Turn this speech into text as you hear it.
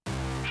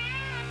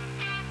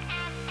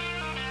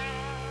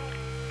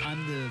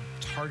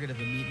target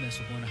of a meat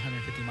missile going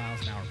 150 miles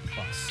an hour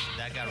plus.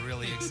 That got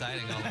really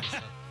exciting all of a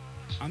sudden.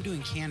 I'm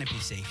doing canopy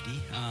safety.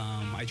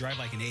 I drive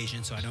like an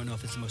Asian, so I don't know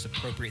if it's the most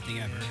appropriate thing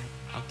ever.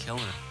 I'm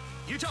killing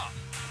it. Utah,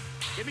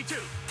 give me 2.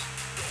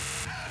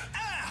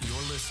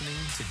 You're listening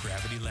to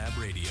Gravity Lab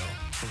Radio,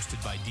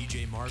 hosted by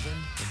DJ Marvin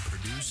and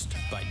produced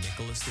by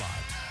Nicholas Live.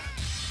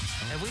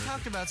 Have we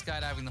talked about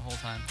skydiving the whole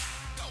time?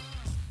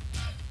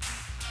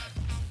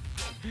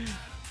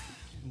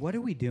 What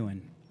are we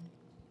doing?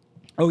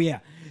 Oh, yeah.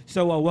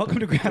 So welcome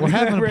to Gravity We're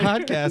having a Lab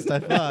Radio. podcast, I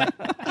thought.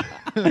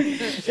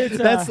 It's,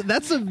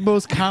 That's the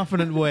most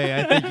confident way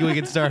I think we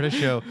could start a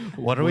show.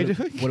 What are we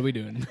doing? What are we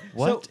doing?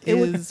 What So it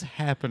was- is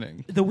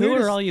happening? the Who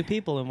weirdest, are all you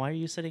people, and why are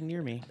you sitting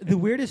near me? the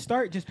weirdest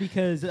start just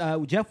because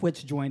Jeff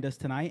Witz joined us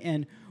tonight,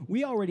 and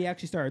we already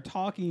actually started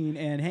talking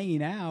and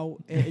hanging out.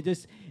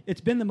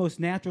 It's been the most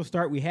natural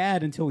start we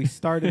had until we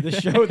started the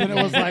show. Then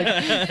it was like,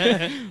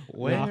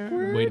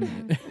 awkward. Wait a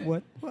minute.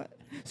 What?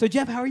 So,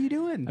 Jeff, how are you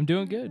doing? I'm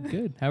doing good.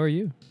 Good. How are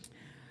you?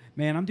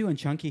 Man, I'm doing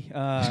chunky.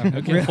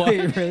 Okay.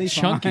 Really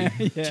Chunky.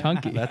 fine. Yeah.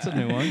 Chunky. That's a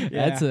new one. Yeah.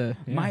 That's a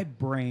yeah. My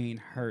brain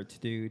hurts,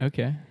 dude.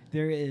 Okay.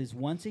 There is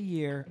once a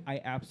year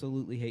I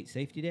absolutely hate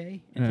Safety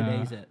Day, and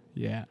today's it.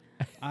 Yeah.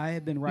 I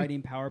have been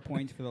writing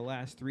PowerPoints for the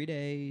last 3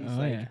 days, Oh,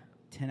 like yeah.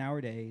 10-hour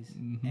days,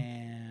 Mhm.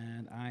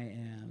 and I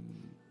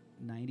am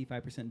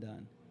 95%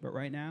 done. But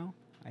right now,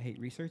 I hate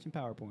research and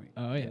PowerPoint.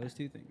 Oh, yeah. Those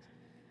two things.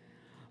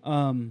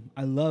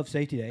 I love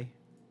Safety Day.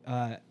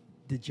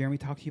 Did Jeremy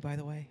talk to you, by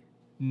the way?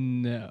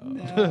 No.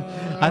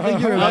 I think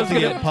you're about to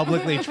get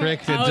publicly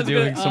tricked I into was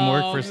doing gonna- some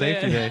work oh, for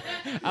Safety man.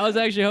 Day. I was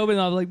actually hoping,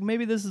 I was like,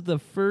 maybe this is the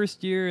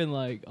first year in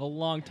like a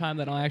long time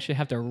that I'll actually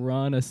have to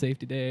run a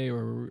safety day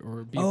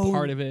or be a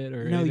part of it.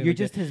 Or no, anything you're like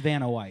just that. his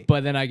Vanna White.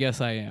 But then I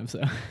guess I am.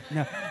 So.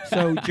 No.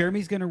 So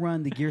Jeremy's going to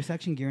run the gear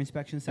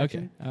inspection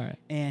section. Okay. All right.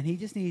 And he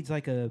just needs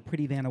like a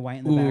pretty Vanna White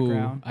in the Ooh,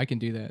 background. I can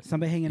do that.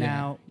 Somebody hanging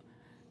Yeah. out.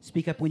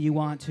 Speak up when you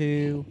want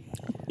to.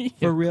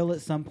 For real,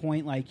 at some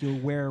point, like you'll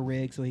wear a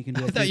rig so he can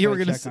do a I thought you were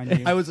gonna gonna. check on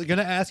you. I was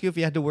gonna ask you if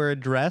you had to wear a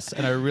dress,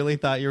 and I really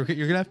thought you're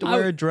gonna have to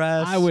wear a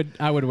dress. I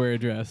would wear a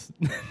dress.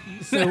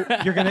 So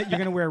you're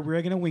gonna wear a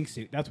rig and a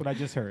wingsuit. That's what I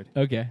just heard.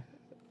 Okay.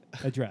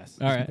 A dress.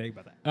 All Just right. think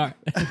about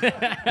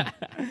that. All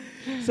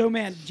right. So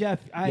man, Jeff,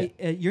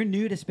 you're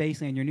new to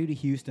Spaceland. You're new to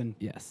Houston.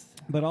 Yes.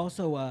 But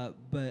also,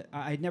 but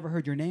I'd never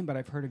heard your name, but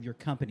I've heard of your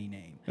company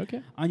name.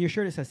 Okay. On your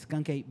shirt it says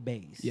Skunk 8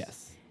 Base.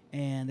 Yes.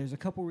 And there's a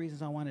couple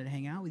reasons I wanted to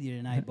hang out with you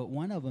tonight, but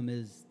one of them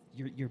is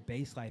your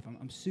base life.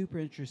 I'm super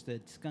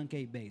interested. Skunk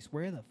 8 Base.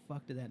 Where the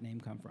fuck did that name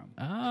come from?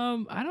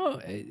 I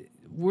don't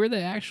where the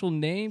actual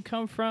name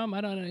come from.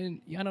 I don't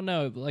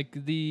know.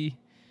 Like the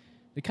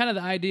kind of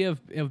the idea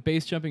of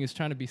base jumping is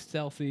trying to be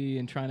stealthy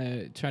and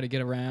trying to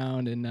get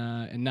around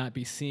and not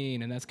be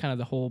seen, and that's kind of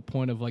the whole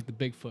point of like the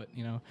Bigfoot.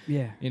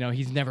 Yeah.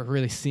 He's never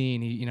really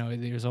seen.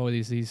 There's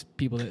always these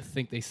people that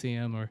think they see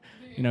him, or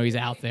he's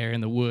out there in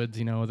the woods.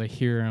 They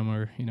hear him,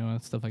 or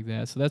and stuff like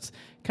that. So that's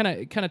kind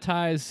of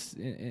ties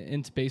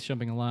into base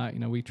jumping a lot.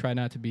 We try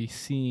not to be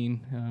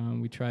seen.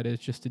 We try to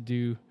just to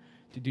do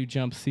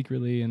jumps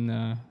secretly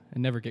and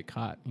never get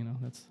caught.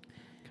 That's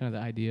kind of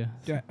the idea.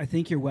 I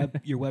think your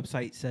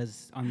website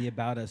says on the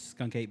About Us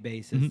Skunk 8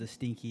 Base is the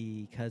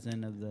stinky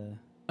cousin of the...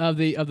 Of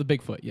the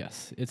Bigfoot,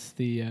 yes, it's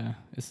the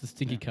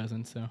stinky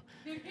cousin. So,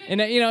 and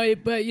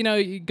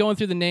going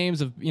through the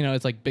names of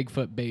it's like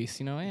Bigfoot Base,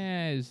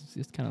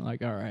 it's kind of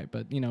like all right,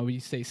 but when you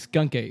say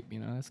Skunk Ape,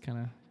 that's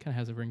kind of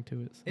has a ring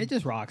to it. So. It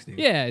just rocks, dude.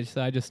 Yeah,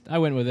 I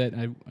went with it.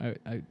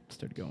 I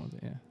started going with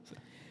it. Yeah.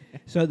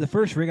 So the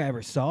first rig I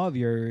ever saw of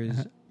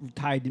yours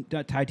tied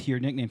to your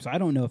nickname. So I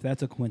don't know if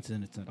that's a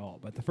coincidence at all.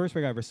 But the first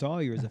rig I ever saw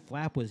of yours, the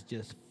flap was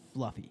just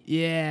fluffy.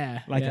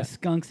 Yeah, Like a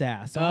skunk's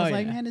ass. So I was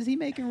like, man, is he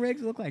making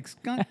rigs look like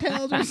skunk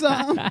tails or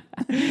something?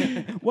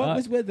 What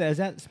was with that? Is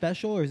that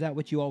special or is that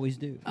what you always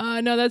do?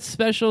 No, that's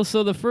special.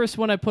 So the first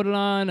one I put it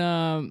on,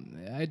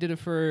 I did it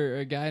for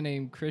a guy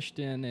named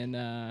Christian, and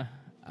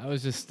I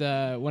was just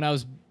when I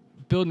was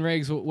building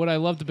rigs, what I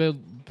love to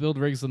build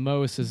rigs the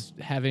most is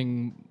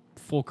having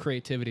full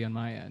creativity on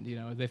my end.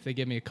 If they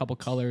give me a couple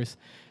colors,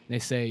 they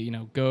say,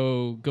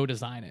 go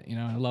design it.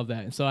 I love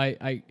that. And so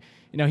I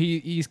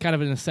he's kind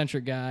of an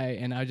eccentric guy,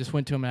 and I just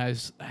went to him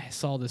and I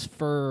saw this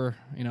fur,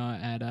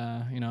 at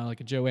like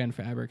a Joanne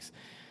Fabrics,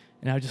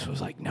 and I just was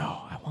like, no,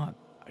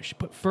 I should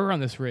put fur on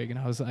this rig. And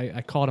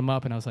I called him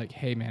up and I was like,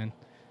 hey man,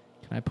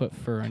 can I put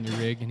fur on your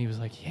rig? And he was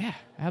like, yeah,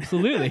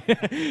 absolutely.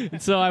 And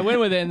so I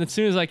went with it, and as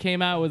soon as I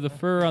came out with the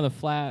fur on the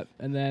flap,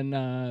 and then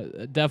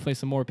definitely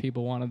some more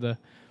people wanted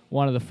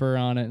the fur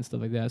on it and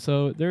stuff like that.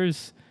 So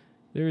there's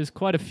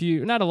quite a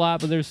few, not a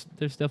lot, but there's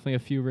definitely a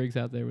few rigs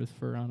out there with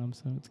fur on them,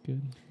 so it's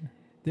good.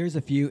 There's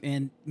a few,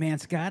 and man,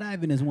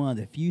 skydiving is one of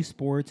the few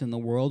sports in the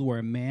world where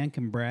a man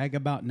can brag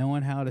about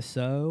knowing how to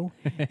sew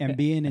and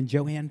being in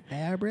Joanne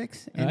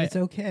Fabrics, and it's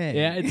okay.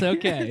 Yeah, it's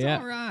okay. It's yeah.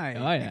 all right.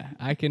 Oh yeah,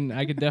 I can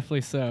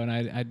definitely sew, and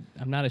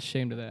I'm not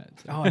ashamed of that.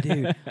 So. Oh,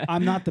 dude,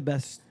 I'm not the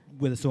best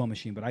with a sewing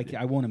machine, but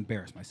I won't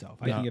embarrass myself.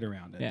 I No. can get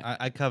around it. Yeah.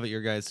 I covet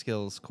your guys'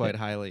 skills quite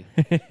highly.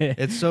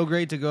 It's so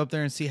great to go up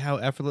there and see how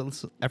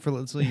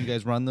effortlessly you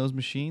guys run those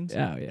machines. Oh,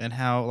 yeah. And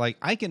how, like,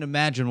 I can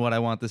imagine what I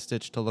want the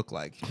stitch to look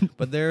like.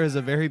 But there is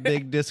a very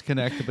big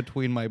disconnect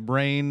between my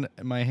brain,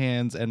 my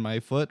hands, and my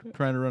foot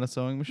trying to run a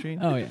sewing machine.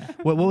 Oh yeah.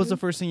 What was the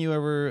first thing you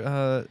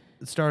ever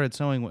started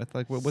sewing with?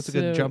 Like, what's a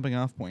good So- jumping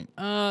off point?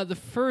 The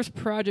first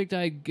project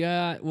I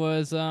got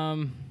was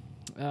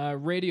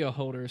radio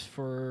holders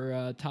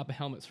for top of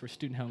helmets for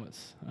student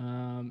helmets,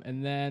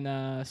 and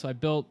then so I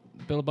built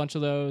a bunch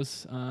of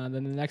those. Then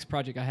the next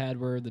project I had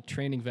were the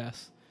training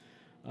vests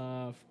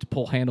to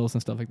pull handles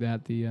and stuff like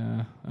that.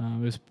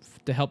 It was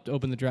to help to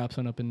open the drop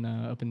zone up in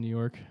New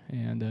York,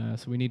 and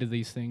so we needed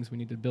these things. We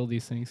needed to build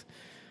these things.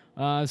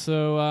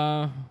 So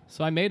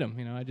I made them.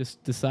 I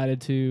just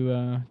decided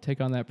to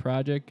take on that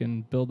project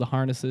and build the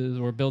harnesses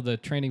or build the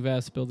training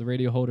vests, build the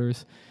radio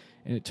holders,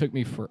 and it took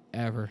me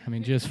forever. I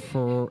mean, just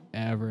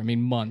forever. I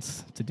mean,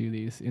 months to do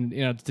these. And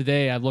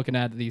today I'm looking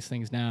at these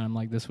things now. And I'm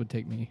like, this would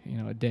take me,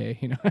 a day.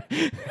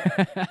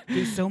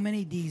 There's so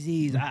many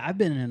DZs. I've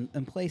been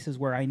in places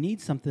where I need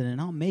something and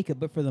I'll make it,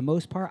 but for the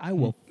most part, I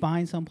will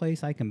find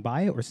someplace I can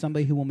buy it or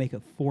somebody who will make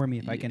it for me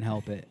if I can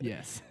help it.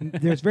 Yes.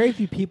 There's very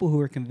few people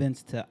who are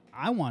convinced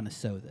I want to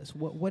sew this.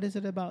 What is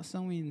it about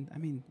sewing? I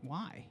mean,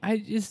 why? I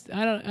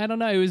don't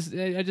know.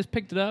 I just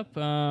picked it up.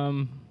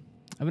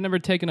 I've never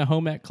taken a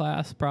home ec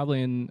class,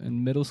 probably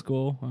in middle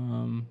school.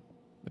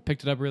 I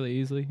picked it up really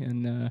easily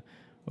and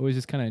always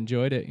just kind of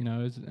enjoyed it.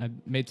 I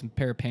made some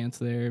pair of pants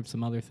there,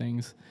 some other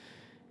things.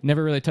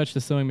 Never really touched the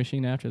sewing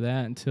machine after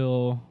that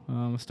until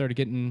I started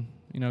getting,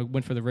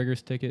 went for the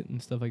riggers ticket and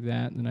stuff like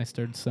that. And then I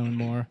started sewing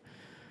more.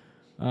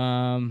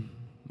 And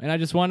I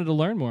just wanted to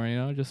learn more,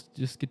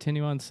 just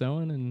continue on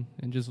sewing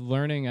and just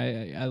learning.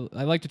 I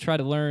like to try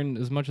to learn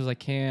as much as I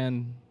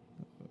can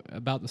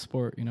about the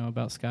sport,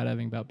 about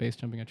skydiving, about base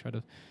jumping. I try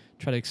to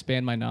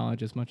expand my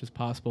knowledge as much as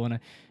possible, and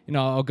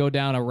I'll go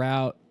down a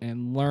route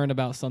and learn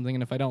about something,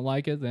 and if I don't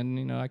like it,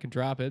 then I can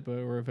drop it,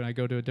 or if I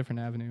go to a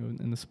different avenue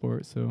in the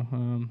sport. So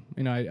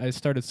I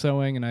started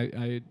sewing, and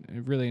I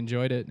really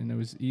enjoyed it, and it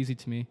was easy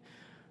to me.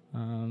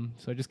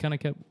 So I just kind of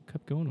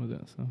kept going with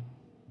it.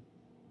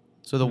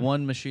 So the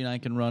one machine I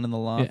can run in the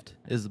loft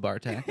is the bar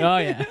tack. Oh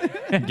yeah.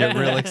 Get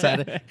real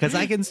excited because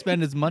I can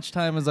spend as much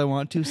time as I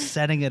want to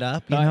setting it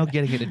up,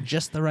 getting it in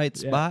just the right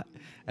spot.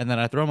 And then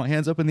I throw my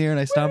hands up in the air and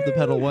I stomp the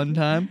pedal one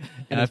time,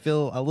 and I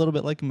feel a little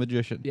bit like a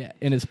magician. Yeah,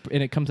 and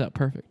it comes out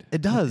perfect.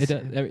 It does. It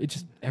does. It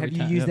just every Have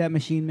you time. used that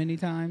machine many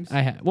times?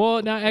 I have.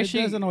 Well, no,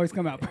 actually, it doesn't always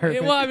come out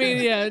perfect. Well, I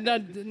mean, yeah,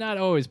 not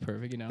always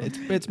perfect, It's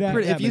That-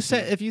 pretty. that makes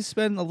sense. If you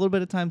spend a little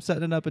bit of time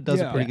setting it up, it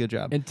does a pretty good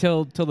job.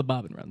 until the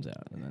bobbin runs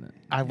out. And then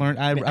I learned.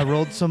 I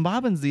rolled some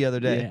bobbins the other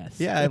day. Yes.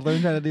 Yeah, I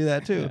learned how to do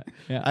that too.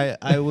 Yeah.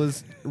 I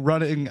was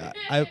running.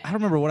 I don't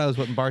remember what I was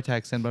putting bar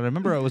tacks in, but I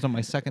remember I was on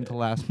my second to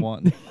last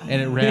one,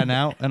 and it ran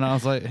out, and I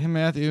was like, "Hey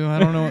Matthew, I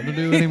don't know what to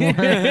do anymore."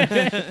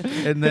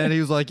 And then he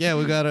was like, "Yeah,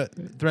 we gotta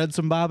thread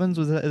some bobbins."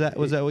 Was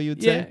that what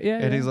you'd say? Yeah,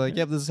 And he's yeah. like,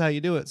 "Yep, this is how you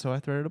do it." So I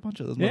threaded a bunch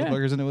of those Yeah.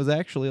 motherfuckers, and it was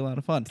actually a lot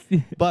of fun.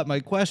 But my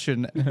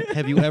question: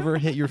 have you ever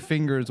hit your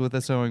fingers with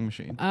a sewing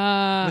machine?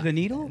 With a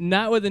needle?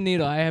 Not with a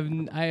needle. I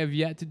have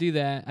yet to do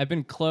that. I've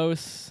been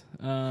close.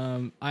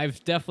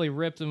 I've definitely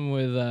ripped them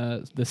with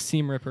the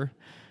seam ripper.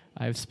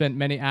 I've spent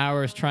many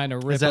hours trying to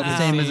rip. Is that up the the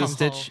same as seam.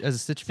 a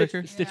stitch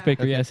picker? Stitch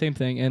picker, Okay. yeah, same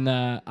thing. And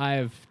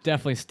I've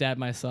definitely stabbed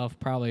myself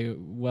probably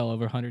well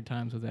over 100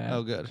 times with that.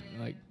 Oh, good.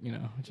 Like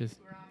just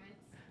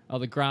all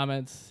the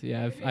grommets.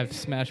 Yeah, I've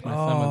smashed my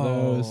thumb with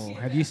those.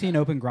 Have you seen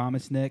open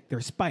grommets, Nick? They're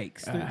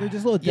spikes. They're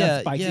just little yeah,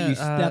 death spikes that you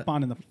yeah, step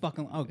on in the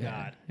fucking. Oh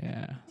God.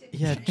 Yeah.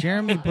 Yeah,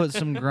 Jeremy put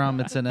some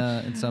grommets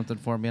in something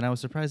for me, and I was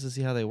surprised to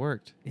see how they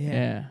worked.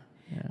 Yeah.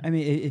 I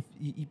mean, if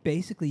you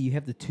basically you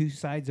have the two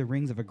sides of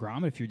rings of a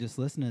grommet. If you're just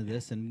listening to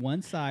this, and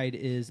one side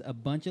is a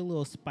bunch of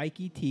little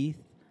spiky teeth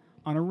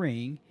on a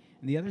ring,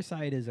 and the other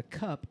side is a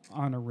cup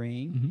on a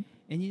ring,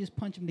 and you just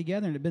punch them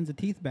together, and it bends the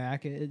teeth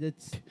back. It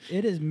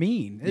is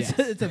mean. It's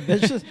Yes. it's a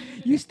vicious.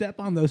 You step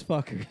on those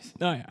fuckers.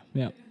 Oh yeah.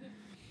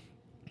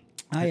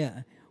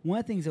 Yeah. One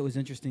of the things that was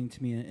interesting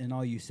to me in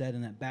all you said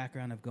in that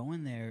background of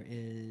going there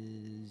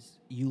is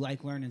you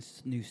like learning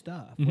new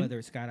stuff, whether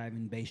it's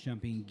skydiving, base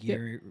jumping,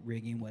 gear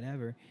rigging,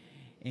 whatever.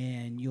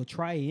 And you'll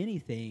try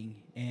anything,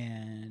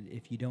 and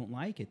if you don't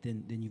like it,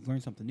 then you've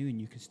learned something new,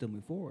 and you can still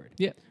move forward.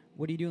 Yeah.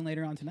 What are you doing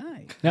later on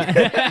tonight?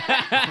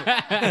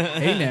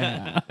 Hey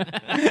now.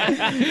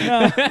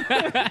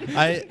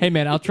 Hey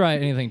man, I'll try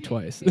anything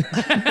twice. Good,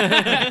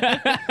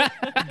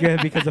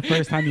 because the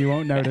first time you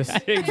won't notice.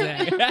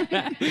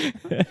 Exactly.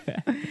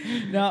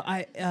 No,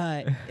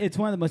 it's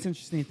one of the most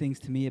interesting things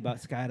to me about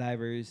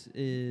skydivers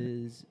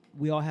is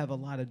we all have a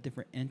lot of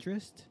different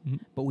interests,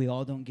 but we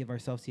all don't give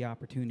ourselves the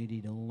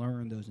opportunity to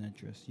learn those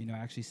interests.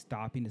 Actually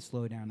stopping to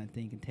slow down and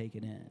think and take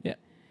it in. Yeah.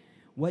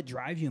 What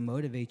drives you and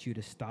motivates you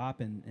to stop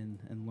and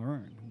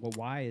learn? Well,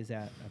 why is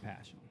that a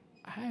passion?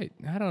 I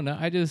don't know.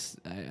 I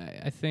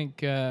think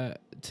to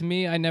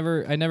me I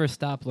never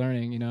stop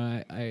learning.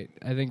 I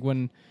think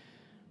when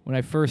when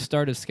I first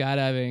started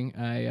skydiving,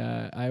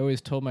 I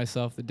always told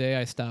myself the day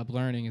I stop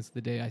learning is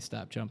the day I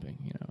stop jumping.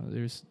 You know,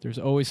 there's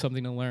always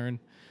something to learn.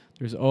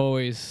 There's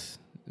always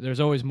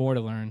more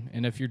to learn.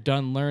 And if you're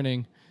done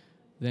learning,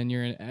 then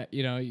you're in,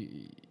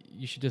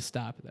 you should just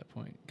stop at that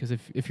point. Because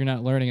if you're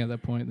not learning at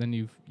that point, then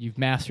you've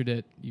mastered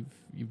it.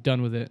 You've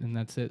done with it, and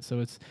that's it. So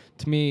it's,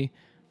 to me,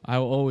 I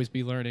will always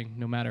be learning,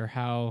 no matter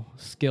how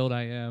skilled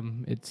I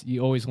am.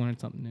 You always learn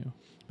something new.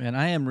 And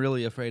I am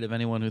really afraid of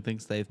anyone who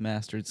thinks they've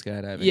mastered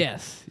skydiving.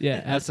 Yes, yeah,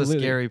 That's absolutely. a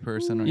scary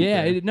person right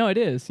Yeah, there. it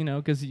is,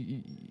 because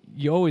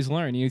you always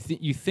learn. You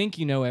think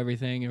you know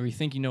everything, or you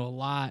think you know a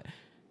lot,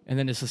 and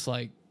then it's just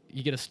like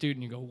you get a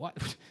student, you go, what?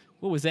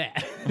 What was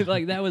that?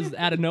 Like, that was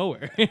out of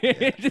nowhere.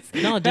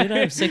 No, dude, I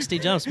have 60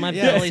 jumps. My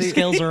Yeah, belly see,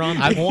 skills are on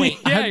point.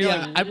 Yeah, you're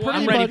like, I'm pretty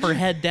I'm ready much- for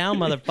head down,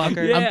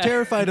 motherfucker. Yeah. I'm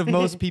terrified of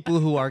most people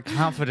who are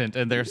confident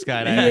in their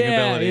skydiving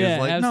Yeah, ability. yeah, It's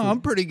like, no, absolutely.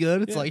 I'm pretty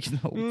good. It's like,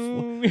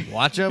 no,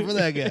 watch out for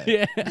that guy.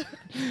 Yeah.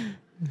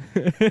 I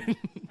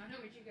know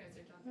what you guys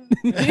are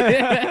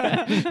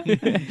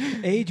talking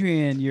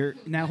Adrian,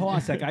 now hold on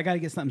a sec. I got to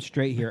get something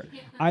straight here.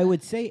 I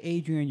would say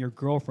Adrian, your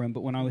girlfriend,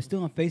 but when I was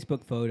still on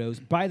Facebook photos,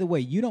 by the way,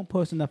 you don't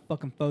post enough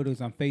fucking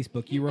photos on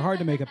Facebook. You were hard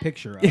to make a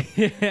picture of.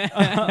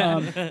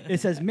 It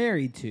says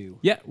married to.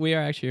 Yeah, we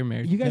are actually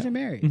married. You guys Yeah. are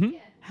married. Mhm. Yeah.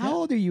 How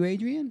old are you,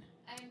 Adrian?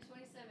 I am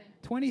 27.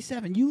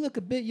 27. You look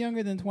a bit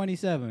younger than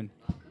 27.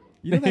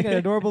 You look like an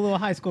adorable little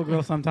high school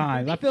girl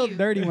sometimes. I feel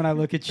dirty when I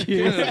look at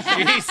you.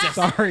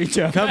 Sorry,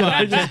 Joe. Come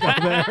on. Just go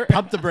there.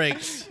 Pump the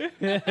brakes.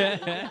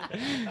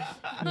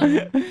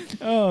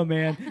 Oh,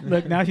 man.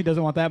 Look, now she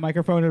doesn't want that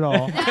microphone at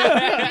all.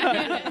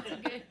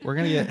 We're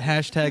going to get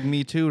hashtag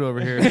Me Too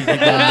over here. If you keep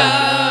going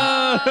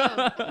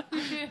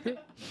down.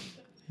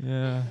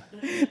 Yeah.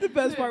 The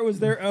best part was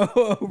their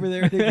O over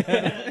there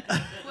together.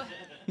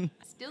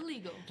 Still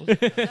legal.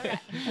 Alright.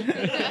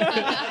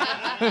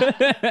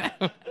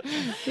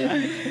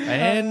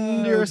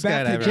 And you're a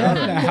Back to skydiver. Jeff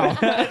All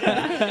right.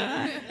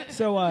 now.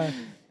 So,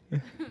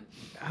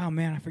 oh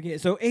man, I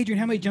forget. So, Adrian,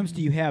 how many jumps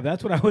do you have?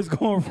 That's what I was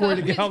going for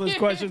to get all those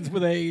questions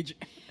with age.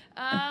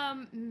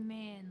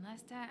 Man,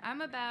 last time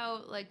I'm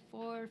about like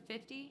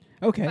 450.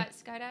 Okay.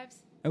 Skydives.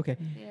 Okay.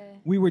 Yeah.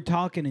 We were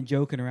talking and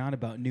joking around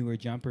about newer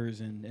jumpers,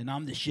 and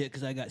I'm the shit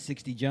because I got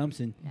 60 jumps.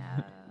 And No.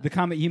 the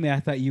comment you made, I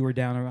thought you were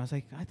down. I was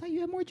like, I thought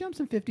you had more jumps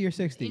than 50 or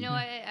 60. You know,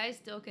 I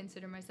still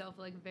consider myself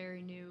like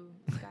very new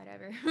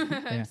skydiver.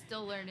 Yeah. I'm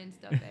still learning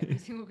stuff every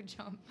single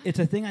jump. It's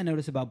a thing I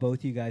notice about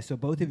both you guys. So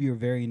both of you are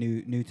very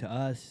new to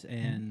us,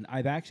 and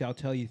I'll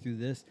tell you through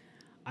this,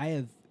 I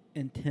have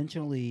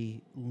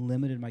intentionally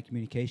limited my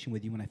communication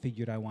with you when I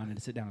figured I wanted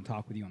to sit down and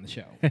talk with you on the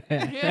show.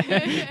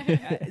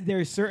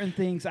 There's certain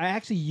things I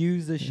actually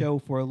use the show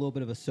for a little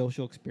bit of a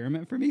social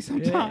experiment for me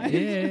sometimes.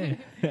 Yeah.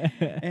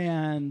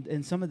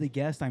 And some of the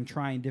guests, I'm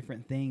trying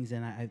different things,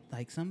 and I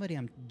like somebody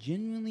I'm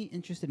genuinely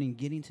interested in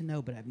getting to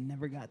know, but I've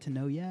never got to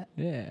know yet.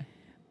 Yeah.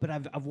 But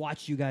I've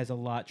watched you guys a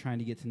lot trying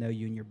to get to know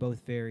you, and you're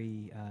both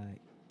very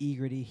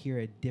eager to hear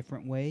a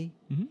different way,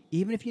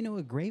 even if you know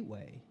a great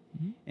way.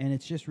 And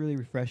it's just really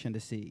refreshing to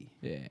see.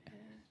 Yeah.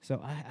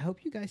 So I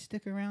hope you guys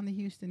stick around the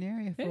Houston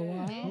area for a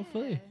while.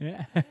 Hopefully.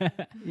 Yeah.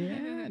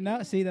 Yeah.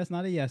 No, see, that's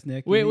not a yes,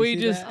 Nick. We- You we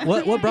see just- that?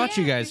 What brought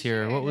you Yeah, guys for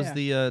here? sure. What was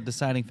Yeah. the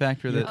deciding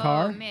factor Your that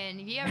car? Oh man,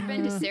 have you ever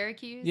been to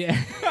Syracuse? Yeah.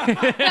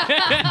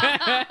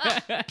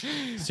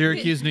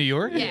 Syracuse, New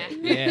York? Yeah.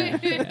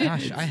 Yeah.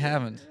 Gosh, I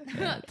haven't.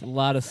 A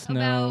lot of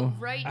snow.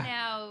 About right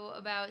now,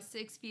 about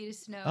 6 feet of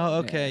snow. Oh,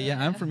 okay.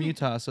 Yeah, I'm from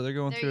Utah, so they're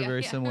going There through you a go,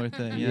 very yeah. similar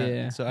thing. Yeah.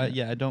 Yeah. So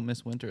I don't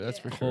miss winter. That's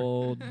for sure.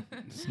 Cold,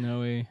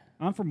 snowy.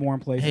 I'm from warm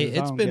places. Hey, I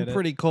it's don't been get it.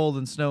 pretty cold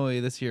and snowy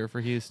this year for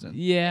Houston.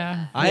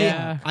 Yeah.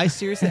 I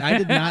seriously, I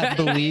did not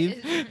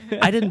believe,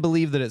 I didn't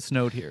believe that it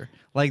snowed here.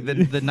 Like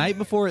the night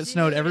before it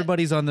snowed,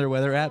 everybody's on their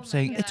weather app my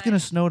saying it's God. gonna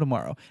snow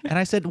tomorrow, and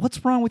I said,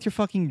 "What's wrong with your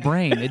fucking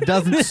brain? It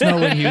doesn't snow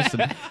in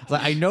Houston." It's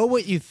like, I know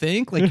what you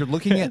think. Like, you're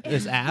looking at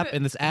this app,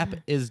 and this app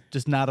is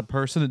just not a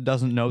person. It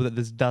doesn't know that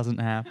this doesn't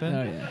happen.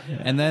 Oh, yeah.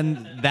 And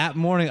then that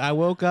morning, I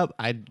woke up.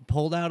 I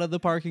pulled out of the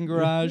parking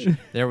garage.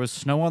 There was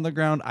snow on the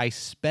ground. I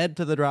sped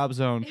to the drop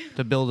zone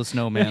to build a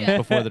snowman Yeah.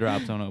 before the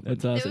drop zone opened.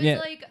 That's There awesome. was Yeah.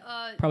 like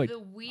probably the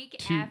week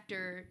two-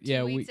 after, 2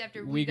 yeah, weeks week-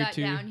 after we week or got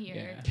two. down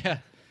here. Yeah.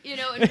 You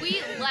know, and we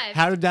left.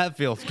 How did that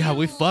feel? God,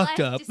 we fucked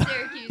left up. to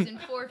Syracuse in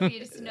 4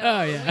 feet of snow.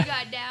 Oh, yeah. We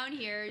got down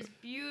here, it's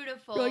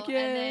beautiful, We're like, and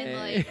then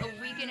 "Yay." like a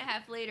week and a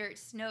half later it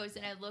snows,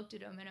 and I looked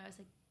at him and I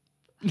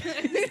was like,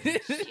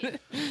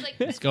 shit. It's like,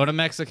 Let's go to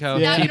Mexico.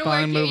 it's not Keep gonna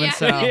on work here. moving Yeah,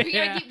 south. we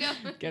gotta keep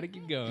going. Gotta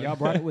keep going. Y'all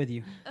brought it with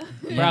you.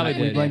 Probably we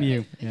did, blame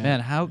yeah. you. Man,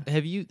 how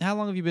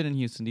long have you been in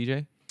Houston,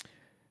 DJ?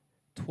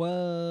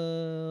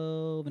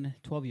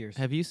 12 years.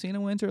 Have you seen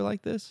a winter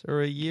like this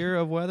or a year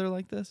of weather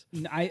like this?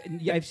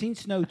 I've seen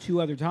snow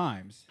 2 other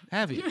times,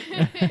 Have you?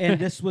 and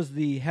this was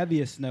the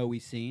heaviest snow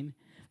we've seen.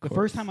 The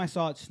first time I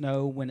saw it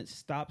snow, when it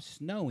stopped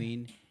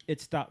snowing,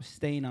 it stopped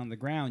staying on the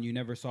ground. You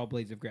never saw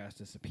blades of grass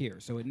disappear,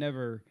 so it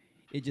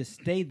just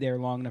stayed there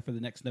long enough for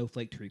the next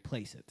snowflake to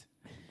replace it.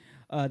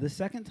 The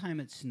second time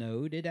it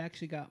snowed, it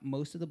actually got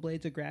most of the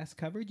blades of grass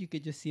covered. You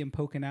could just see them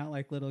poking out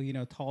like little,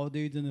 tall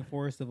dudes in the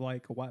forest of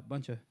like a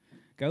bunch of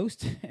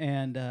ghost.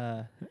 And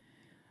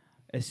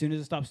as soon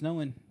as it stopped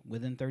snowing,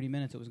 within 30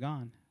 minutes, it was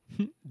gone.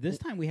 This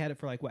time we had it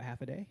for like, what,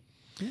 half a day?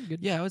 Yeah, good.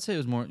 Yeah, I would say it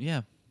was more.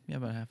 Yeah,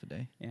 about half a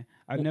day. Yeah.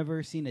 I've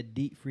never seen a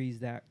deep freeze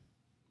that.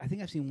 I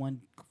think I've seen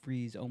one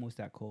freeze almost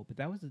that cold, but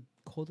that was the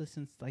coldest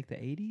since like the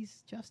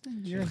 80s,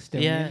 Justin? You're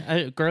still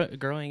Yeah,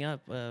 growing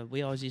up,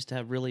 we always used to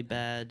have really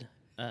bad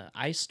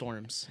ice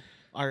storms.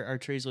 Our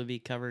trees would be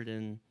covered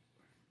in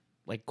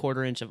like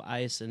 1/4 inch of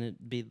ice, and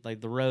it'd be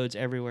like the roads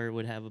everywhere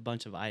would have a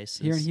bunch of ice.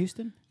 Here in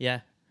Houston?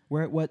 Yeah.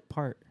 Where? What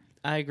part?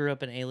 I grew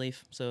up in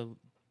A-Leaf, so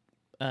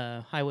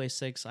Highway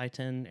 6,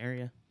 I-10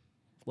 area,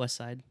 west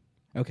side.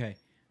 Okay.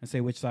 Let's say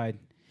which side.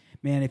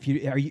 Man, if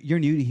you're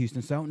new to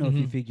Houston, so I don't know if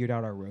you figured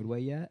out our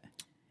roadway yet.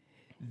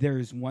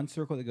 There's one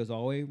circle that goes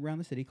all the way around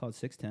the city called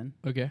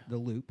 610, Okay. the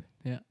loop.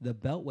 Yeah. The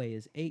Beltway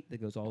is 8 that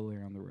goes all the way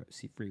around the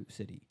free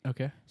city.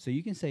 Okay. So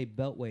you can say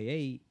Beltway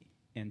 8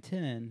 and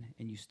 10,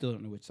 and you still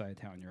don't know which side of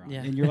town you're on.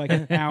 Yeah. And you're like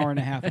an hour and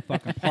a half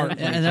fucking apart. from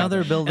And each now other.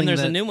 they're building And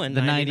there's the, a new one,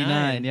 the 99,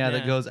 99, that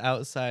yeah. goes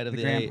outside of The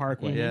the Grand 8.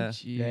 Parkway. Yeah.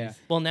 Jeez. Yeah.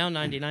 Well, now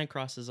 99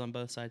 crosses on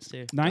both sides,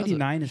 too.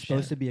 99 is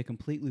supposed shit. to be a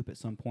complete loop at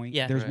some point.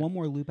 Yeah. There's Right. one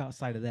more loop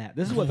outside of that.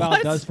 This is what Val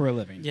does for a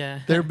living. Yeah.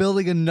 They're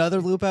building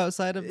another loop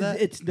outside of that?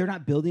 They're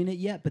not building it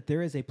yet, but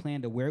there is a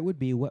plan to where it would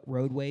be, what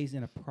roadways,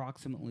 and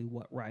approximately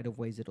what right of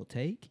ways it'll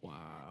take.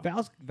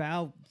 Wow.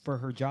 Val, for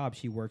her job,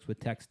 she works with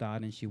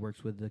TxDOT and she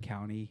works with the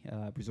county,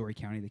 Brazoria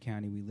County, the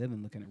county we live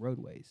in, looking at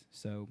roadways.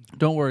 So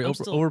Don't worry, I'm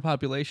still-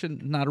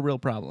 overpopulation, not a real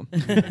problem.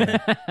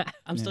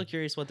 I'm still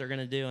curious what they're going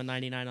to do on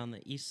 99 on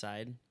the east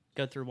side.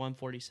 Go through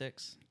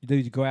 146.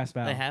 dude, go ask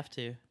Val. They have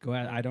to. Go.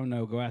 I don't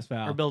know. Go ask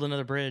Val. Or build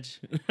another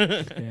bridge.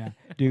 Yeah,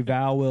 dude.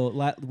 Val will.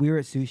 We were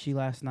at sushi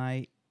last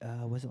night.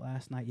 Was it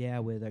last night? Yeah,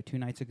 with 2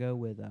 nights ago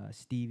with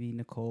Stevie,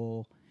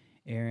 Nicole,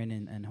 Aaron,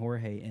 and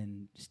Jorge.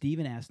 And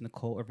Steven asked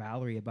Nicole or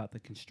Valerie about the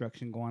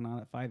construction going on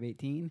at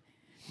 518.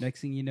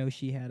 Next thing you know,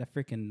 she had a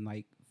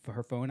freaking for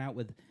her phone out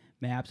with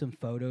maps and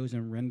photos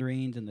and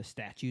renderings and the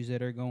statues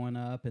that are going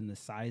up and the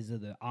size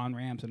of the on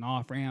ramps and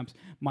off ramps.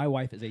 My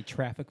wife is a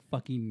traffic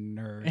fucking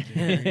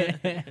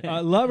nerd.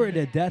 I love her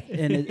to death,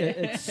 and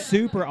it's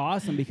super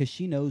awesome because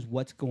she knows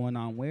what's going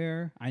on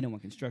where. I know when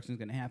construction is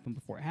going to happen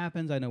before it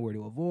happens. I know where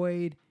to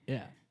avoid.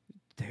 Yeah.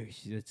 Dude,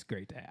 it's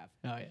great to have.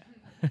 Oh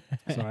yeah.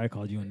 Sorry, I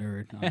called you a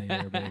nerd on the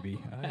air, baby.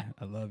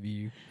 I love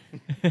you.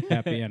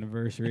 Happy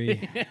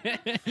anniversary.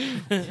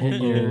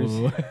 10 years.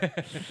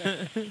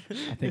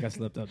 I think I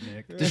slipped up,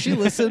 Nick. Does she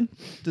listen?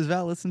 Does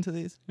Val listen to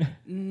these?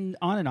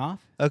 On and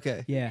off.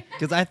 Okay. Yeah,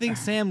 Because I think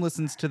Sam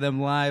listens to them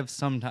live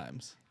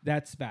sometimes.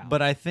 that's Val.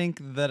 But I think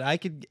that I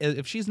could,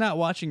 if she's not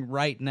watching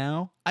right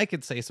now, I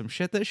could say some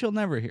shit that she'll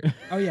never hear.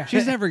 oh yeah,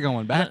 She's never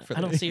going back for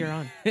I don't this. see her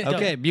on.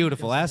 Okay,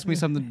 beautiful. Ask me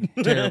something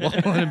terrible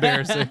and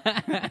embarrassing.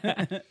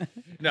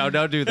 No,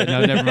 don't do that.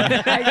 No, never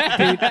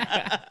mind.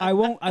 I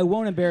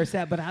won't embarrass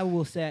that, but I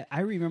will say I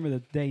remember the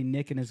day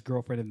Nick and his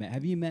girlfriend had met.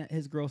 Have you met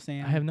his girl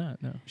Sam? I have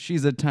not. No.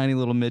 She's a tiny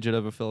little midget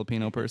of a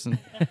Filipino person.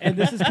 And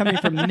this is coming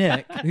from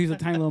Nick, who's a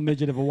tiny little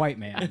midget of a white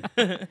man.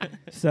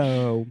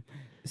 So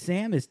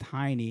Sam is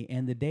tiny,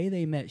 and the day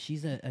they met,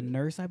 she's a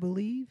nurse, I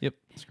believe. Yep,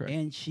 that's correct.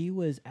 And she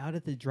was out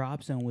at the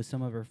drop zone with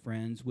some of her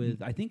friends,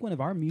 with I think one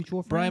of our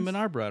mutual friends. Brian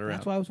Menard brought her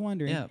That's out. why I was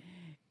wondering. Yeah.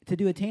 To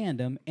do a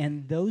tandem,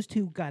 and those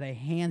two got a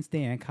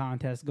handstand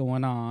contest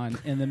going on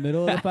in the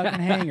middle of the fucking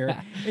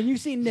hangar. And you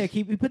see Nick,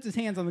 he puts his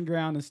hands on the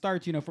ground and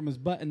starts, from his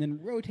butt, and then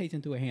rotates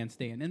into a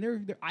handstand. And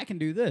they're I can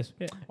do this.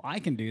 Well, I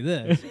can do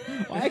this.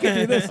 Well, I can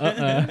do this.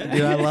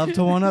 Do I love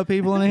to one up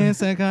people in a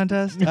handstand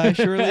contest? I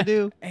surely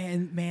do.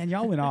 And man,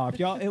 y'all went off.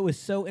 It was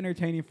so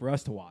entertaining for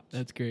us to watch.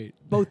 That's great.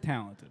 Both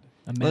talented.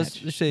 A Let's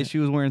match. just say she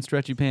was wearing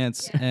stretchy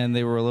pants and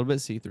they were a little bit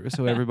see-through,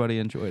 so everybody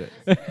enjoyed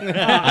it.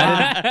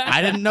 I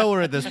didn't know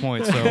her at this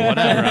point, so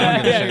whatever.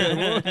 I don't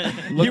give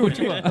a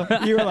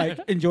shit. You were like,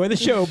 enjoy the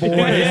show, boys.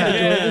 Enjoy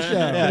the show.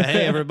 Yeah,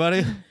 hey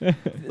everybody. Look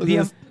at The-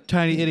 this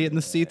tiny idiot in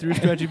the see-through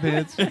stretchy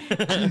pants.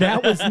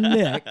 That was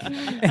Nick.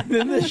 And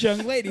then this young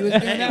lady was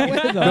doing that with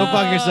us. Go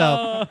fuck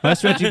yourself. My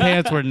stretchy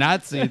pants were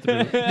not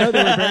see-through. No,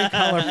 they were very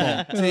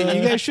colorful. See,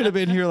 you guys should have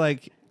been here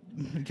like,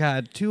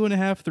 God,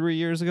 2.5, 3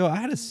 years ago. I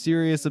had a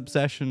serious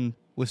obsession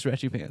with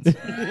stretchy pants.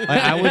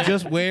 I would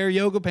just wear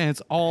yoga pants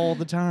all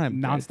the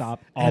time. Nonstop,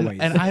 And- always.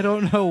 And I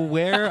don't know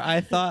where I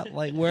thought,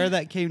 where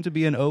that came to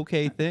be an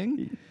okay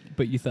thing.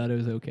 But you thought it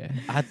was okay.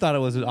 I thought it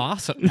was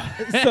awesome.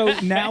 So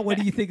now what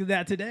do you think of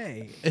that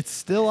today? It's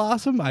still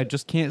awesome. I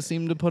just can't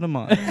seem to put them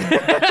on.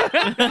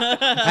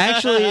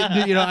 Actually,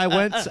 I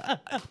went.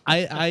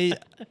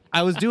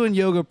 I was doing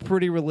yoga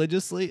pretty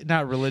religiously,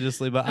 not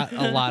religiously, but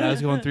a lot. I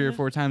was going 3 or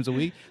 4 times a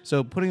week.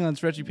 So putting on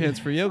stretchy pants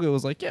for yoga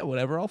was like, yeah,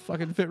 whatever. I'll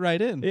fucking fit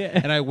right in. Yeah.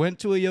 And I went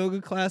to a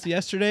yoga class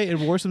yesterday and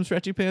wore some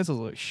stretchy pants. I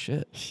was like,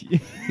 shit,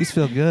 these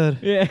feel good.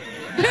 Yeah.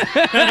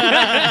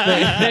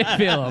 they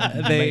feel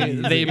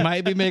They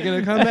might be making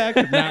a comeback.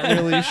 I'm not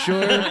really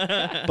sure,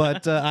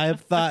 but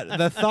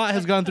the thought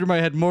has gone through my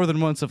head more than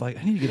once of like,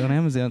 I need to get on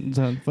Amazon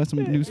and find some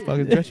new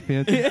fucking stretchy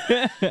pants.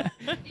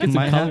 It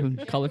might happen.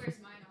 colorful.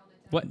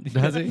 What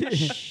Does he?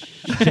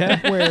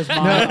 Jeff wears mine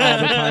all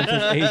the time,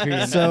 says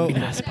Adrian. So, You're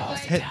not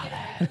supposed to tell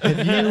that.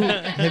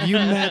 have you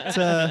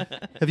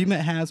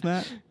met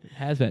Hazmat?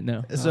 Hazmat,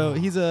 no. So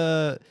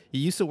he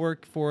used to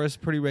work for us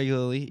pretty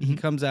regularly. He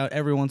comes out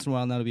every once in a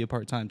while now to be a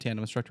part-time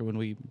tandem instructor when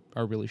we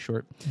are really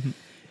short.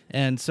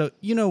 And so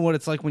you know what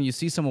it's like when you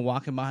see someone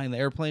walking behind the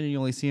airplane and you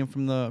only see him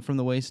from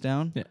the waist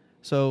down. Yeah.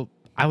 So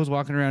I was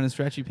walking around in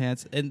stretchy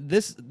pants, and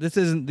this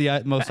isn't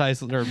the most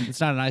isolated, or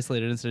it's not an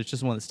isolated incident. It's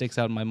just one that sticks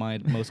out in my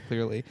mind most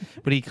clearly.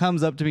 But he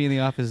comes up to me in the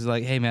office, he's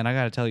like, "Hey man, I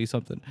got to tell you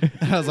something."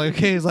 And I was like,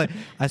 "Okay." He's like,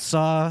 "I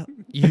saw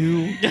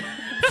you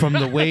from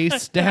the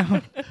waist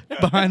down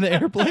behind the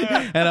airplane,"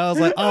 and I was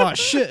like, "Oh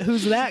shit,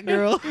 who's that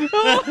girl?"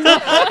 Because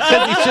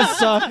he just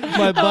saw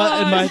my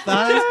butt and my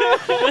thighs.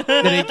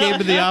 Then he came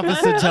to the office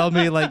to tell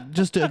me, like,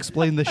 just to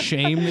explain the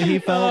shame that he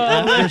felt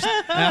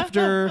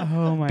after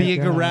Oh my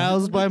being God.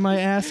 aroused by my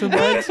ass and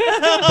legs.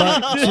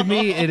 But to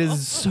me, it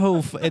is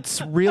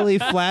it's really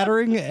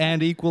flattering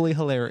and equally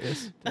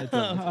hilarious.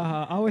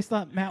 I always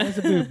thought Matt was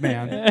a boob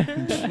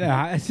man.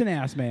 Nah, it's an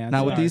ass man.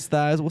 Now with Sorry. these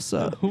thighs, what's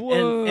up?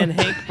 And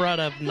Hank brought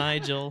up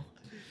Nigel.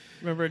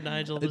 Remember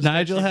Nigel? the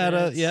Nigel stretchy had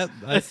a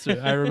pants? yep.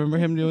 I remember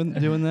him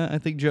doing that. I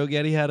think Joe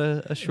Getty had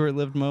a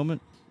short-lived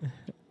moment.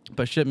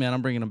 But shit, man,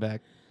 I'm bringing him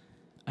back.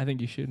 I think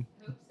you should.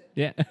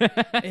 Yeah.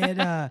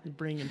 And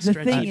Bringing the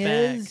stretchy thing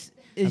back. is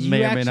I you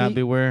may or actually, may not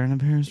be wearing a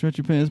pair of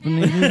stretchy pants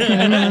beneath this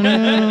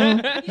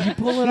camera. you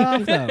pull it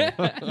off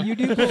though. You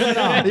do pull it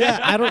off.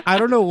 Yeah, I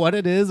don't know what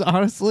it is,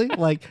 honestly.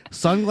 Like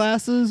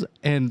sunglasses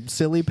and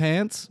silly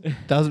pants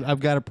I've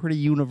got a pretty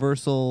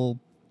universal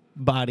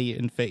body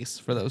and face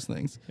for those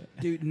things.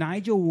 Dude,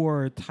 Nigel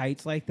wore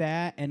tights like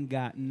that and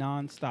got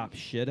nonstop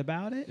shit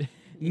about it.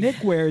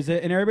 Nick wears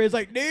it and everybody's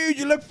like, "Dude,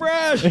 you look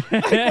fresh." Like,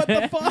 what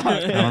the fuck? I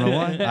don't know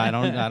why.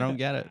 I don't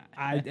get it.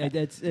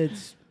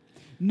 It's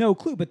no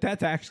clue, but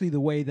that's actually the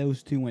way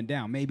those two went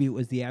down. Maybe it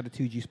was the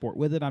attitude you sport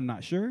with it. I'm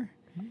not sure.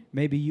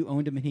 Maybe you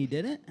owned him and he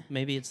didn't.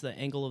 Maybe it's the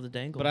angle of the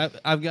dangle. But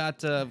I've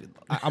got I'm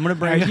gonna Are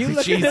bring you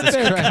looking Jesus at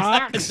their Christ.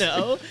 cocks?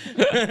 no.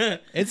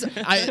 It's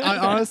I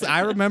honestly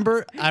I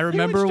remember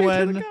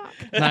when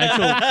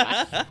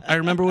Nigel I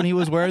remember when he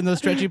was wearing those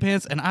stretchy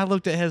pants and I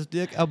looked at his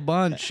dick a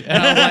bunch and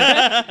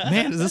I was like,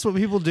 man, is this what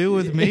people do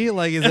with me?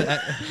 Like, is it?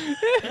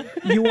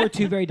 You wore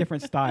two very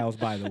different styles,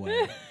 by the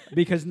way.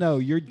 Because no,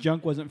 your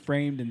junk wasn't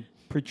framed and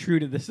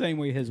protruded the same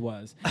way his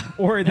was,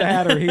 or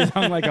that, or he's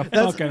hung like a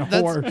fucking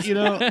horse. You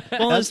know,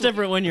 Well, it's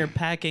different when you're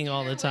packing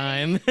all the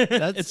time.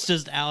 It's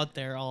just out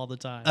there all the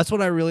time. that's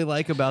what I really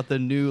like about the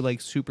new like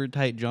super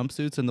tight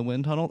jumpsuits in the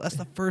wind tunnel. That's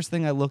the first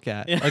thing I look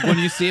at. Like when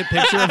you see a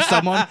picture of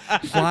someone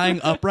flying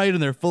upright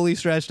and they're fully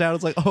stretched out,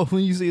 it's like, oh,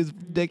 when you see his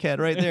dickhead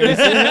right there, you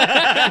see it?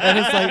 And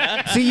it's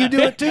like, see, you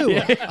do it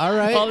too. All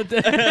right. All the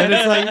time. And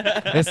it's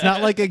like, it's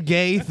not like a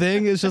gay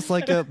thing. It's just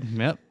like a,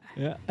 yep,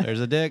 Yeah. there's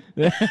a dick.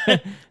 They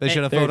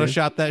should have there it is.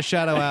 photoshopped that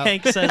shadow out.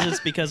 Hank says it's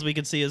because we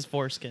could see his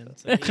foreskin.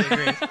 So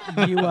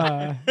he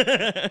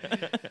agrees.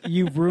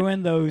 You've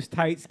ruined those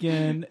tight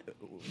skin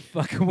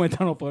fucking wind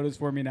tunnel photos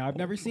for me now. I've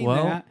never seen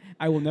Well, that.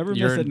 I will never miss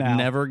You're it now.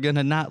 never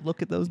gonna not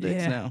look at those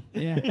dicks yeah. now.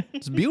 Yeah.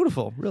 It's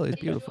beautiful, really.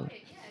 It's beautiful.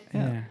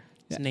 Yeah.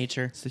 It's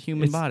nature. It's the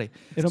human It's- body.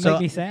 It'll So,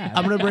 make me sad.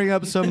 I'm gonna bring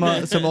up some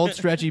old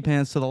stretchy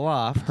pants to the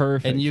loft.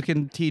 Perfect. And you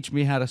can teach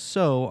me how to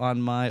sew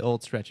on my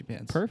old stretchy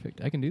pants.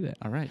 Perfect. I can do that.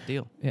 All right,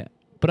 deal. Yeah.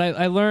 But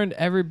I learned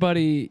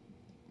everybody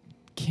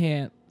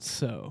can't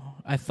sew.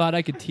 I thought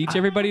I could teach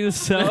everybody to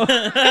sew.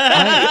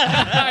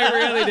 I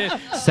really did.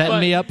 Setting But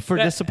me up for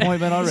that-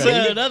 disappointment So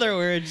already. in other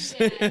words,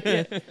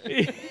 I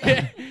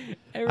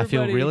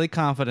feel really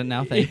confident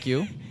now. Thank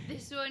you.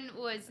 This one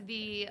was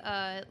the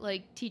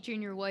like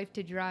teaching your wife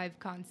to drive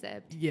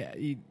concept. Yeah.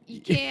 You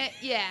can't.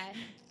 Yeah,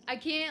 I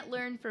can't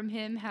learn from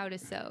him how to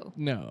sew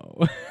No.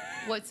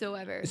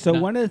 whatsoever. So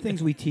one of the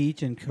things we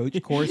teach in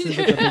coach courses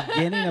at the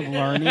beginning of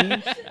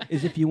learning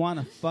is if you want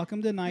to fuck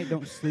them tonight,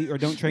 don't sleep or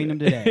don't train them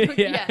today.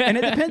 yeah. And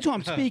it depends who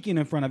I'm speaking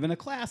in front of. In a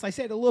class, I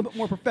say it a little bit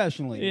more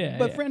professionally. Yeah,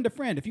 But yeah. friend to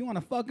friend, if you want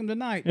to fuck them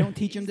tonight, don't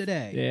teach them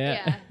today.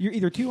 Yeah. You're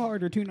either too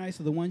hard or too nice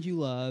to the ones you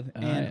love.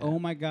 And yeah. oh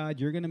my God,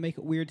 you're going to make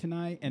it weird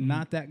tonight and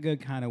not that good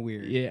kind of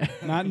weird. Yeah.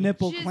 Not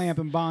nipple Just- clamp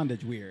and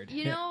bondage weird.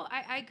 You know,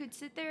 I could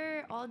sit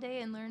there all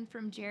day and learn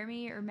from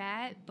Jeremy or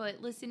Matt,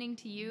 but listening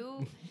to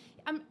you,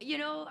 I'm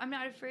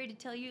not afraid to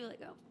tell you, like,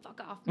 oh, fuck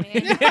off, man.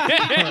 You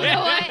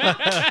know what?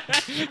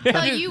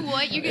 Tell you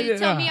what, you're gonna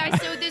tell me I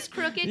sewed this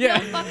crooked? Yeah.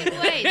 No fucking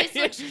way. This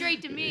looks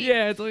straight to me.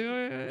 Yeah. It's like.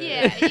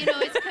 Yeah,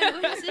 it's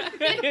kind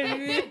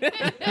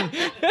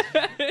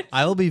of.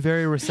 I will be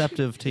very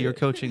receptive to your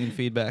coaching and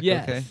feedback.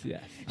 Yes. Okay.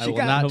 Yes. I will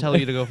not tell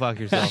you to go fuck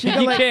yourself. You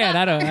can.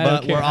 I don't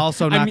But care. we're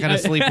also not I mean, going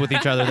to sleep with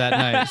each other that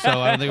night, so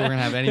I don't think we're going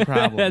to have any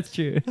problem. That's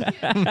true.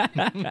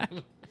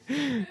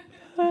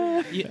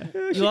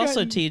 you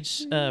also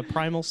teach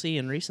primalcy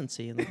and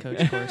recency in the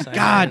coach course. I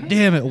God heard.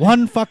 damn it.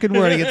 One fucking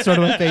word. I get thrown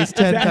in my face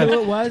 10 Is that times.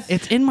 who it was?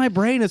 It's in my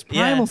brain as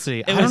Yeah,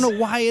 primalcy. it I don't was- know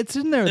why it's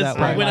in there that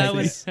way. When I like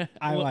was,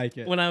 I like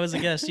it. When I was a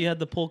guest, you had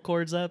the pull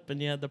cords up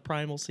and you had the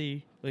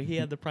primalcy. Like he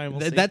had the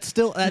primalcy. That's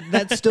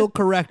still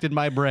correct in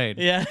my brain.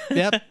 yeah.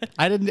 Yep.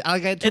 I didn't.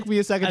 Like, it took me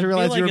a second to I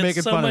realize feel you like were it's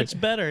making so fun of much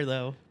it. better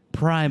though.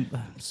 I'm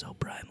so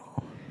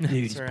primal.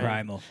 Dude, That's it's right.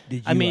 primal. Did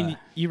you, I mean,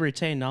 you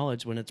retain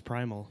knowledge when it's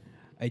primal.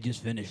 I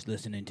just finished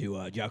listening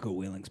to Jocko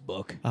Willink's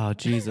book. Oh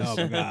Jesus! Oh,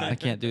 my God. I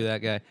can't do that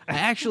guy. I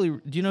actually,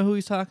 do you know who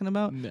he's talking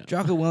about? No.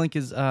 Jocko Willink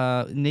is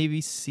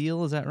Navy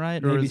SEAL. Is that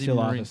right? Navy is he SEAL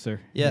Marine?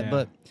 officer. Yeah, Yeah.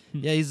 but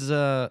yeah, he's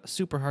a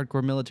super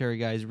hardcore military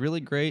guy. He's really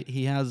great.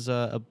 He has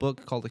a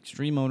book called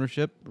Extreme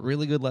Ownership.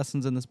 Really good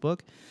lessons in this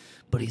book,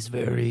 but he's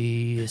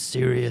very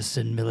serious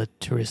and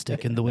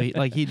militaristic in the way.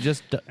 Like he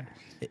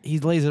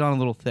lays it on a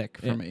little thick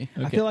for me.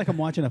 I feel like I'm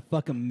watching a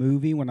fucking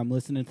movie when I'm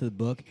listening to the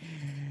book.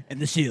 And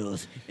the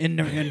SEALs, and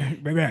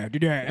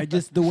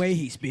just the way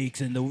he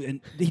speaks, and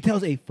he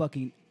tells a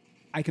fucking.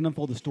 I can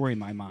unfold the story in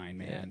my mind,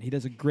 man. He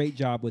does a great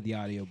job with the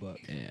audiobook.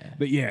 Yeah.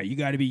 But yeah, you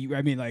got to be.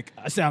 I mean, like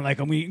I sound like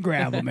I'm eating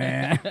gravel,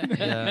 man.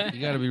 Yeah,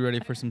 you got to be ready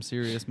for some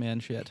serious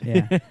man shit.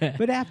 Yeah.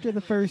 But after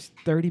the first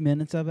 30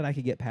 minutes of it, I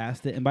could get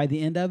past it, and by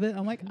the end of it,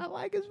 I'm like, I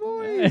like his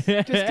voice,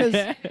 just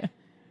because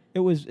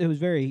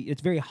it's very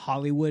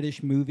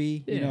Hollywoodish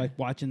movie. You know, Yeah. like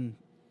watching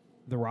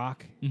The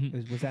Rock.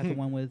 Was that the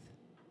one with?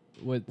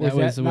 What,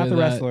 Was that not the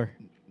wrestler?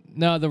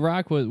 No, The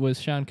Rock was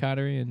Sean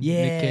Connery and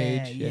Nick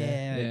Cage.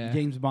 Yeah,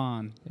 James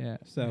Bond. Yeah.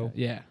 So-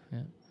 yeah.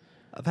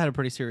 I've had a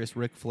pretty serious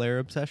Ric Flair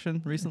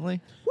obsession recently.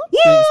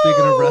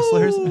 Speaking of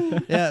wrestlers,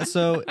 yeah.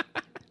 So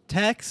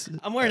Tex,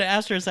 I'm wearing an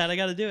Astros hat. I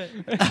got to do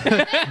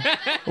it.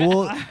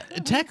 well,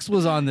 Tex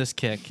was on this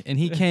kick, and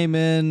he came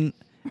in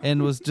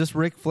and was just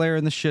Ric Flair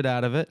the shit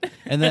out of it.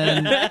 And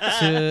then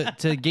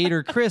to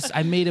Gator Chris,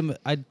 I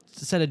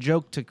said a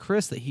joke to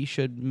Chris that he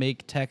should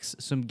make Tex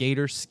some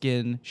gator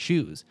skin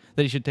shoes.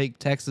 That he should take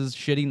Tex's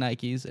shitty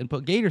Nikes and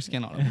put gator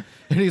skin on them.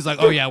 And he's like,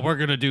 "Oh yeah, we're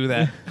gonna do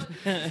that."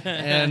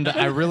 And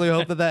I really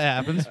hope that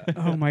happens.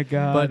 Oh my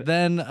god! But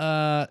then,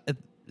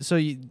 so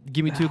you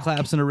give me 2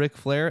 claps and a Ric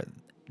Flair.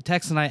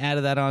 Tex and I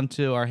added that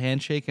onto our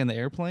handshake in the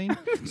airplane,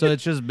 so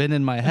it's just been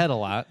in my head a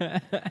lot.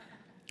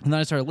 And then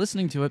I started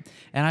listening to it,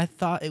 and I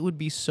thought it would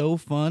be so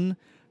fun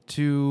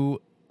to.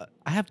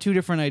 I have 2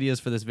 different ideas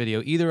for this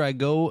video. Either I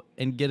go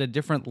and get a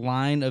different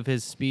line of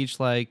his speech,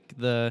 like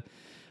the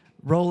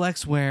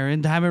Rolex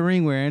wearing, diamond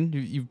ring wearing.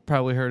 You've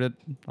probably heard it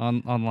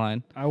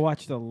online. I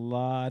watched a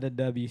lot of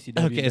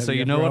WCW. Okay, so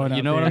you know what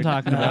I'm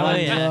talking about. I Oh,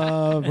 yeah.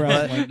 love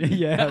wrestling.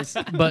 Yes.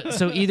 But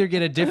so either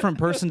get a different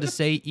person to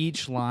say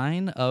each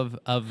line of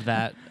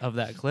that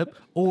clip,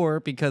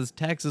 or because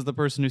Tex is the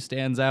person who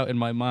stands out in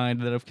my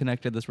mind that I've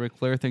connected this Ric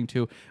Flair thing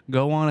to,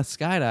 go on a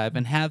skydive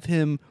and have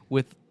him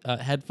with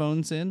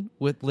headphones in,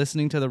 with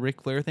listening to the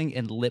Ric Flair thing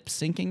and lip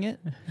syncing it,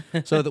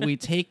 so that we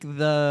take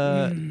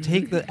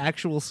the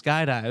actual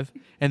skydive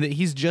and that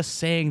he's just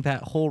saying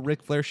that whole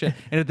Ric Flair shit.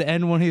 And at the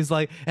end, when he's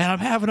like, "And I'm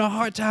having a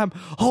hard time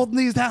holding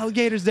these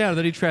alligators down,"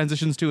 then he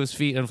transitions to his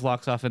feet and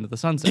flocks off into the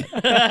sunset.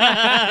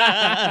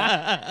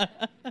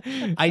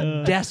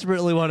 I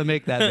desperately want to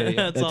make that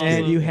video. That's awesome.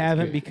 And you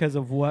haven't because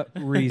of what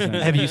reason?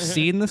 Have you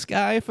seen this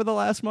guy for the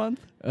last month?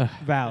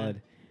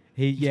 Valid.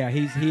 He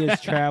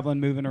is traveling,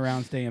 moving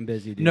around, staying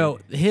busy. Dude. No,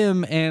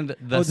 him and the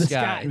the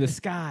sky. The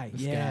sky.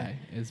 This Yeah. guy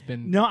has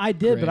been. No, I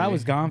did, but I great.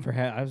 was gone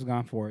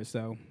for it.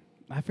 So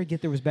I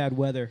forget there was bad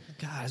weather.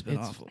 God, it's been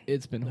It's, awful.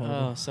 it's been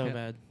horrible. Oh, so Yeah.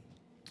 bad.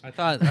 I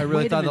really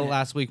Wait a thought the minute.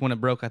 last week when it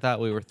broke, I thought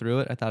we were through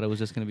it. I thought it was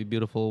just going to be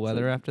beautiful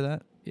weather after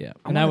that. Yeah,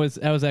 I and I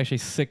wanna- was actually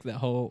sick that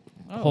whole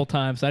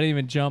time, so I didn't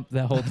even jump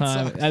that whole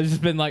time. sucks. I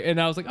just been like, and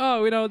I was like,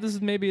 oh, this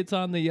is maybe it's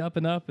on the up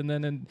and up, and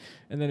then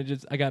it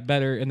just I got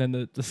better, and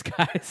then the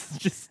skies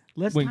just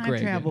Let's went time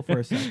gray travel again. for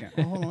a second.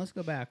 Oh, hold on, let's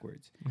go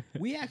backwards.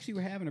 We actually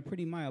were having a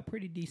pretty mild,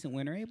 pretty decent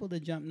winter, able to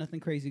jump, nothing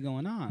crazy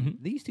going on.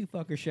 These 2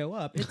 fuckers show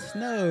up, it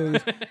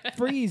snows,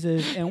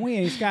 freezes, and we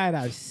ain't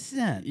skydived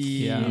since.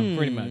 Yeah,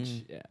 pretty much.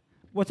 Yeah.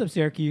 What's up,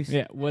 Syracuse?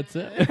 Yeah. What's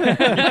up? Thanks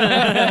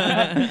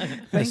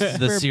The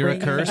for Sierra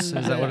bringing- curse? Is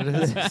that what it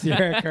is?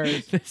 Sierra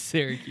Curse.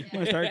 Syracuse.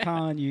 I'm gonna start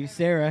calling you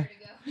Sarah.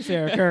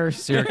 Sarah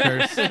Curse. Sierra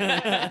curse.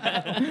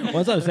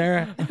 What's up,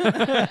 Sarah?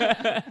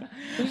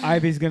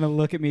 Ivy's gonna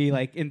look at me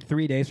like in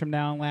 3 days from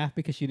now and laugh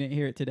because she didn't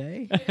hear it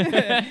today.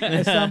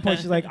 At some point,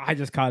 she's like, "I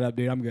just caught up,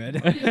 dude. I'm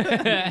good."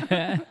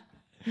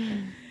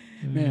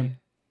 Man,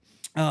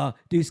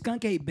 dude,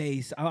 Skunk Ape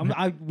Bass.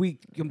 We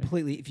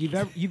completely. If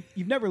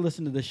you've never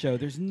listened to the show,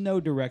 there's no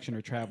direction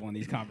or travel in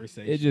these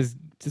conversations. It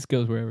just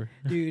goes wherever.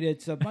 Dude,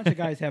 it's a bunch of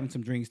guys having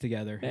some drinks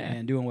together Yeah.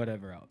 and doing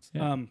whatever else.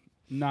 Yeah.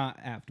 Not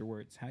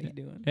afterwards. How you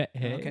doing?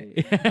 Hey.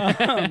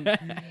 Okay.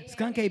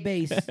 Skunk Ape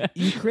Bass.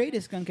 You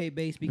created Skunk Ape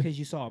Bass because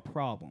you saw a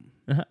problem.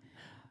 Uh-huh.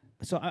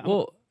 So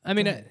Well, I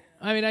mean, go ahead.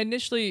 I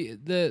initially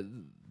the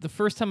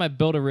first time I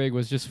built a rig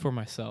was just for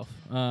myself,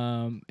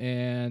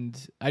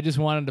 and I just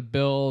wanted to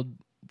build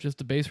just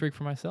a bass rig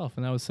for myself,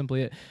 and that was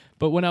simply it.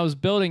 But when I was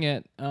building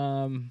it,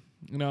 one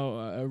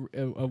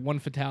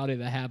fatality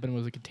that happened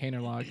was a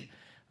container lock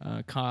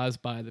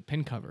caused by the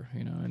pin cover,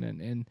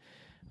 and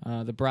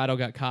the Brado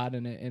got caught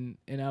in it, and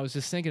I was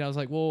just thinking, I was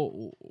like,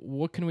 well,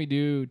 what can we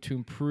do to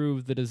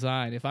improve the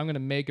design? If I'm going to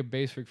make a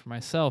bass rig for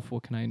myself,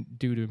 what can I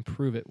do to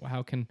improve it?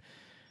 How can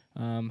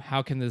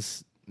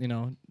this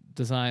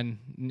design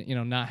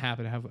not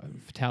happen, have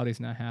fatalities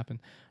not happen?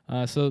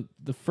 So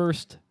the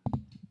first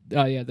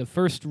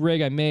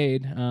rig I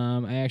made,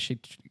 I actually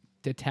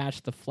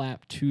detach the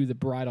flap to the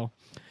bridle.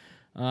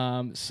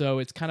 So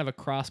it's kind of a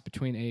cross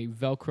between a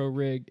Velcro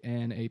rig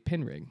and a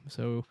pin rig.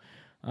 So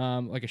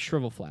like a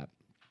shrivel flap.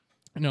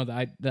 No,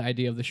 the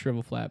idea of the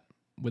shrivel flap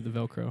with the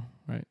Velcro,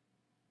 right?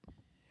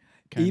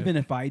 Even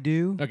if I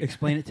do, Okay.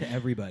 explain it to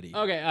everybody.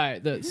 Okay,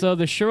 all right. So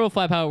the shrivel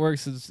flap, how it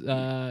works is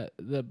the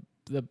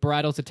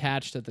bridle's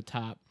attached at the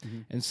top,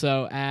 and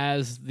so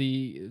as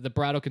the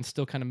bridle can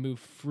still kind of move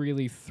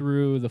freely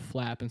through the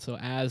flap, and so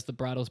as the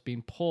bridle's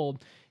being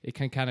pulled, it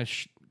can kind of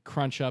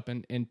crunch up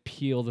and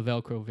peel the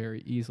Velcro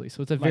very easily.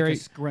 So it's a Like very a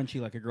scrunchy,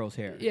 like a girl's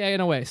hair. yeah,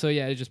 in a way. So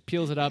yeah, it just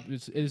peels it up.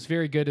 It's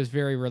very good. It's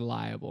very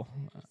reliable.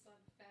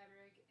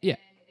 Yeah.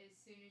 And as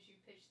soon as you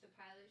pitch the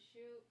pilot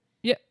chute,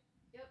 Yeah.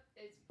 yep,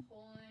 it's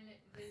pulling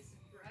this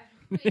bridle.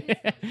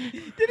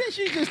 Didn't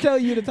she just tell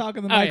you to talk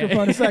in the Oh, yeah.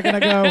 microphone a second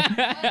ago?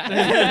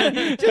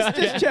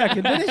 just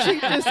checking. Didn't she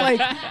just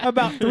like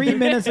about 3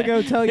 minutes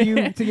ago tell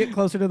you to get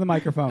closer to the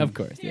microphone? Of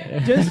course. Yeah.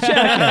 Just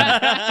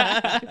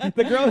checking.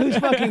 The girl who's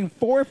fucking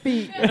 4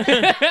 feet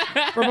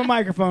from a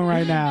microphone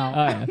right now.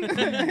 Oh,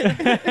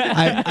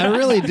 yeah. I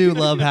really do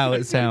love how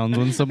it sounds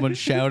when someone's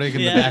shouting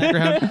in the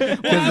background.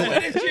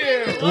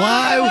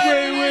 Why?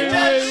 Wait.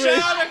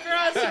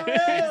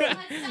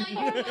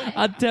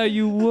 I'll tell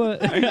you what.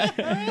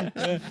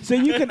 So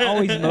you can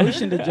always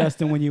motion to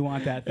Justin when you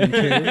want that thing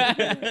too.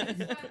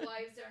 That's why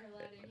wives aren't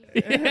allowed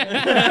in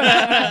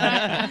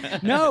here.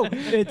 No,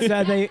 it's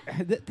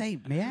they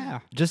yeah.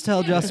 Just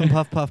tell Justin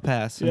puff puff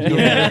pass.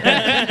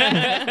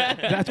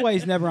 That's why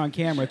he's never on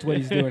camera. It's what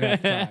he's doing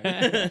half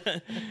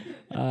the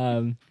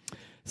time.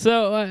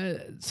 So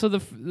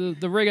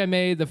the rig I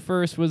made, the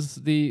first was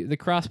the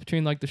cross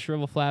between like the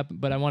shrivel flap,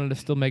 but I wanted to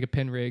still make a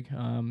pin rig.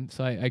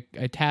 So I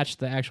attached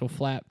the actual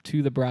flap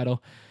to the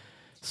bridle,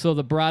 so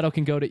the bridle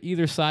can go to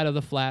either side of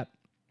the flap,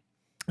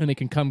 and it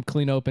can come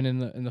clean open,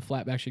 and the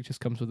flap actually just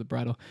comes with the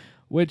bridle,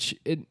 which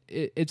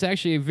it's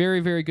actually a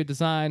very, very good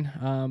design.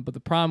 But the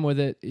problem with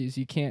it is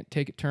you can't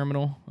take it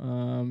terminal,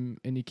 and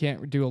you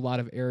can't do a lot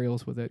of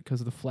aerials with it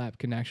because the flap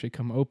can actually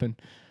come open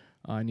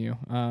on you.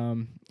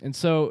 And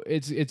so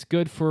it's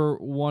good for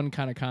one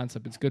kind of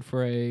concept. It's good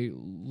for a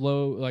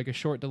low, like a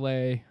short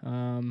delay,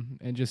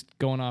 and just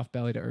going off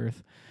belly to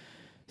earth.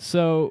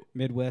 So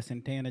Midwest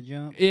antenna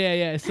jump.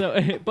 yeah. So,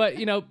 but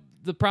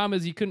the problem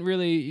is you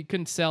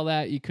couldn't sell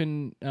that. You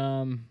couldn't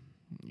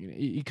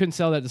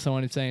sell that to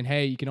someone and saying,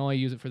 hey, you can only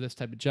use it for this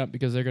type of jump,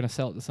 because they're going to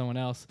sell it to someone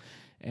else,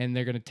 and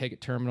they're going to take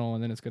it terminal,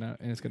 and then it's gonna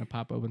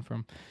pop open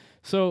from.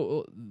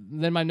 So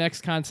then my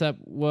next concept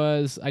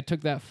was I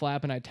took that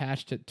flap and I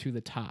attached it to the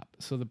top,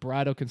 so the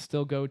bridle can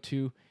still go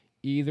to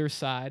either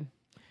side.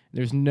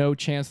 There's no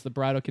chance the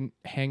bridle can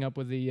hang up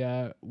with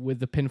the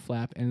pin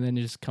flap, and then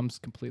it just comes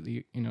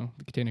completely, the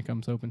container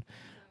comes open.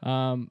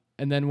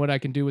 And then what I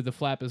can do with the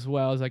flap as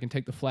well is I can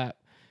take the flap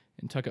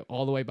and tuck it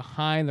all the way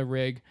behind the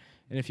rig.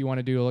 And if you want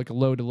to do like a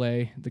low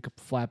delay, the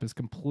flap is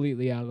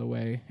completely out of the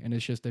way, and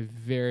it's just a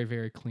very,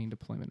 very clean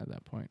deployment at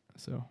that point.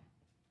 So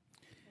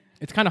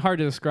it's kind of hard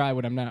to describe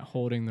when I'm not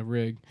holding the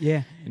rig.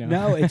 Yeah. You know?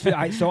 No, it's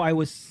I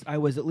was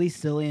at least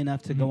silly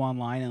enough to go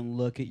online and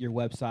look at your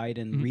website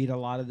and read a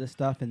lot of this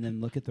stuff, and then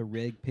look at the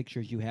rig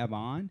pictures you have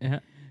on. Uh-huh.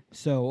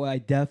 So I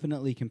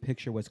definitely can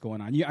picture what's going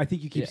on. I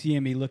think you keep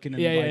seeing me looking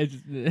and Yeah.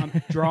 I'm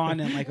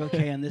drawing and like,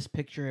 okay, in this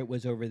picture it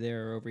was over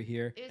there or over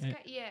here. It's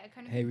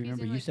kind of Hey,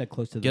 remember you said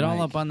close to the Get all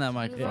mic. up on that Whoa,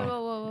 microphone.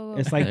 whoa.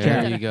 It's like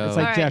There Jeff. you go. It's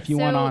like All Jeff. right, You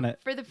want so on it.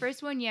 for the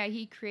first one,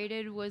 he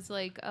created was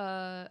like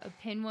a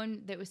pin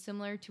one that was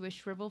similar to a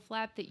shrivel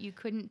flap that you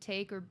couldn't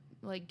take or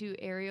like do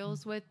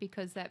aerials with,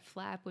 because that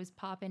flap was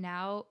popping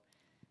out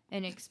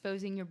and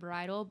exposing your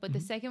bridle. But the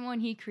second one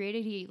he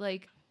created, he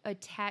like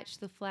attached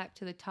the flap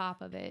to the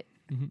top of it.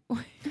 What?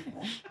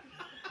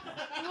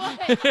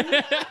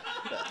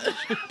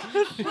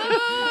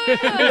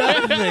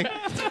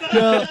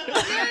 No.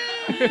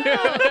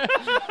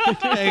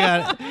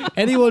 Hang on.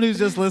 Anyone who's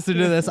just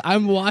listening to this,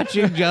 I'm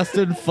watching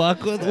Justin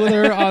fuck with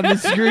her on the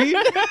screen.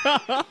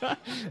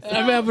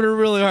 I'm having a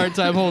really hard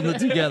time holding it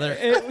together.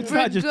 It's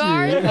not just you.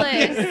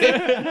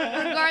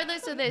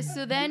 Regardless of this,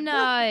 so then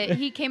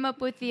he came up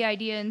with the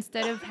idea,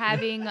 instead of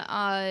having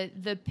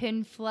the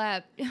pin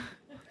flap.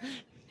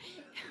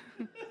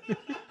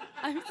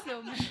 I'm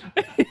so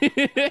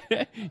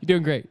mad. You're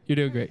doing great.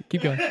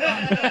 Keep going.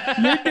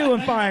 You're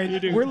doing fine.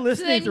 We're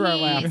listening through our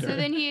laughter. So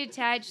then he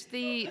attached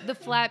the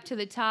flap to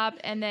the top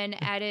and then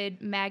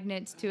added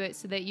magnets to it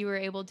so that you were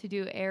able to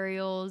do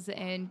aerials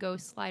and go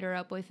slider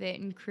up with it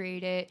and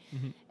create it.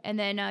 And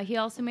then he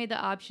also made the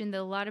option that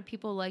a lot of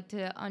people like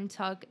to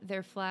untuck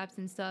their flaps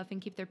and stuff and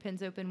keep their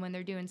pins open when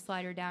they're doing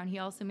slider down. He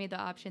also made the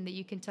option that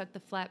you can tuck the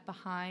flap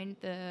behind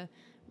the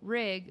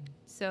rig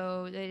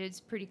so that it's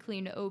pretty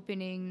clean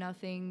opening,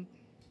 nothing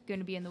going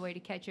to be in the way to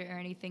catch it or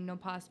anything, no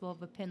possible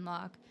of a pin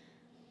lock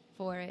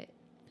for it.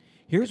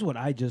 Here's what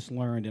I just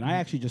learned, and I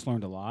actually just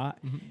learned a lot.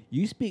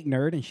 You speak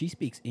nerd, and she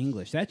speaks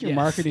English. That's your Yes.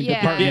 marketing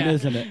Yeah. department, Yeah.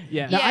 isn't it?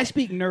 Yeah. Now, Yeah. I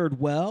speak nerd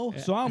well,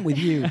 so I'm with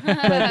you.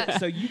 But,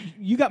 so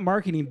you got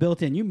marketing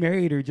built in. You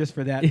married her just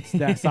for that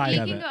side He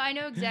of can it. go, I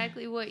know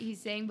exactly what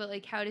he's saying, but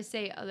like how to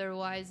say it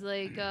otherwise.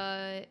 Like,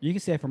 You can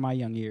say it for my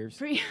young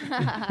ears.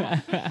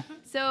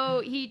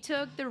 so he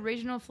took the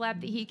original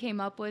flap that he came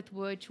up with,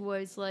 which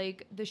was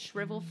like the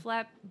shrivel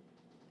flap,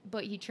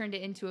 but he turned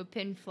it into a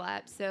pin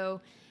flap.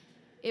 So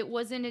it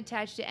wasn't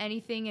attached to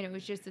anything, and it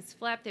was just this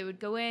flap that would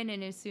go in,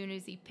 and as soon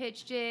as he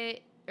pitched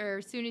it, or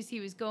as soon as he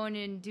was going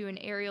and doing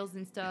aerials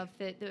and stuff,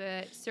 that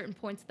the certain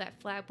points of that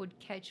flap would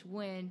catch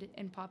wind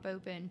and pop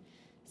open.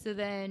 So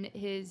then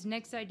his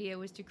next idea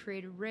was to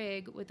create a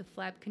rig with a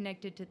flap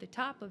connected to the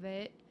top of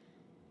it,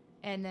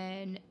 and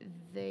then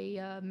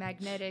the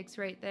magnetics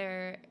right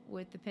there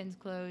with the pins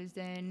closed,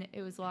 and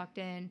it was locked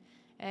in.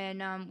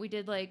 And we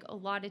did like a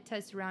lot of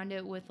tests around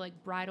it with like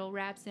bridle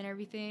wraps and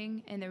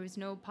everything, and there was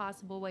no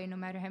possible way, no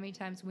matter how many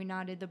times we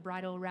knotted the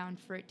bridle around,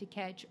 for it to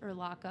catch or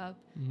lock up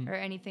or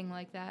anything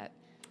like that.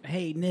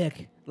 Hey,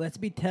 Nick, let's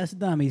be test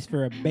dummies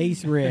for a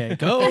base rig.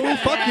 Go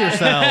fuck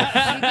yourself.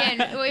 Again,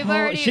 we've Oh,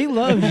 already she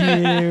loves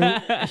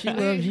you. She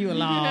loves you a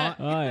lot.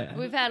 Oh yeah.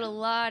 we've had a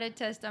lot of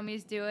test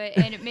dummies do it,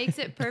 and it makes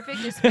it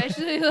perfect,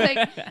 especially like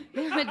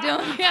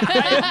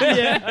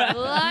a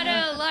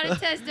lot of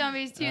test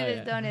dummies too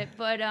that's done it,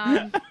 but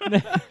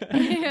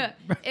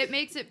it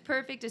makes it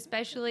perfect,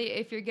 especially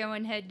if you're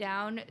going head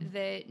down.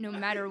 That no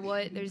matter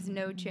what, there's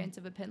no chance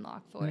of a pin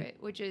lock for it,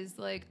 which is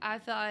like I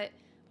thought.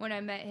 When I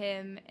met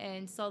him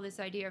and saw this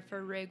idea for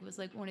a rig was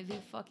like one of the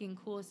fucking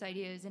coolest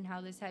ideas, and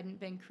how this hadn't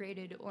been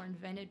created or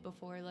invented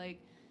before. Like,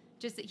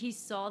 just that he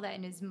saw that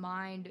in his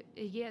mind.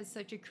 He has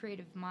such a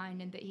creative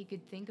mind, and that he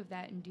could think of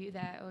that and do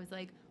that. I was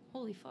like,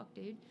 holy fuck,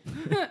 dude.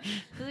 I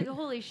was like,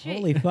 holy shit.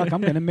 Holy fuck,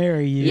 I'm going to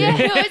marry you. Yeah,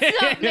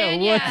 what's up,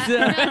 man? What's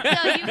yeah. up? I'll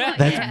tell you what,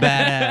 That's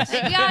yeah.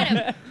 badass. I got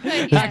him.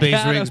 This Yeah.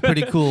 base rig's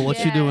pretty cool. What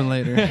you Yeah. doing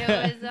later?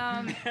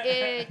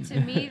 It was to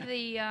me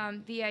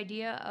the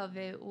idea of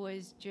it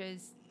was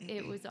just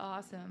it was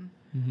awesome.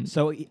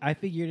 So I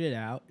figured it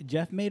out.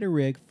 Jeff made a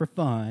rig for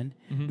fun.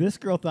 This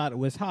girl thought it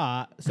was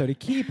hot, so to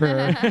keep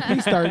her, he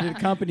started a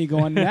company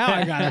going, now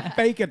I got to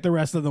fake it the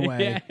rest of the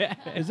way.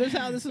 Is this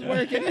how this is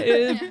working?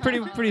 It's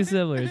pretty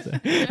similar. So.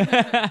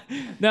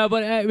 No,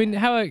 but I mean,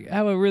 how it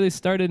really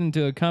started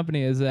into a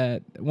company is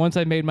that once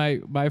I made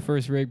my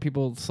first rig,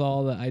 people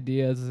saw the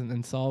ideas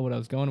and saw what I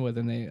was going with,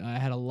 and I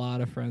had a lot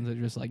of friends that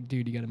were just like,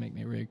 dude, you got to make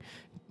me a rig.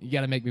 You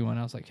got to make me one.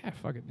 I was like, yeah,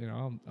 fuck it,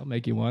 I'll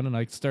make you one. And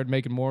I started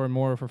making more and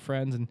more for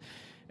friends, and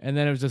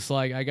then it was just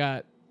like I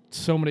got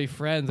so many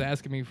friends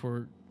asking me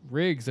for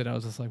rigs that I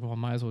was just like, well, I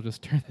might as well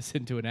just turn this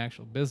into an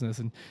actual business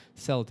and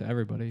sell it to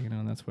everybody,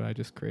 and that's what I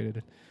just created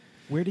it.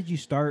 Where did you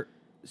start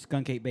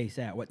Skunk Ape Base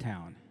at? What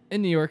town?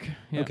 In New York.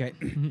 Yeah. Okay.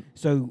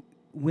 So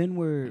when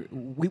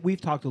we've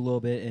talked a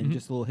little bit and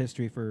just a little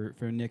history for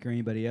Nick or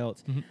anybody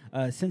else.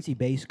 Cincy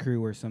Bass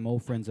Crew are some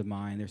old friends of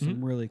mine. There's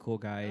some really cool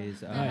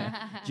guys.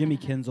 Jimmy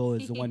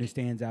Kinzel is the one who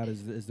stands out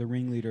as the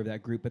ringleader of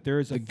that group. But there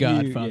is The a few,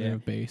 godfather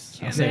of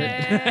bass. I'll say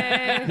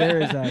it. There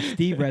is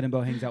Steve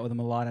Redenbaugh hangs out with him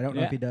a lot. I don't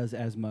know if he does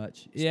as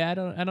much. Yeah,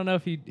 I don't know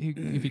if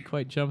he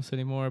quite jumps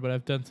anymore, but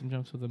I've done some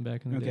jumps with him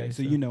back in the day. Okay,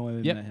 so you know him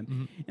and Yep. met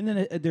him. And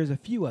then there's a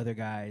few other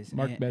guys.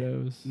 Mark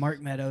Meadows. Mark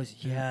Meadows,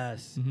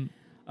 yes.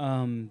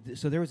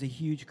 So there was a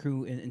huge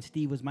crew, and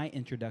Steve was my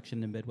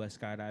introduction to Midwest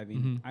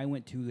skydiving. I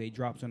went to a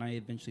drop zone I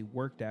eventually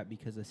worked at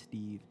because of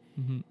Steve,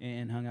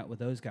 and hung out with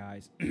those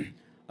guys.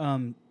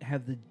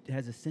 Has the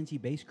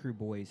Cincy Bass Crew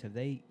boys have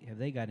they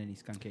got any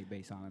Skunk Ape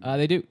bass on them?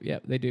 They do. Yeah,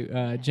 they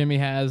do. Jimmy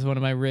has one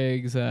of my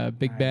rigs.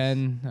 Big Nice.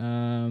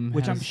 Ben.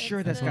 Which I'm has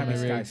sure that's one got to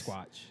of be my Sky rigs.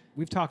 Squatch.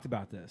 We've talked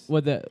about this.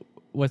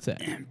 What's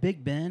that?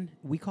 Big Ben,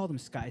 we called him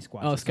Sky Squatch.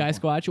 Oh, at Sky some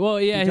point. Squatch. Well,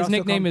 yeah, Did y'all his still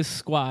nickname call him- is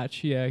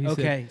Squatch. Yeah, he's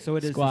Okay, so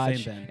it is the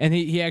Squatch. same Ben. And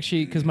he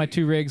actually, because my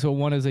two rigs, well,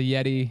 one is a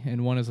Yeti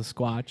and one is a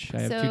Squatch. I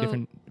have two So,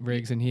 different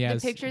rigs, and he The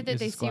has picture that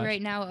is a they see Squatch.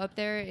 right now up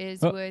there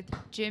is Oh. with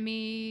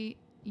Jimmy,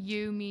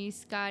 you, me,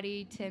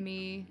 Scotty,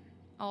 Timmy,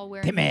 all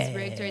wearing Timmy. these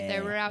rigs right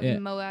there. We're out Yeah.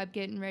 in Moab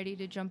getting ready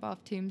to jump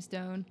off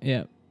Tombstone.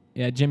 Yeah,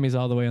 Jimmy's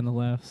all the way on the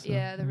left. So.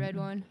 Yeah, the red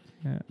one.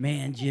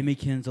 Man, Jimmy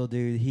Kinzel,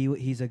 dude,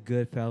 he's a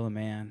good fella,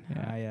 man.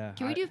 Yeah.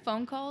 Can we do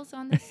phone calls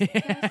on this? Cast?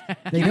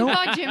 They Can we don't.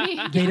 call Jimmy?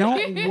 They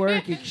don't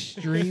work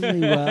extremely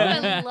well.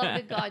 I love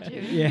to call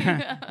Jimmy.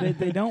 Yeah,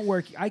 they don't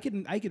work. I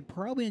could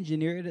probably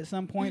engineer it at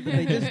some point, but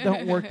they just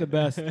don't work the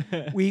best.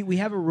 We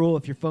have a rule: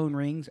 if your phone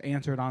rings,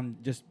 answer it on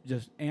just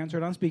answer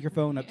it on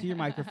speakerphone up to your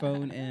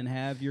microphone and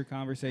have your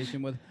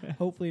conversation with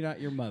hopefully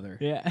not your mother,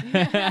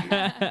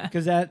 Yeah.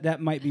 because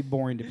that might be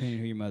boring depending on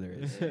who your mother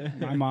is.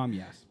 My mom,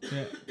 yes.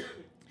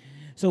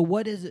 So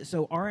what is it?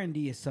 So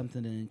R&D is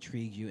something that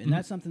intrigues you, and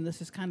that's something.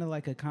 This is kind of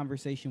like a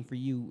conversation for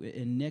you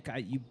and Nick.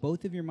 You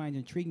both of your minds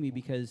intrigue me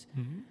because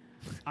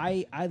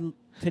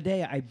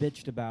today I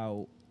bitched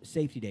about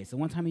safety day. So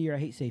one time a year I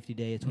hate safety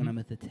day. It's when I'm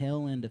at the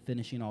tail end of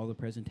finishing all the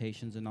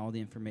presentations and all the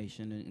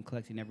information and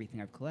collecting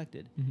everything I've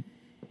collected.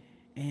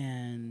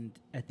 And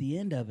at the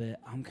end of it,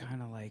 I'm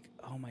kind of like,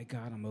 oh my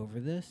God, I'm over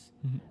this.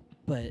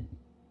 But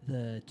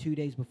the 2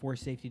 days before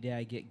safety day,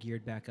 I get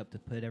geared back up to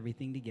put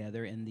everything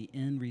together, and the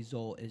end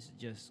result is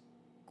just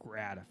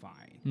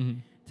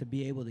gratifying to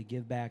be able to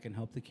give back and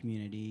help the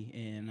community.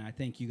 And I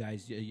think you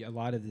guys, a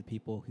lot of the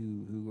people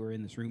who are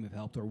in this room have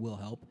helped or will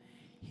help.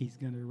 He's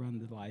going to run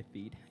the live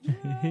feed.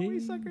 Oh,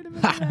 we suckered him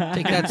into that.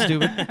 Take that,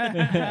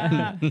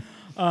 stupid.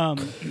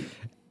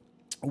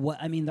 What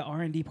I mean, the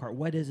R&D part.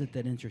 What is it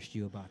that interests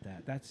you about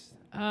that? That's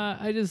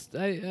I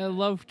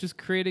love just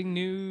creating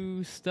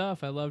new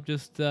stuff. I love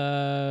just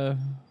I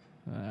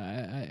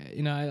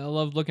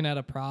love looking at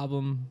a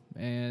problem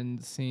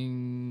and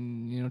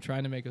seeing,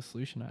 trying to make a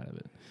solution out of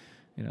it.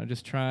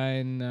 Just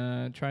trying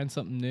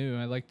something new.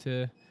 I like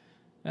to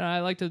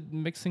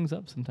mix things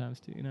up sometimes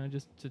too.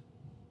 Just to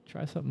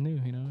try something new.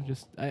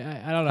 Just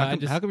I don't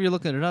know. How come you're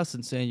looking at us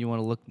and saying you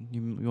want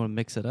to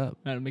mix it up?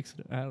 I don't mix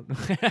it. I don't know.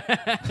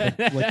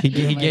 what He you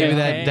doing gave me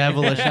like that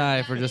devilish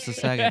eye for just a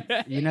second.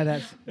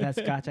 that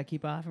scotch I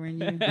keep offering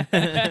you.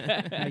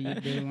 How you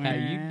doing? How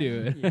you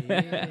doing?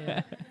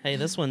 Yeah. Hey,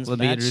 this one's Let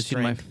me bad introduce you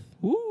to strength.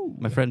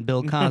 my friend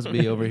Bill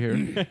Cosby over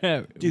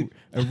here. Dude,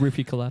 a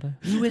roofie colada.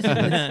 Who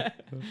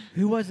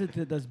was it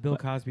that does Bill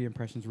Cosby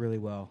impressions really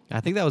well? I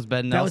think that was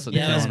Ben That was- Nelson.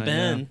 Yeah, it was doing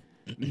Ben.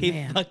 He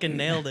Man. fucking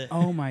nailed it.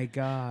 Oh my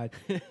God!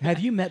 Have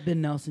you met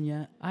Ben Nelson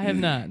yet? I have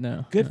not.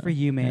 No. Good for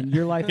you, man.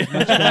 Your life is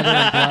much better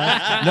and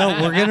blessed.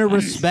 No, we're gonna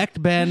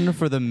respect Ben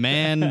for the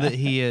man that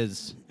he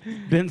is.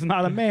 Ben's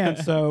not a man,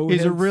 so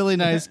He's a his- really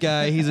nice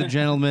guy. He's a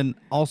gentleman.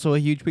 Also a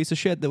huge piece of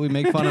shit that we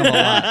make fun of a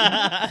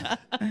lot.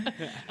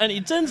 And he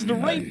tends to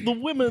rape the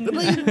women.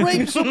 He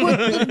rapes them with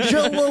the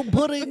Jello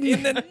pudding.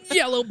 In the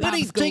yellow And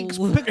he takes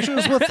popsicle.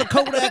 pictures with the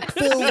Kodak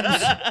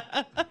films.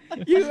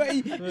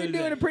 You're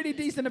doing a pretty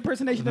decent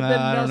impersonation of Nah, Ben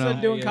I don't Nelson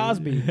know. doing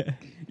Cosby.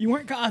 You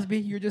weren't Cosby.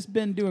 You're just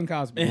Ben doing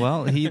Cosby.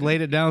 Well, he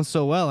laid it down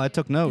so well. I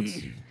took notes.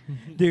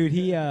 Dude,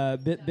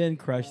 Ben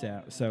crushed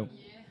that. So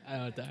I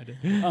don't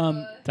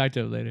know. Talk to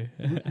him later.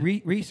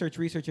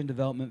 research and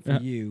development for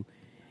you.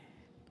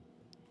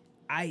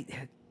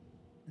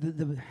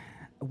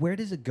 Where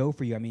does it go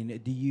for you? I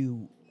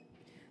mean,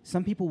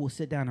 some people will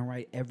sit down and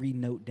write every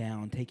note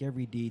down, take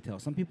every detail.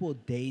 Some people will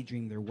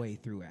daydream their way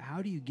through it.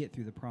 How do you get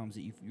through the problems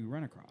that you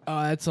run across?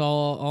 That's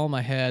all in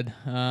my head.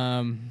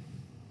 I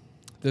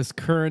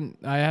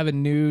have a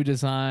new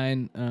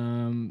design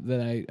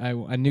that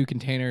a new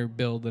container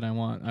build that I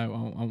want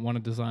to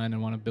design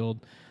and want to build.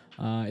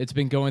 It's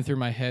been going through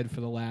my head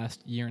for the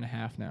last year and a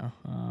half now.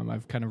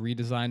 I've kind of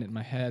redesigned it in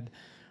my head,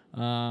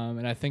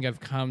 and I think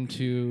I've come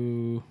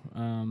to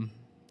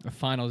a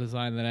final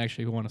design that I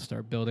actually want to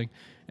start building.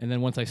 And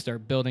then once I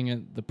start building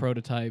it, the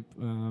prototype,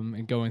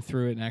 and going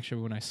through it, and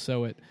actually when I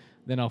sew it,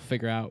 then I'll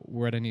figure out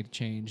what I need to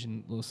change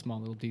and small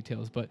little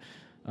details. But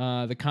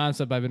the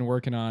concept I've been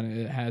working on,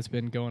 it has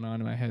been going on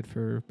in my head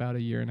for about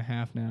a year and a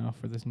half now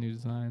for this new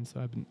design.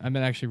 So I've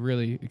been actually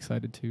really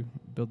excited to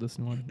build this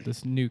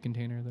new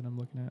container that I'm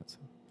looking at. So.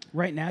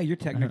 Right now, you're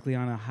technically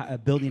on a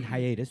building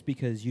hiatus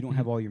because you don't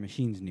have all your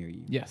machines near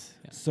you. Yes.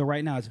 So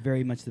right now, it's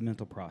very much the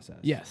mental process.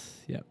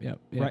 Yes. Yep.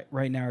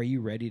 Right now, are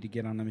you ready to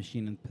get on the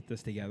machine and put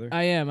this together?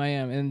 I am,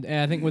 and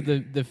I think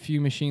with the few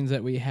machines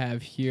that we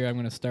have here, I'm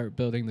going to start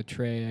building the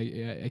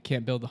tray. I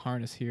can't build the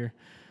harness here,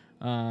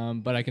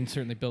 but I can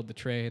certainly build the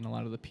tray and a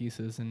lot of the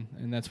pieces, and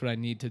that's what I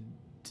need to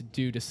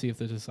do to see if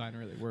the design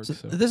really works.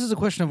 So this is a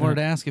question I've wanted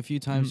to ask a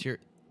few times here.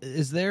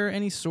 Is there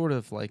any sort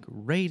of like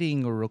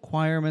rating or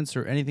requirements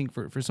or anything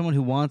for someone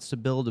who wants to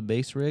build a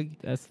bass rig?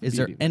 Is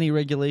there any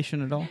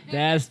regulation at all?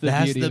 That's the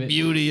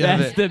beauty of it.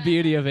 That's the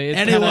beauty of it. It's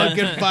Anyone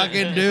can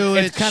fucking do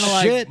it. It's kind of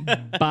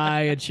like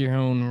buy at your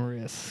own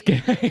risk.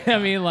 I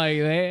mean, like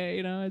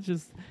it's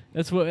just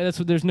that's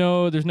what there's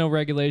no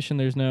regulation.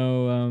 There's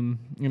no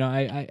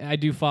I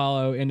do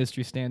follow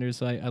industry standards.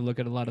 So I look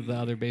at a lot of the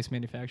other bass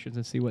manufacturers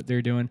and see what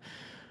they're doing.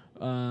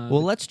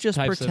 Well, let's just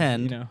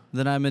pretend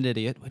that I'm an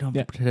idiot. We don't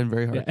have to pretend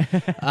very hard.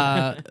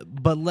 Yeah.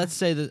 But let's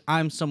say that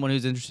I'm someone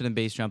who's interested in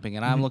bass jumping,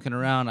 and I'm looking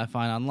around. I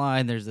find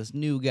online there's this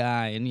new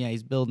guy, and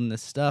he's building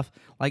this stuff.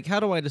 Like, how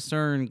do I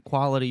discern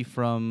quality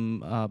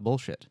from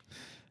bullshit?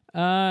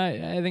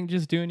 I think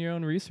just doing your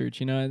own research.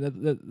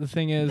 The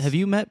thing is, have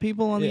you met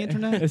people on the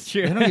internet? That's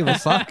true. They don't give a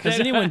fuck. Has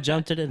anyone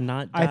jumped it and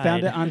not died? I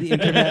found it on the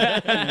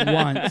internet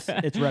once.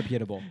 It's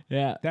reputable.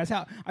 Yeah. That's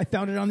how I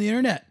found it on the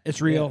internet.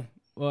 It's real. Yeah.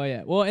 Well,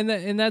 yeah. Well,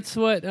 and that's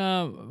what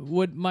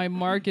my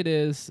market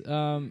is.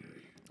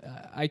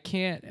 I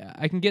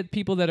can get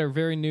people that are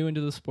very new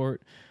into the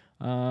sport.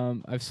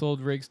 I've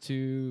sold rigs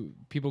to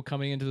people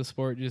coming into the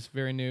sport just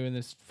very new and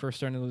this first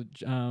starting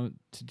to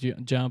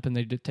jump, and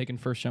they've taken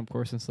first jump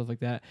course and stuff like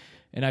that.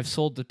 And I've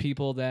sold to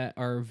people that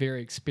are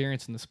very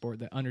experienced in the sport,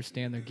 that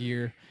understand their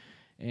gear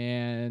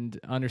and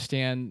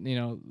understand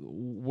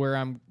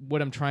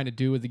what I'm trying to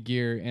do with the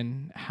gear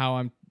and how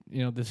I'm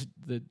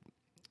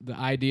the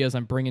ideas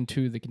I'm bringing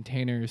to the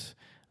containers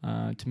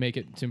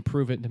to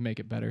improve it and to make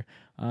it better.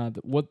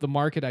 What the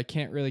market I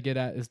can't really get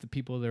at is the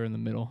people that are in the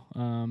middle.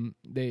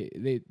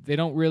 They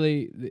don't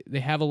really,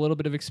 they have a little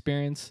bit of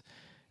experience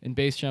in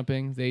bass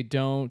jumping. They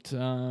don't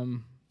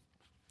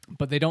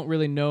but they don't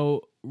really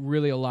know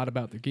a lot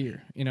about their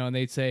gear, and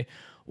they'd say,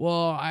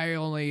 well, I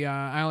only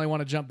want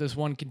to jump this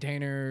one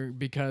container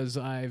because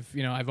I've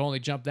only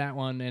jumped that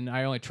one and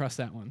I only trust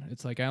that one.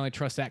 It's like I only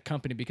trust that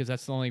company because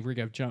that's the only rig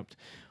I've jumped.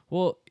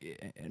 Well,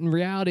 in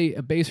reality,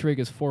 a base rig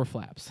is 4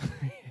 flaps,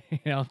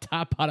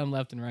 top, bottom,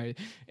 left, and right,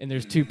 and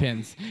there's 2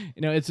 pins.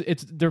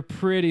 They're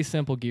pretty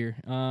simple gear.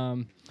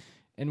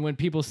 And when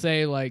people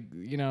say oh,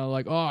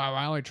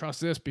 I only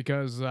trust this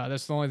because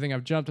that's the only thing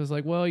I've jumped, it's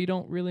like, well, you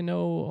don't really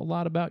know a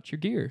lot about your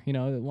gear.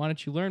 Why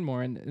don't you learn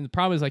more? And the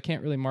problem is I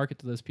can't really market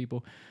to those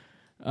people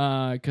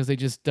because they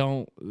just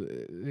don't.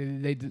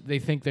 They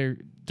think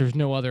there's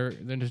no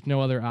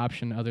other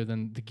option other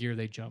than the gear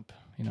they jump.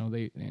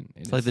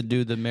 It's like the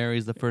dude that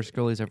marries the first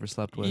girl he's ever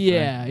slept with.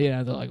 Yeah, right?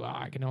 yeah. They're like, well,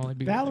 I can only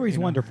be. Valerie's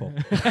wonderful.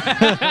 I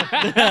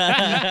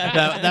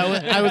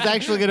was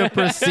actually going to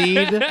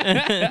proceed with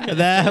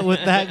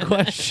that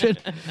question,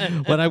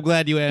 but I'm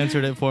glad you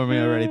answered it for me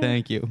already.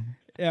 Thank you.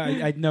 Yeah,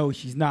 I know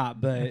she's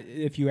not, but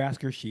if you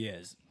ask her, she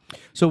is.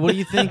 So, what do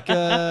you think?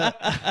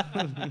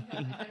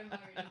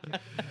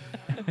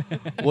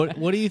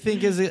 What do you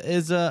think is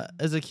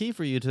a key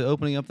for you to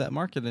opening up that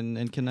market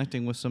and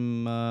connecting with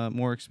some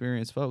more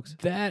experienced folks?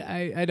 That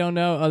I don't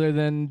know, other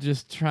than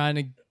just trying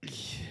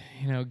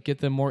to get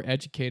them more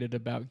educated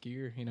about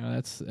gear.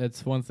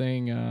 That's one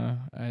thing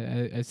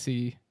I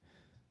see.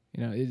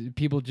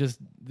 People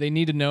they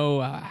need to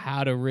know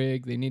how to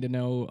rig. They need to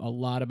know a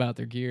lot about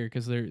their gear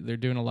because they're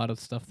doing a lot of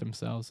stuff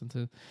themselves,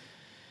 and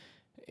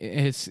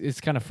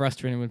it's kind of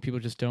frustrating when people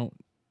just don't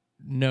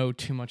know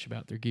too much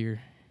about their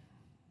gear.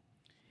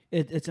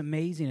 It's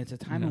amazing. It's a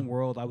time and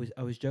world. I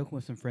was joking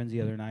with some friends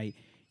the other night.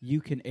 You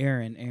can,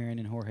 Aaron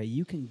and Jorge,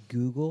 you can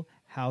Google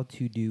how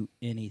to do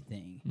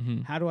anything.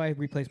 Mm-hmm. How do I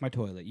replace my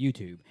toilet?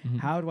 YouTube. Mm-hmm.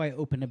 How do I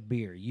open a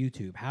beer?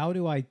 YouTube. How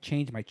do I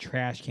change my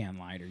trash can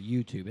liner?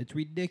 YouTube. It's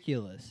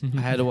ridiculous. Mm-hmm.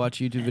 I had to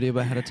watch a YouTube video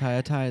about how to tie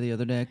a tie the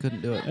other day. I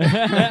couldn't do it.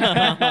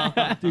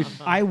 Dude,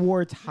 I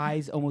wore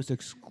ties almost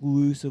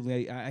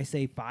exclusively. I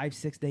say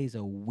 5-6 days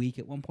a week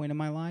at one point in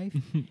my life.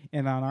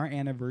 And on our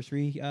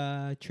anniversary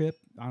trip,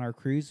 on our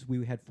cruise,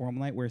 we had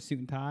formal night, wear a suit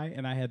and tie,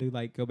 and I had to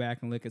go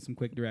back and look at some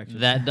quick directions.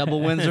 That double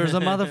Windsor's a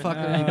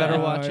motherfucker. You better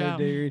watch out,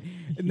 dude.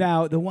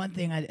 Now, the one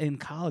thing in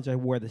college, I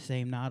wore the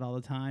same knot all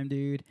the time,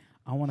 dude.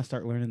 I want to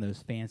start learning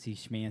those fancy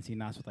schmancy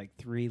knots with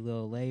 3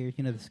 little layers.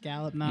 The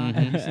scallop knot.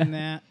 Have you seen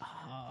that?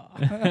 Oh.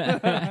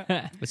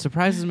 It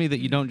surprises me that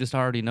you don't just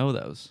already know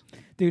those.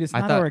 Dude, it's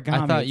not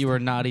origami. I thought you were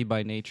naughty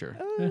by nature.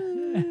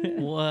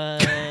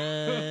 What?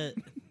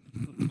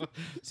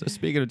 So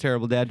speaking of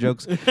terrible dad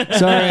jokes,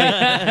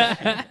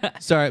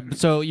 sorry.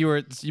 So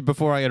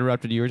before I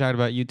interrupted, you were talking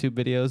about YouTube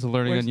videos and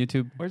learning on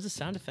YouTube. Where's the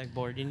sound effect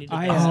board? You need to.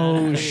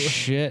 Oh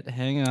shit!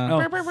 Hang on.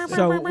 Oh,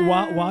 so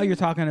while you're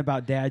talking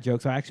about dad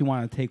jokes, I actually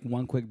want to take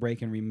one quick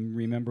break and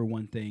remember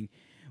one thing.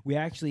 We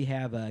actually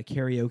have a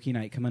karaoke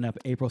night coming up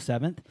April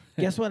 7th.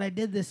 Guess what I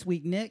did this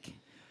week, Nick?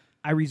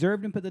 I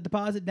reserved and put the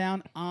deposit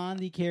down on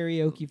the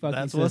karaoke fucking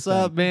That's system. what's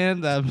up,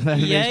 man. That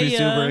makes me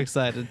super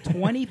excited.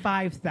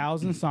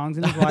 25,000 songs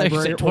in his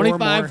library.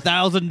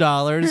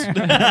 $25,000.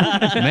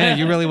 Man,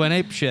 you really went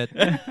ape shit.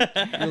 You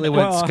really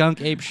went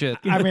skunk ape shit.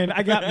 I mean,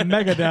 I got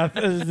Megadeth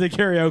as the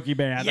karaoke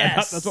band.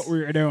 Yes. That's what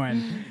we were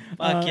doing.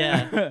 Fuck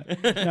yeah.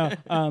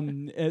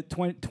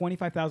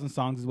 25,000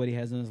 songs is what he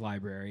has in his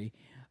library.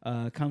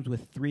 Comes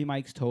with 3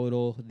 mics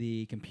total,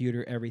 the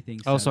computer, everything.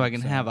 Oh, so I can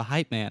have a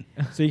hype man.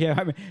 So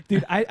yeah,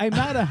 dude, I'm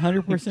not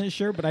 100%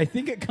 sure, but I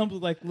think it comes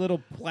with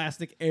little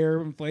plastic air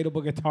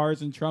inflatable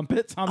guitars and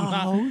trumpets. I'm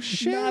not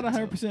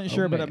 100%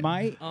 sure, but it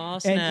might. Oh,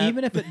 snap. And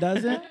even if it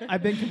doesn't,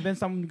 I've been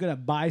convinced I'm gonna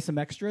buy some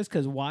extras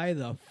because why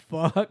the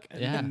fuck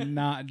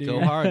not do Go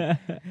that?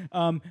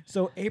 hard.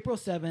 So April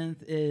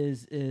 7th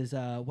is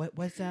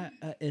what's that?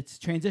 It's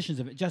Transitions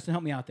event. Justin,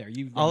 help me out there.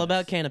 All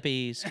about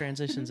Canopies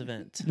Transitions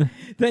event.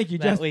 Thank you,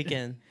 That Justin.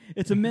 weekend.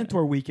 It's a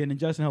mentor weekend, and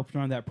Justin helped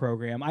run that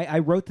program. I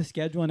wrote the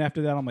schedule, and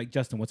after that, I'm like,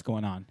 Justin, what's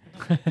going on?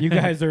 You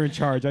guys are in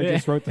charge. I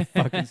just wrote the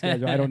fucking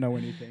schedule. I don't know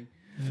anything.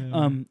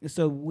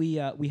 So we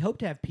hope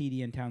to have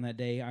PD in town that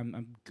day.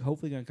 I'm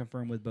hopefully going to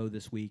confirm with Bo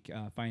this week,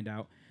 find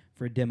out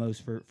for demos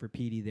for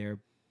PD there.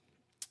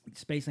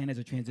 Spaceland has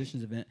a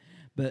transitions event,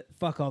 but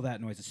fuck all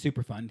that noise. It's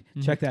super fun.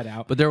 Check that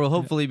out. But there will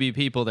hopefully be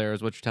people there,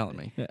 is what you're telling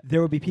me.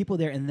 There will be people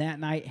there, and that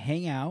night,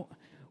 hang out.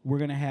 We're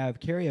going to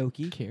have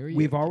karaoke.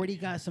 We've already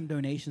got some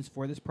donations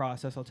for this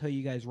process. I'll tell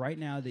you guys right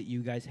now that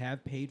you guys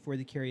have paid for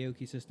the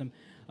karaoke system.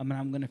 I'm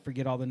going to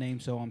forget all the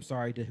names, so I'm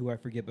sorry to who I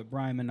forget, but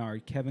Brian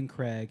Menard, Kevin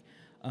Craig,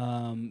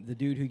 the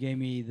dude who gave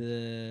me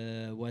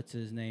the, what's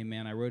his name,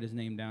 man? I wrote his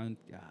name down.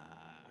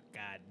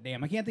 God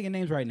damn, I can't think of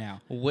names right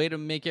now. Way to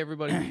make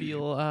everybody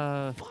feel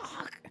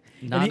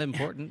not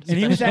important. And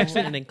he was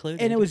actually, And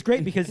included. and it was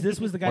great because this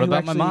was the guy What who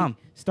about my actually mom?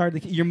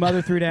 started. Your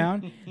mother threw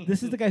down.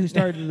 This is the guy who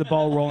started the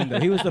ball rolling.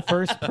 Though he was the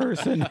first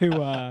person who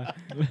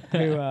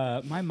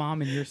my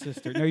mom and your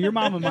sister. No, your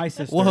mom and my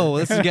sister. Whoa,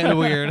 this is getting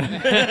weird.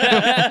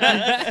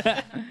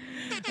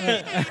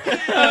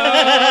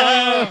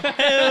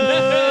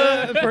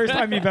 First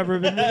time you've ever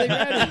been really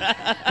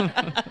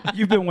ready.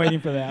 You've been waiting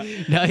for that.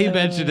 No, he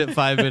mentioned it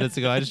 5 minutes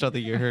ago. I just don't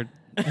think you heard.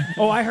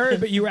 Oh, I heard,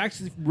 but you were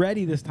actually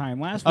ready this time.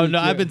 Last Oh week. no,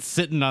 I've been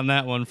sitting on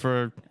that one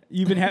for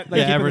You've been keeping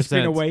ever the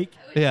screen since. awake.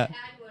 yeah.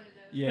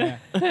 Yeah.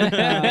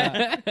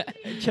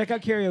 Check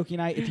out Karaoke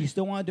Night. If you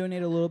still want to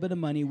donate a little bit of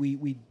money,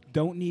 we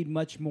don't need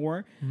much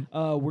more.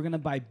 We're going to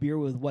buy beer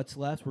with what's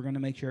left. We're going to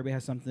make sure everybody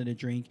has something to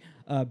drink.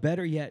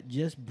 Better yet,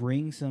 just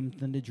bring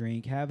something to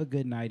drink. Have a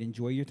good night.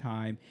 Enjoy your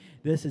time.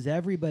 This is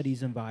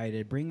everybody's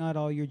invited. Bring out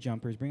all your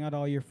jumpers. Bring out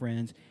all your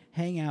friends.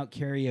 Hang out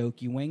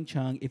karaoke. Wing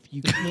Chun. If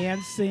you can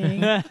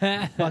sing,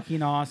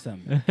 fucking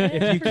awesome.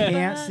 If you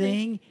can't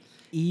sing,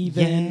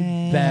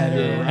 even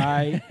better,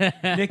 right?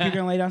 Nick, you're going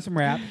to lay down some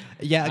rap.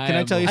 Yeah, can I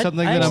am tell you a-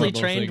 something I that actually I'm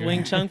trained singer.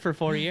 Wing Chun for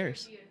 4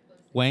 years.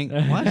 Wang?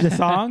 What? The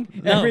song?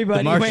 No, Everybody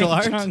the martial Wing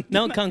arts? Chun.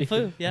 No, Kung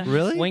Fu. Yeah.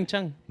 Really? Wing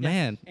Chun.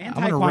 Man, And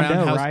I'm gonna Taekwondo,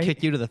 roundhouse right?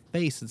 kick you to the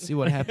face and see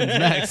what happens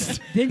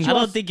next. Didn't I you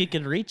don't think you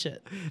can reach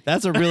it.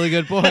 That's a really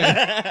good point.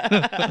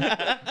 I'm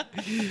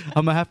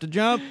gonna have to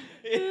jump.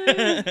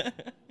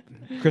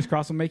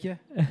 Crisscross will make you?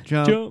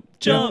 Jump.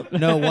 Jump.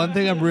 No, one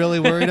thing I'm really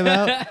worried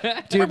about.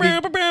 Dude, Where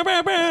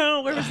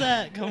was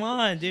that? Come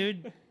on,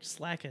 dude.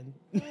 Slacking.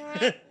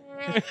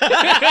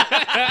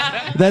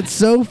 that's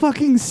so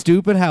fucking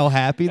stupid how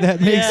happy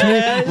that makes Yeah, me.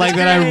 it's Like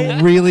that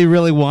I really,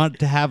 really want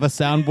to have a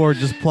soundboard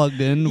just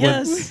plugged in.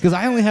 Yes. Because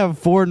I only have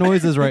 4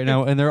 noises right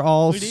now and they're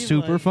all We need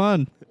super one.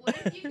 fun. What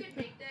if you could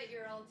make that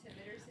your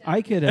altimeter sound?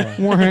 I could.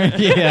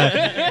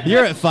 Yeah.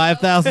 You're at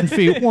 5,000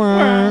 feet.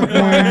 Oh,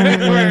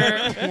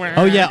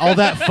 yeah. All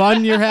that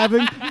fun you're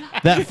having?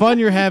 That fun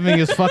you're having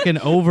is fucking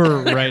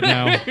over right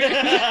now.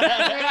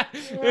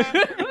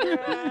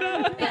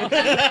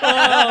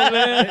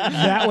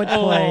 That would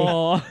play.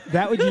 Oh.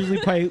 That would usually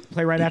play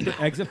right after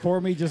Exit for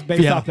me, just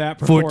based off that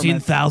performance.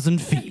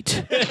 14,000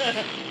 feet.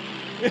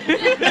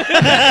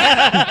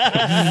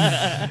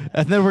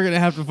 And then we're gonna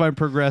have to find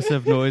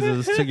progressive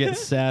noises to get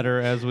sadder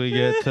as we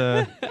get.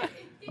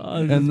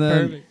 And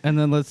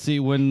then let's see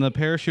when the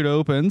parachute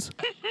opens.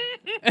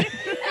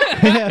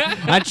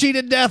 I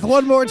cheated death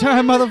one more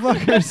time,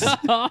 motherfuckers.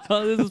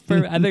 Oh, this is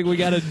perfect. I think we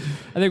got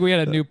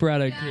a new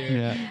product here.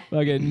 Yeah.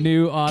 Like a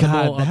new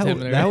audible God,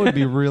 altimeter. that would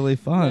be really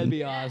fun. That'd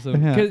be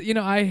awesome. Yeah. Because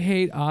I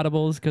hate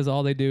audibles because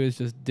all they do is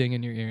just ding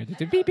in your ear. They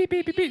do beep beep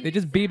beep beep beep. They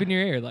just beep in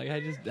your ear. Like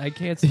I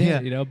can't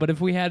stand Yeah. it. But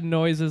if we had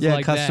noises Yeah,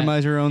 like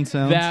customize your own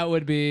sounds. that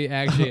would be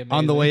actually amazing.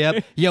 On the way up,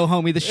 yo,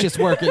 homie, this shit's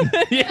working.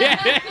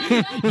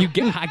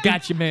 I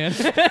got you, man.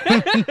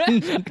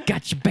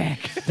 Got you back.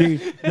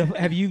 Dude,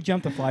 have you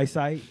jumped a fly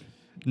site?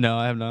 No,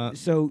 I have not.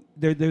 So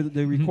they're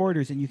the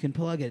recorders, and you can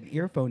plug an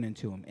earphone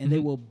into them, and they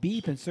will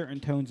beep in certain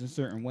tones in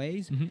certain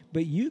ways.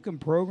 But you can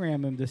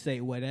program them to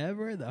say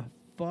whatever the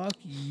fuck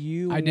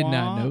you want. I did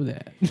not know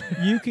that.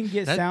 You can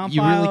get That- sound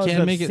you really files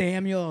can of make it-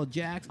 Samuel L.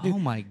 Jackson. Dude, Oh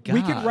my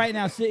we could God. right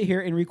now sit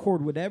here and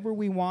record whatever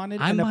we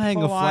wanted. I'm and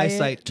buying a apply fly it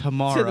site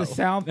tomorrow. to the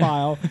sound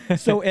file.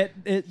 So it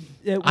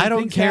when I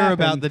don't things care happen-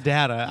 about the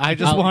data. I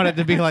just want it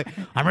to be like,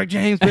 I'm Rick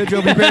James, bitch,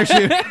 open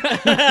parachute.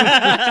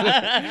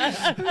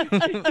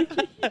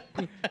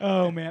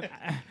 Oh man,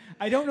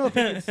 I don't know if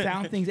you can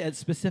sound things at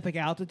specific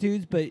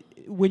altitudes, but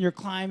when you're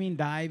climbing,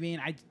 diving,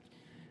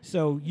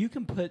 so you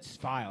can put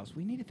files.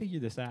 We need to figure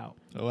this out.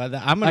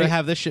 I'm going to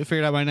have this shit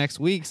figured out by next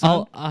week. I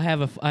Son. have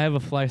a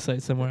fly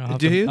site somewhere. I'll have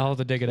Do to, you? I'll have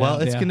to dig it Well,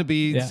 out. it's going to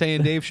be Yeah.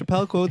 saying Dave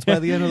Chappelle quotes by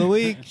the end of the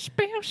week.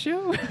 Spam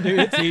show. Dude,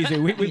 it's easy.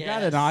 We've got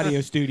Yes. an audio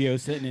studio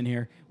sitting in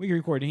here. We can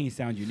record any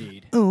sound you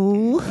need.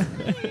 Ooh.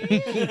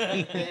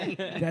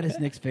 That is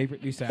Nick's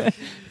favorite new sound.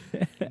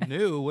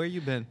 New, where you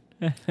been?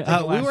 the We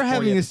last were 40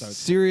 having a episodes.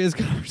 serious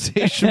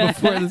conversation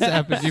before this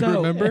happened. Do you So-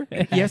 remember?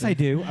 Yes, I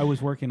do. I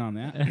was working on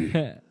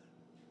that.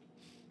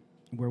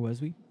 Where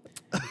was we?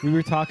 We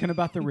were talking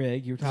about the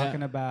rig. You were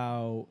talking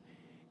about,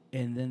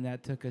 and then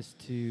that took us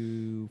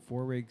to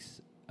 4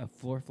 rigs, a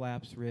floor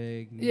flaps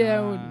rig.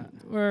 Yeah,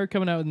 we're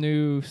coming out with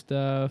new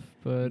stuff,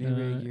 but New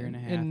rig, year and a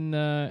half.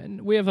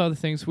 and we have other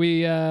things.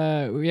 We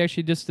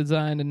actually just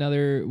designed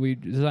We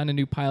designed a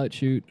new pilot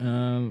chute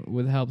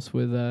with helps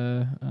with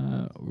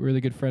a really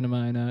good friend of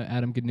mine,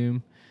 Adam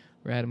Goodnoom,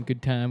 or Adam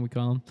Good Time we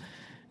call him.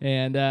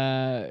 And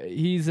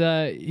he's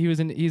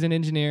an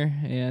engineer,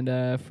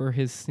 and for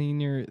his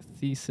senior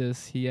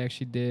thesis, he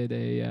actually did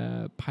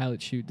a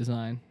pilot chute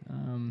design.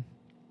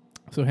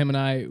 So him and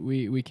I,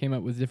 we came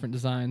up with different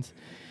designs,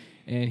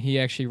 and he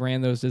actually ran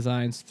those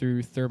designs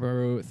through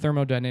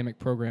thermodynamic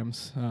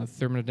programs,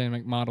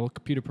 thermodynamic model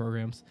computer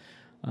programs,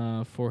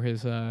 for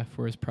his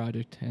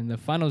project. And the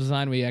final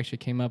design we actually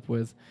came up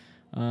with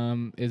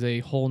is a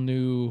whole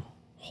new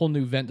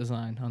vent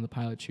design on the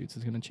pilot chutes.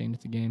 It's going to change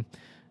the game.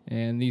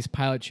 And these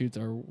pilot chutes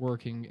are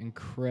working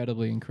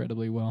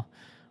incredibly well.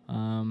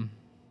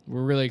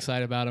 We're really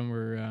excited about them.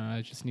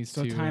 It just needs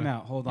So to time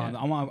out. Hold on. yeah.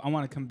 I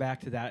want to come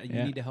back to that. You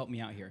Yeah. need to help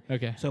me out here.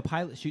 Okay. So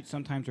pilot chutes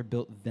sometimes are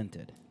built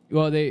vented.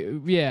 Well,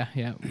 yeah.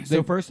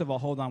 So first of all,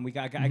 hold on.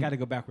 I got to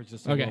go backwards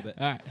just a Okay. little bit.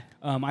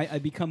 All right. I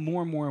become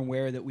more and more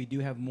aware that we do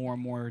have more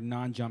and more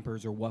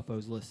non-jumpers or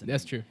WUFOs listening.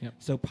 That's true. Yep.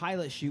 So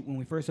pilot chute, when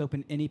we first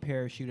open any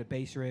parachute, a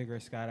base rig or a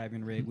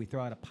skydiving rig, we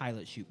throw out a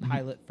pilot chute.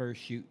 Pilot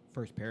first chute,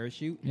 first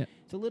parachute. Yep.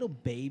 It's a little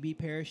baby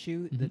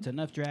parachute that's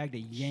enough drag to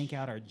yank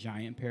out our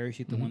giant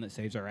parachute, the one that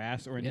saves our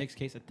ass, or in Nick's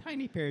case, a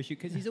tiny parachute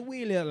because he's a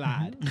wee little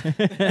lad.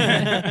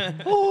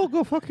 Oh,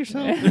 go fuck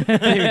yourself.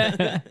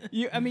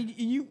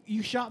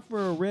 You shot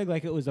for a rig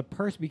like it was a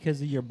purse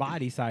because of your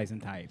body size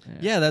and type.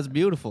 Yeah, that's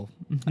beautiful.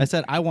 I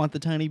said I want the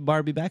tiny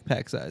Barbie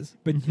backpack size.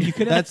 But you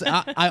could That's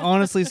I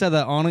honestly said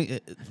that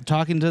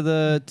talking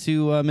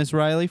to Miss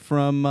Riley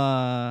from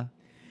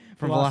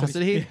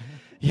Velocity.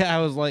 Yeah,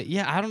 I was like,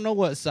 I don't know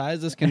what size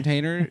this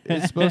container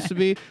is supposed to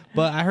be,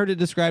 but I heard it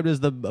described as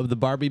the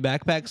Barbie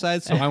backpack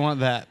size, so I want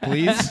that,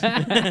 please.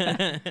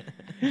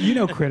 You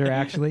know Critter,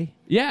 actually.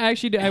 Yeah,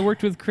 actually, I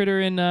worked with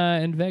Critter in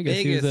Vegas.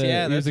 He was Vegas,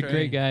 a, he was a that's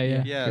great right. guy.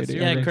 Yeah. Yeah, Critter.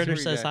 super Yeah, nice. Critter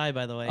Sweet says guy. hi,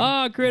 by the way.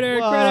 Oh, Critter!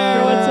 What?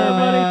 Critter! What's up,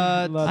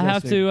 buddy? Love I this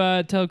have dude.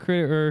 to tell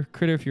Critter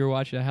if you're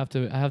watching. I have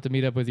to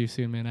meet up with you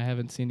soon, man. I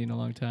haven't seen you in a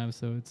long time,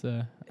 so it's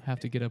I have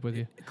to get up with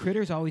you.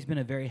 Critter's always been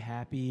a very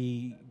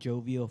happy,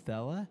 jovial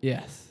fella.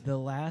 Yes. The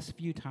last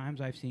few times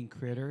I've seen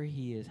Critter,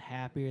 he is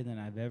happier than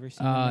I've ever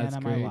seen Oh, a man that's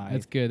in great. my life.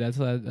 That's good. That's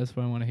what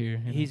I want to hear. you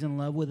know? He's in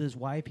love with his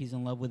wife. He's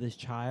in love with his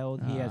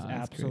child. He has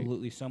that's great.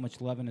 absolutely so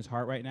much love in his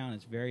heart right now, and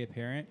it's very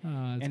apparent. Oh,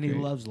 that's And he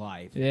great. loves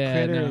life. Yeah,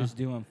 Critter no. is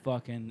doing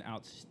fucking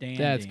outstanding.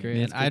 That's great.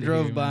 Man, That's good I to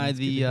drove hear, man. by That's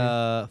good to hear.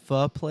 the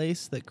pho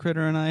place that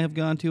Critter and I have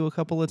gone to a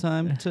couple of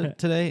times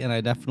today, and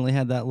I definitely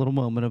had that little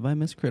moment of I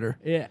miss Critter.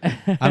 Yeah.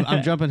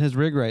 I'm jumping his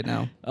rig right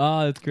now.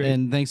 Oh, that's great.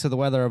 And thanks to the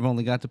weather, I've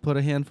only got to put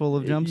a handful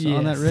of jumps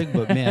on that Yes. rig,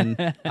 but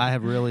man, I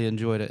have really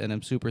enjoyed it, and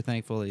I'm super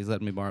thankful that he's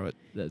letting me borrow it.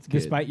 That's good.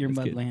 Despite your That's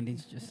mud good.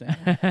 landings, just saying.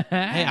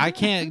 Hey, I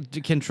can't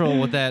control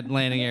what that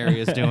landing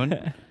area is doing,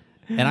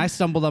 and I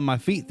stumbled on my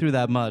feet through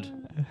that mud.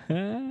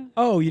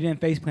 Oh, you didn't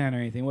face plant or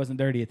anything. It wasn't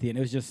dirty at the end.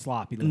 It was just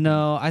sloppy. looking.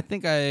 No, I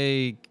think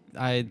I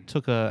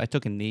took a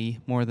knee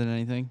more than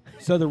anything.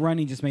 So the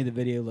running just made the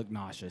video look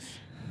nauseous.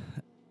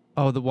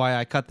 Oh, why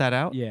I cut that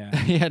out? Yeah.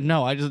 Yeah,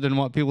 no, I just didn't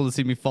want people to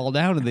see me fall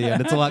down in the end.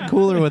 It's a lot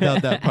cooler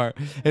without that part.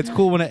 It's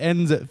cool when it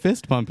ends at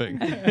fist pumping.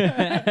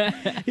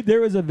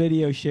 There was a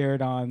video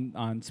shared on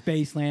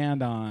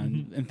Spaceland,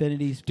 on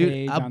Infinity's Dude,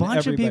 page. a on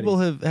bunch of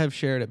people everybody's. have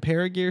shared it.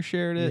 Paragear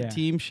shared it. Yeah.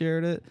 Team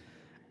shared it.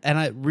 And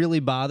it really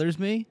bothers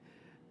me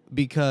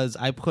because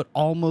I put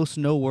almost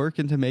no work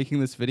into making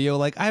this video.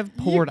 Like, I've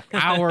poured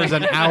hours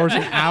and hours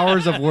and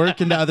hours of work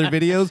into other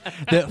videos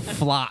that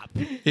flop,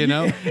 you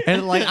know?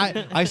 And, like,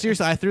 I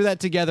seriously, I threw that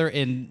together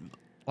in,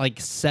 like,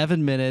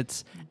 7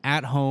 minutes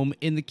at home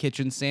in the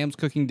kitchen. Sam's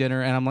cooking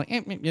dinner, and I'm like,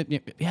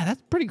 yeah,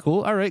 that's pretty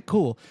cool. All right,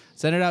 cool.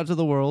 Send it out to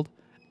the world.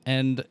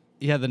 And,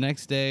 yeah, the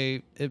next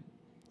day,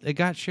 it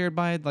got shared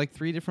by, like,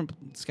 3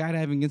 different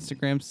skydiving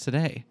Instagrams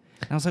today.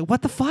 And I was like,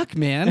 what the fuck,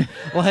 man?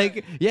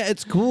 Like, yeah,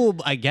 it's cool,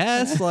 I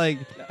guess. Like,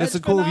 it's a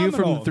cool view from the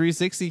phenomenal.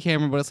 360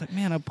 camera, but it's like,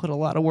 man, I put a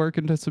lot of work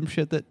into some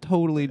shit that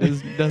totally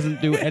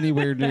doesn't do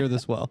anywhere near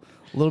this well.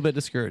 A little bit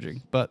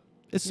discouraging, but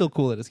it's still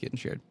cool that it's getting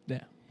shared. Yeah.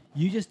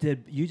 You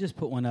just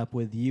put one up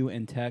with you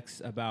and Tex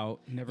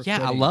about never Yeah, I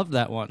quitting. love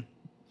that one.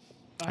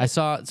 I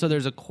saw, so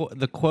there's the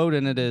quote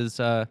in it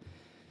is,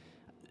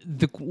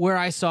 where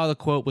I saw the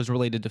quote was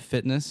related to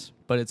fitness,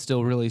 but it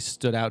still really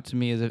stood out to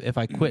me as if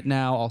I quit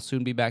now, I'll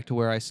soon be back to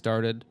where I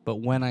started. But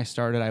when I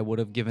started, I would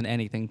have given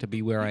anything to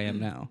be where I am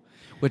now,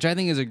 which I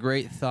think is a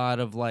great thought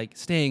of like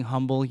staying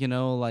humble, you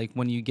know, like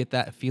when you get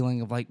that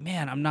feeling of like,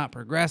 man, I'm not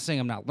progressing,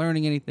 I'm not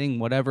learning anything,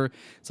 whatever.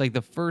 It's like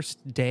the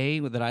first day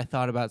that I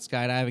thought about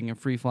skydiving and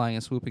free flying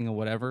and swooping and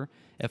whatever,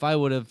 if I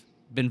would have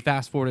been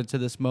fast forwarded to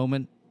this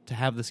moment to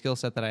have the skill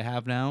set that I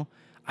have now,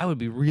 I would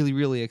be really,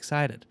 really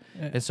excited.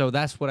 And so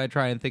that's what I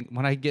try and think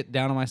when I get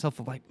down on myself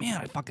of like,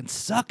 man, I fucking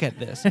suck at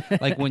this.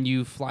 Like when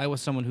you fly with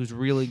someone who's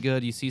really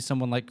good, you see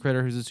someone like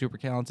Critter who's a super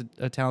talented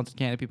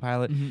canopy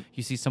pilot.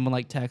 You see someone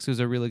like Tex who's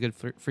a really good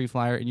free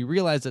flyer, and you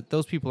realize that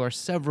those people are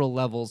several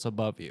levels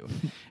above you.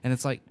 And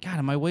it's like, God,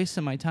 am I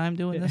wasting my time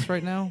doing this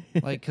right now?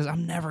 Like, because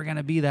I'm never going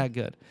to be that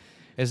good.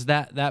 Is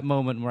that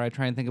moment where I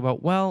try and think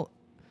about, well,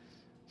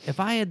 if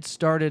I had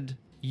started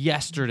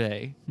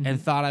yesterday and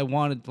thought I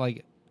wanted,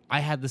 like, I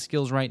had the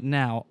skills right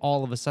now,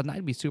 all of a sudden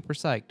I'd be super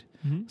psyched.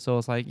 So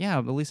it's like, yeah,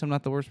 at least I'm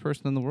not the worst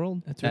person in the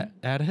world. That's right.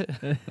 At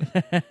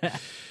it.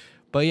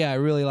 But yeah, I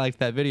really liked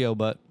that video,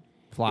 but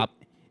flop.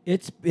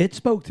 It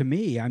spoke to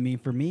me. I mean,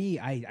 for me,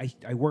 I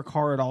work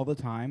hard all the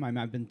time.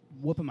 I've been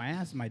whooping my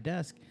ass at my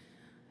desk.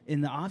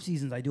 In the off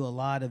seasons, I do a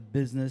lot of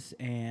business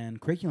and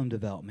curriculum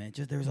development.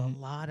 Just there's a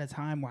lot of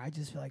time where I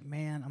just feel like,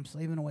 man, I'm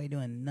slaving away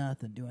doing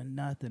nothing,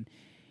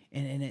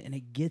 and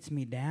it gets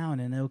me down.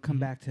 And it'll come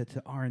back to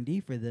R&D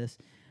for this,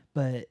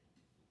 but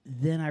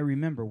then I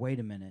remember, wait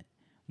a minute.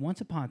 Once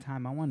upon a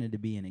time, I wanted to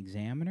be an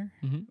examiner.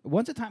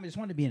 Once upon a time, I just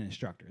wanted to be an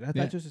instructor.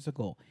 That's just a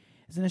goal.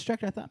 as an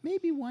instructor, I thought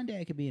maybe one day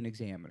I could be an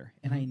examiner.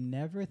 And I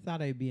never thought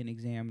I'd be an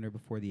examiner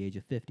before the age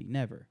of 50.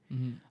 Never.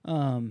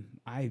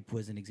 I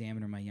was an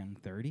examiner in my young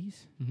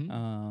 30s,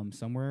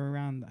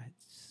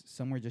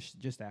 somewhere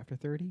just after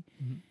 30.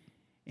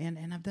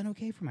 And I've done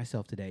okay for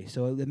myself today.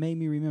 So it made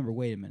me remember,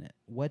 wait a minute,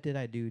 what did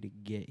I do to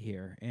get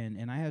here?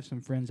 And I have some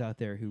friends out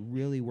there who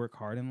really work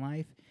hard in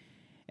life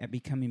at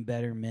becoming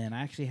better men.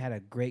 I actually had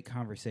a great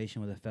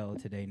conversation with a fellow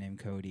today named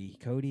Cody.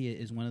 Cody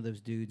is one of those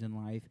dudes in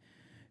life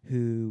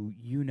who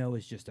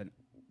is just a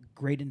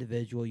great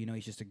individual.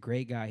 He's just a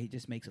great guy. He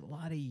just makes a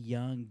lot of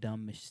young,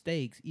 dumb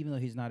mistakes, even though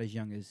he's not as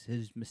young as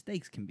his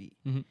mistakes can be.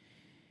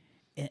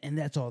 And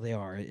that's all they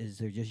are, is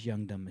they're just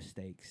young, dumb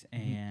mistakes.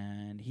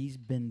 And he's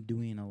been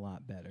doing a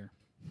lot better.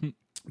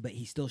 But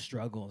he still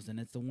struggles, and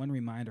it's the one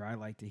reminder I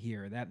like to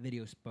hear. That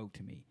video spoke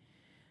to me.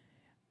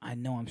 I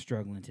know I'm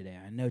struggling today.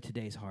 I know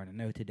today's hard. I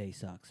know today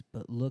sucks.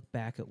 But look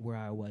back at where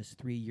I was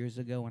 3 years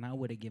ago, and I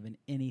would have given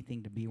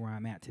anything to be where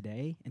I'm at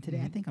today. And today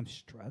I think I'm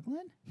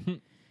struggling.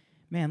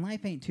 Man,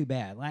 life ain't too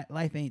bad.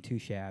 Life ain't too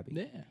shabby.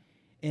 Yeah.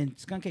 And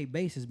Skunk Ape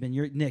Bass has been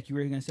Nick, you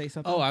were going to say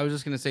something? Oh, I was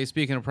just going to say,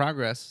 speaking of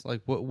progress, like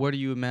what do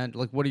you imagine?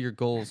 Like, what are your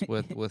goals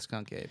with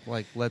Skunk Ape?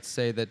 Like, let's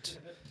say that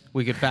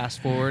we could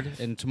fast forward,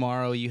 and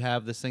tomorrow you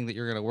have this thing that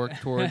you're going to work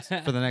towards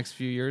for the next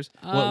few years.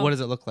 What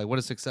does it look like? What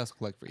does success look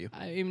like for you?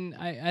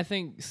 I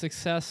think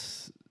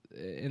success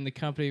in the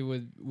company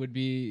would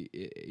be,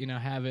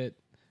 have it.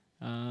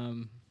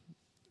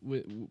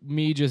 With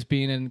me just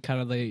being in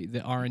kind of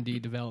the R&D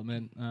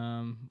development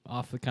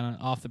off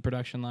the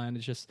production line.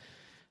 It's just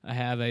I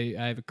have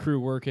a crew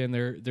working.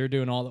 They're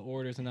doing all the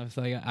orders and stuff.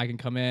 So I can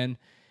come in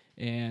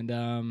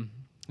and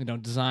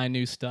design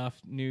new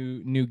stuff,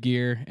 new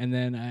gear, and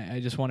then I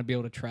just want to be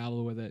able to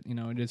travel with it.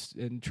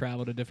 And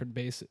travel to different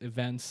base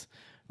events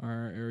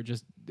or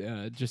just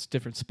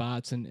different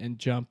spots and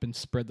jump and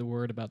spread the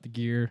word about the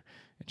gear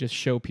and just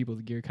show people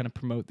the gear, kind of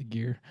promote the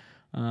gear.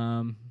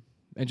 And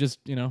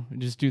just do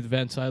the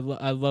events. So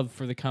I love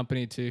for the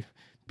company to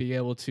be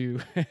able to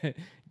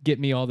get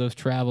me all those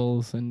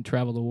travels and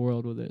travel the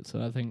world with it.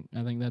 So I think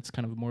that's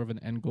kind of more of an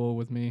end goal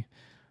with me.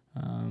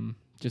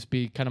 Just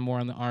be kind of more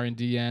on the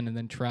R&D end and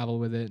then travel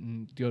with it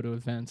and go to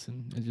events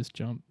and just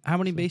jump. How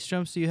many base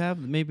jumps do you have?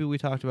 Maybe we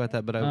talked about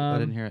that, but I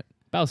didn't hear it.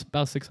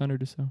 About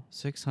 600 or so.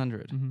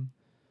 600.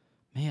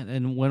 Man,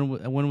 and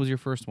when was your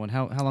first one?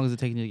 How long has it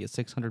taken you to get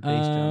 600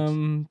 base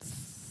jumps?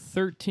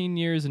 13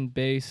 years in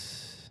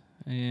base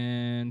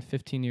and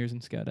 15 years in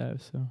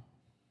skydive. So,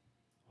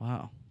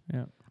 wow.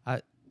 Yeah.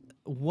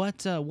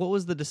 What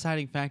was the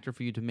deciding factor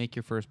for you to make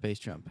your first base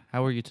jump?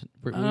 How were you?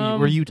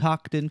 Were you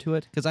talked into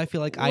it? Because I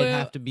feel like I'd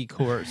have to be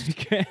coerced.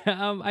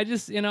 I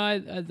just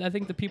I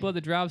think the people at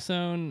the drop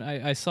zone,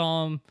 I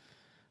saw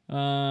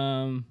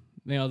them.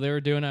 They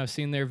were doing. I've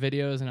seen their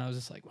videos, and I was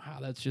just like, wow,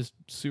 that's just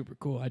super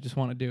cool. I just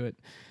want to do it,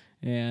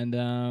 and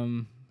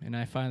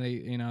I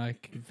finally, I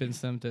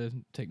convinced them to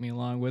take me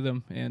along with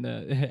them. And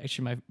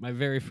actually, my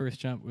very first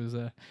jump was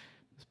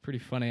pretty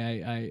funny.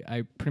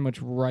 I pretty much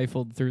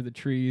rifled through the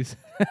trees.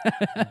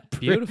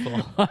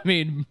 Beautiful. I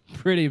mean,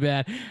 pretty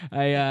bad.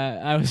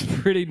 I was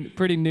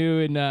pretty new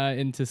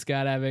into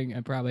skydiving.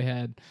 I probably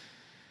had,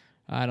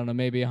 I don't know,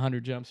 maybe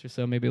 100 jumps or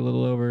so, maybe a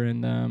little over.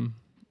 And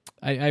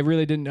I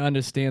really didn't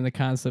understand the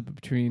concept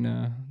between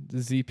the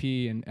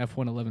ZP and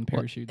F111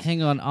 parachutes. Well,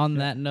 hang on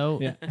that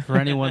note, for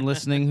anyone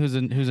listening who's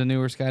a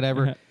newer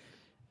skydiver,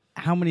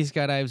 how many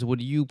skydives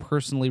would you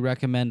personally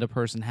recommend a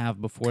person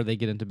have before they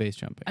get into base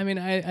jumping? I mean,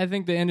 I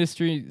think the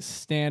industry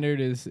standard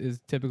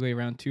is typically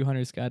around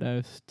 200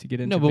 skydives to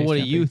get into base No, but what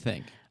jumping. do you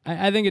think?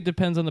 I think it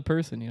depends on the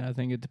person. I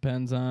think it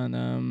depends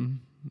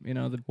on,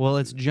 Well,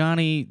 it's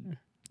Johnny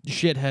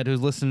shithead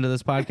who's listening to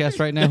this podcast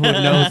right now who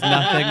knows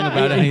nothing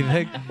about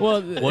anything.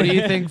 Well, what do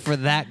you think for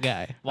that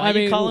guy? Why are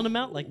you calling him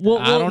out like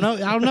that? I don't know.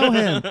 I don't know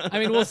him. I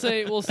mean, we'll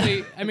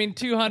say. I mean,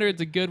 200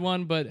 is a good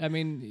one, but I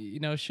mean,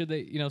 should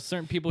they?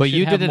 Certain people. But should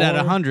you have did it at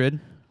more.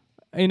 100.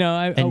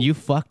 And you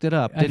fucked it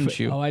up, didn't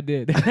you? Oh, I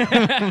did.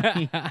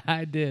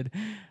 I did.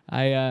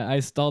 I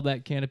stalled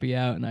that canopy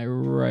out and I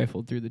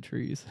rifled through the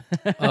trees.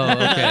 Oh,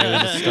 okay.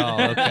 It was a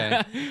stall.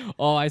 Okay.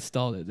 Oh, I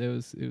stalled it. It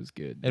was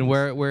good. And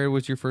where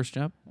was your first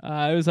jump?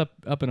 It was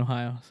up in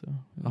Ohio. So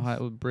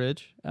Ohio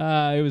Bridge.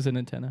 It was an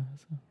antenna.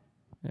 So.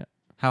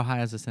 How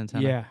high is this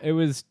antenna? Yeah. It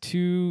was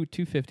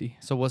 250.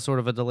 So what sort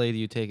of a delay do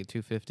you take at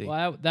 250?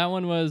 Well, that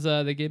one was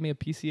they gave me a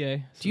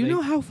PCA. So do you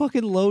know how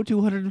fucking low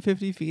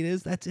 250 feet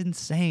is? That's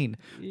insane.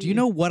 Do you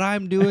know what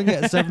I'm doing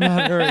at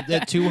 700 or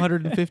at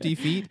 250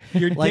 feet?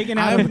 You're digging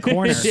out of the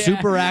corner.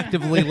 Super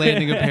actively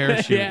landing a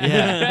parachute.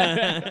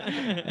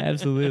 Yeah.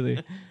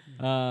 Absolutely.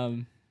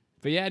 But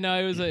yeah, no,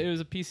 it was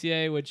a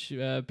PCA, which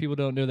people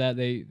don't know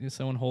that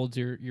someone holds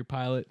your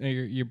pilot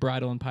your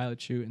bridle and pilot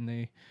chute, and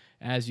they.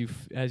 As you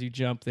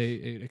jump,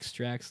 it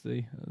extracts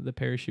the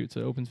parachute,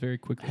 so it opens very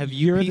quickly. Have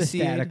you You're PCA'd? the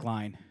static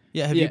line.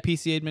 Yeah, have you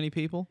PCA'd many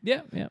people?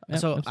 Yeah.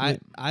 So absolutely.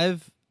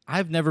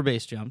 I've never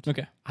base jumped.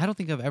 Okay. I don't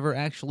think I've ever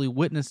actually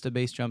witnessed a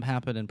base jump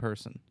happen in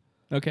person.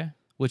 Okay.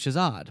 Which is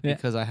odd Yeah.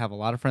 because I have a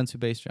lot of friends who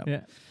base jump.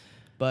 Yeah.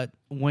 But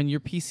when you're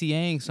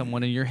PCAing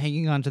someone and you're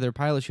hanging onto their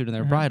pilot chute and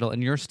their bridle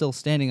and you're still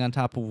standing on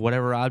top of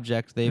whatever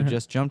object they've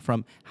just jumped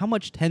from, how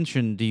much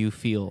tension do you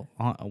feel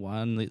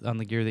on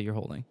the gear that you're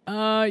holding?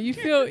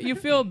 You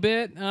feel a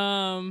bit,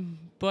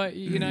 but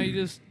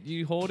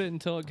you hold it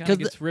until it kind of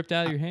gets ripped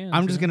out of your hands.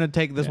 I'm just gonna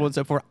take this one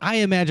step forward. I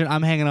imagine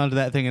I'm hanging onto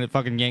that thing and it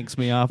fucking yanks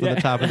me off of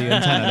the top of the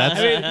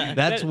antenna.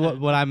 That's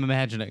what I'm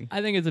imagining.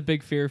 I think it's a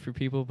big fear for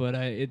people, but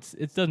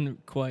it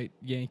doesn't quite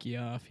yank you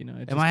off.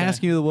 Am I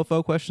asking you the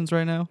WFO questions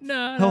right now?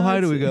 No. How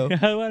high do we go?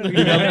 How high do we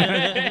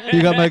go?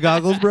 You got my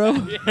goggles, bro?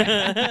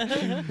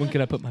 When can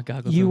I put my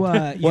goggles You,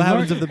 on? What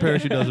happens if the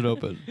parachute doesn't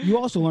open? You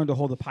also learn to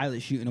hold the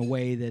pilot chute in a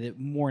way that it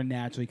more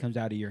naturally comes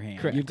out of your hand.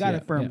 Correct, You've got yeah,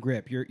 a firm yeah.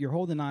 grip. You're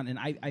holding on, and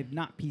I've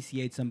not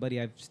PCA'd somebody.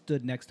 I've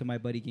stood next to my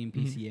buddy getting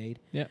PCA'd.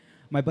 Yeah.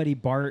 My buddy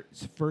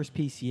Bart's first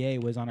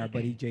PCA was on our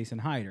buddy Jason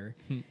Hyder.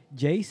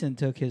 Jason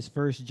took his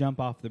first jump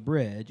off the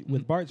bridge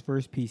with Bart's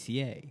first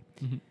PCA.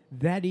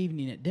 That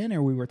evening at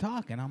dinner, we were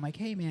talking. I'm like,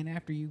 hey, man,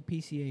 after you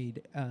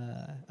PCA'd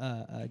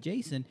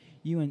Jason,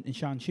 you and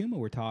Sean Schuma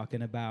were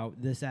talking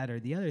about this, that, or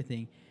the other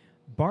thing.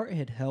 Bart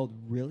had held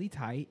really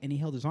tight, and he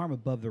held his arm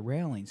above the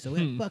railing, so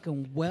it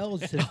fucking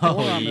welds his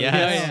forearm.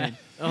 yes.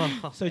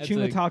 So That's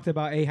Chuma like- talked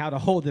about how to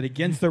hold it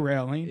against the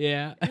railing.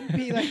 Yeah. And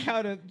B, like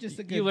how to just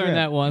a good You learned grip.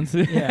 that once.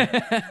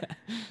 Yeah.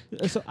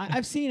 So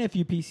I've seen a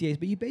few PCAs,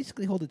 but you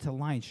basically hold it to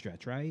line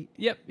stretch, right?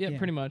 Yep, Yeah.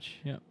 pretty much.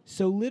 Yep.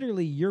 So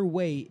literally, your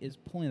weight is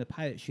pulling the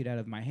pilot chute out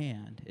of my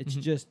hand. It's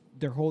just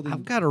they're holding.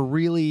 I've got a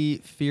really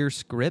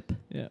fierce grip.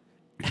 Yeah.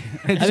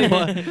 I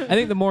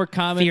think the more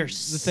common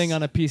Fierce. the thing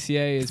on a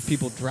PCA is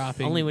people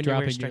dropping. Only when you wear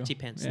dropping stretchy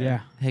pants.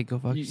 Yeah. Hey, go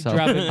fuck You yourself.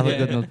 drop I it, look yeah.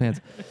 good in those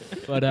pants.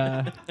 But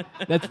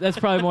that's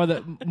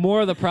probably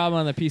more of the problem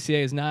on the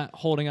PCA is not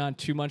holding on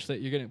too much that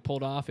you're getting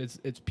pulled off. It's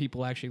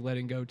people actually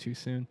letting go too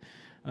soon.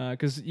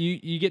 Because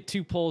you get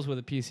two pulls with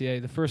a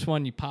PCA. The first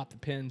one you pop the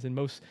pins, and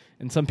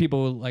some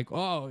people will like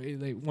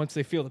once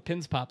they feel the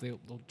pins pop, they'll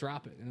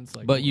drop it, and it's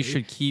like. But you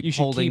should keep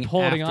holding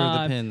after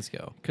on the pins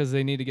go. because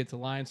they need to get to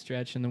line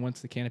stretch, and then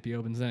once the canopy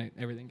opens, then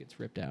everything gets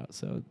ripped out.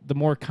 So the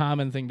more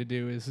common thing to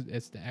do is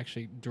to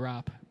actually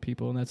drop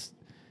people, and that's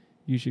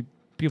usually.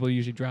 People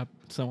usually drop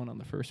someone on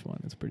the first one.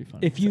 It's pretty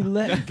fun. If you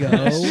let go,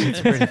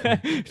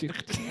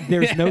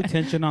 there's no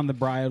tension on the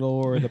bridle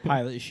or the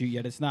pilot chute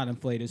yet. It's not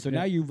inflated. So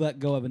now you've let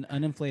go of an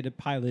uninflated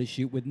pilot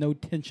chute with no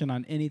tension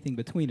on anything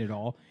between it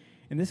all.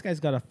 And this guy's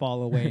got to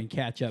fall away and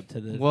catch up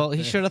to the. Well,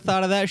 he should have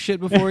thought of that shit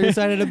before he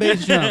decided to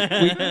base jump.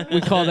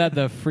 we call that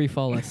the free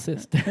fall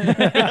assist.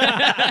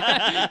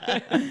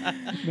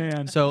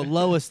 Man. So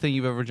lowest thing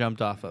you've ever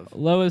jumped off of?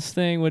 Lowest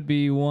thing would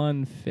be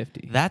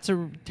 150. That's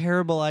a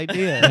terrible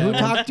idea. Who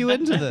talked you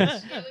into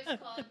this? It was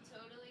called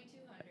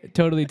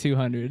Totally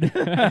 200. Totally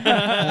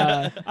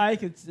 200. I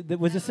could.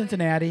 Was it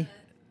Cincinnati?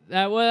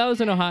 That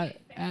was in Ohio.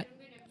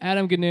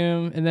 Adam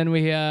Ganoom, and then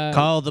we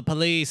Call the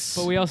police.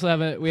 but we also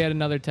had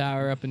another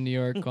tower up in New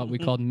York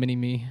called Mini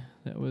Me.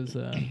 That was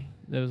a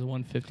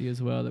 150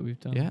 as well that we've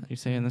done. Yeah, you're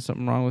saying there's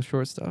something wrong with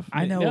short stuff?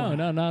 I know.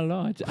 No, not at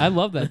all. I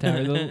love that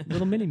tower,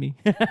 little Mini Me.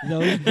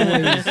 Those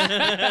boys.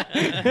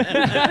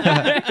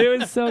 It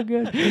was so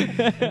good.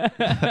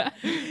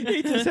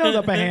 He just held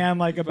up a hand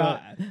like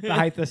about the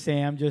height of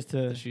Sam just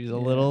to. She's a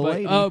little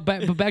But,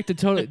 lady. but back to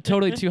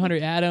totally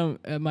 200. Adam,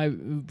 my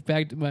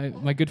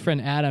good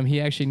friend Adam, he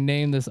actually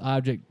named this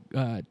object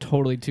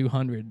totally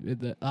 200.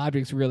 The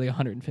object's really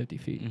 150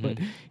 feet, but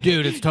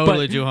Dude, it's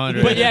totally but-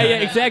 200. But yeah,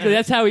 exactly.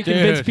 That's how he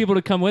convinced Dude. people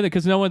to come with it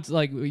because no one's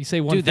like you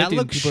say 150. Dude, that and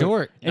looks people are-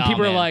 short. and Nah,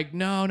 people are man. like,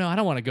 no, I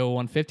don't want to go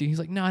 150. He's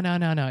like, no,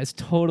 it's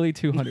totally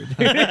 200.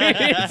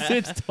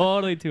 it's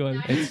totally 200.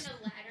 Not even a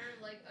ladder,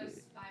 like a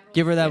spiral.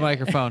 Give her that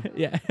microphone.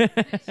 Yeah.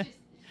 It's just-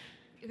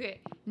 okay,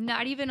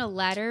 not even a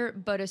ladder,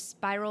 but a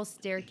spiral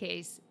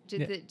staircase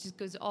that just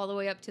goes all the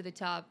way up to the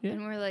top. Yeah.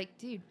 And we're like,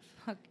 dude,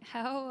 fuck,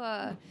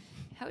 how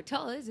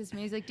tall is this,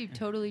 man? He's like, dude,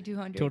 totally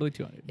 200. Totally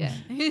 200. Yeah.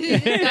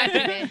 Got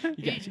you,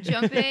 man.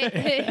 Jump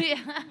it.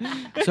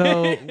 Yeah.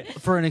 So,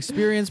 for an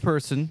experienced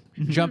person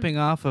jumping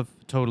off of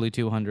totally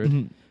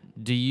 200,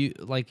 do you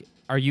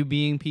are you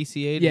being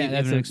PCA'd? Yeah, even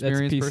that's an a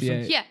experienced PCA.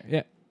 person? Yeah.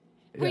 Yeah.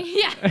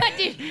 Yeah,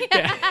 dude.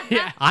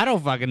 I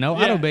don't fucking know.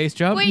 I don't base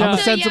jump. Wait I'm a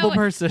till- sensible yeah,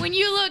 person. When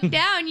you look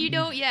down, you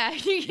don't. Yeah.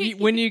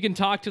 When you can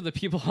talk to the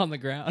people on the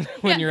ground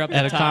when Yeah. you're up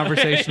At the a top.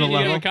 conversational You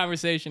get level? a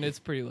conversation, it's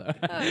pretty low.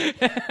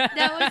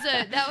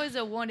 that was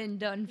a one and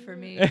done for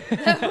me.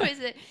 That was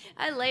it.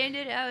 I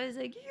landed. I was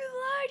like, "You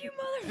lied, you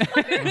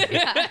motherfucker!"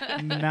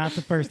 Yeah. Not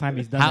the first time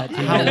he's done How- that.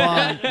 Too. how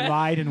long-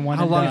 Lied and one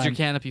How and long done. is your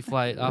canopy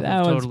flight off That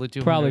of one's totally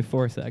 200? probably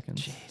 4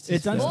 seconds.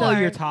 It's Four. unstow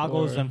your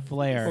toggles and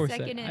flare. Four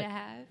Second sec- and a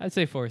half. I'd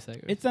say 4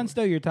 seconds. It's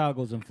unstow your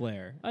toggles and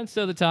flare.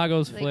 Unstow the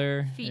toggles, Like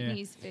flare. feet, Yeah.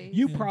 knees, face.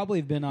 You probably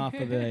have been off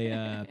of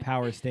a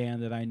power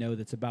stand that I know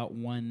that's about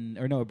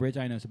a bridge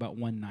I know is about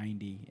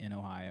 190 in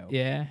Ohio.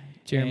 Yeah,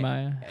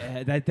 Jeremiah.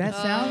 That Oh,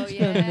 sounds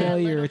yeah,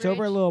 familiar. Little It's over a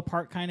Bridge. little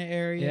park kind of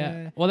area.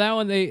 Yeah. Well, that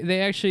one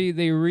they actually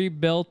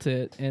rebuilt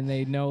it and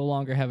they no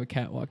longer have a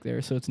catwalk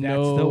there, so it's That's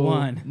the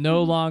one.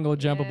 no longer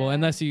jumpable Yeah.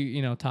 unless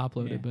you top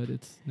load Yeah. it, but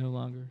it's no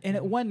longer. And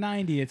at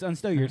 190, it's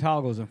unstow your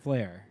toggles and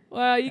flare.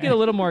 Well, you get a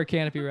little more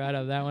canopy ride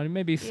out of that one.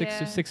 Maybe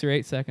Yeah. 6 or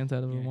 8 seconds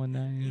out of a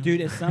 1.9. You know?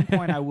 Dude, at some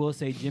point I will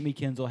say Jimmy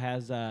Kinzel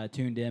has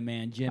tuned in,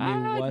 man.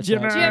 Jimmy, what's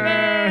Jimmy.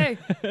 up?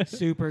 Jimmy,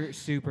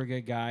 Super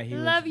good guy. He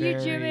love was you,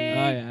 very- Jimmy.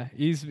 Oh yeah,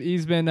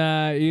 he's been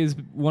he's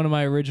one of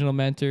my original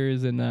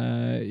mentors, and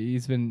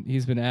he's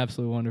been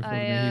absolutely wonderful to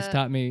me. He's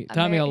taught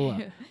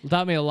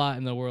me a lot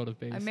in the world of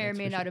bass. I may or that's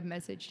may for not have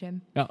messaged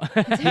him. sure.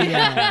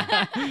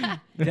 Yeah.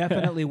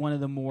 Definitely one of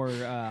the more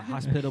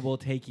hospitable,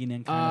 taking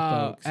in kind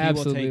of folks. He will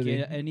absolutely.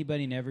 take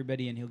anybody and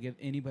everybody, and he'll give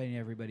anybody and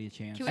everybody a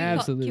chance. Can we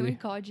Absolutely. Can we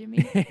call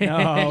Jimmy?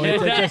 No, it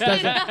just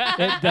doesn't.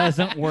 It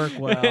doesn't work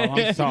well.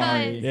 I'm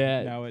sorry.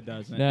 Yeah. No, it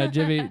doesn't. No,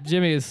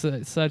 Jimmy is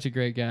such a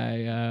great guy.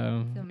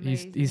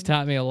 He's amazing.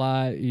 taught me a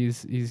lot.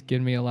 He's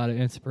given me a lot of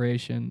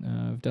inspiration.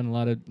 I've done a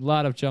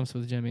lot of jumps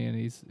with Jimmy, and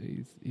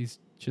he's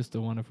just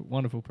a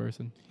wonderful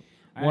person,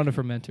 I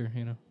wonderful mentor.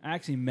 You know. I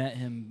actually met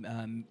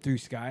him through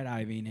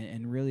skydiving,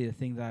 and really the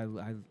thing that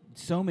I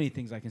so many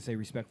things I can say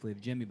respectfully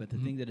of Jimmy, but the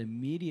thing that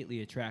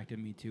immediately attracted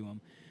me to him,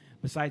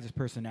 besides his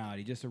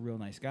personality, just a real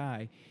nice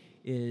guy,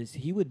 is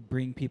he would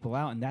bring people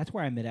out, and that's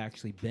where I met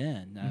actually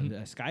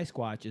Ben. Sky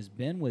Squatch is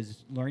Ben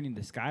was learning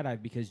to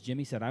skydive because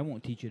Jimmy said, I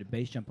won't teach you to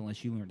base jump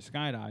unless you learn to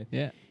skydive.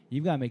 Yeah.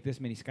 You've got to make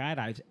this many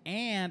skydives,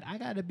 and I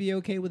got to be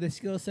okay with the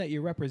skill set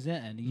you're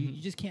representing. You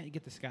just can't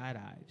get the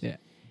skydives. Yeah.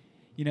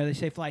 You know, they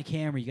say fly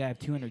camera, you got to have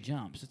 200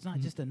 jumps. It's not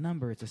just a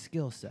number, it's a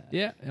skill set.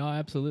 Yeah, oh,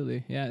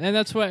 absolutely. Yeah, and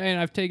that's why. And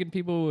I've taken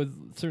people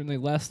with certainly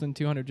less than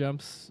 200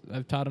 jumps.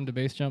 I've taught them to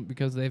base jump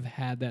because they've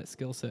had that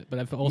skill set. But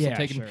I've also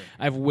Sure.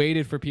 I've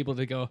waited for people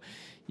to go,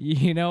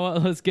 you know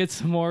what? Let's get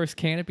some more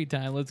canopy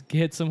time. Let's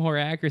get some more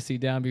accuracy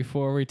down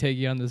before we take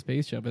you on this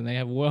base jump. And they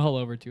have well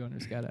over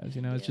 200 skydives.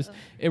 You know, it's just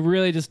it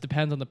really just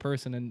depends on the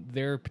person and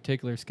their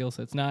particular skill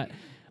set. It's not.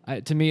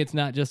 To me, it's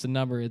not just a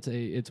number.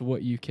 It's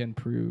what you can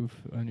prove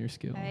on your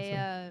skill.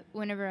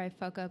 Whenever I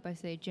fuck up, I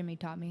say Jimmy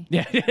taught me.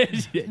 Yeah.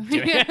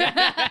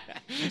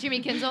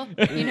 Jimmy Kinzel.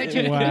 You know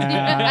Jimmy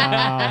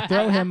Wow.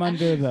 Throw him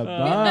under the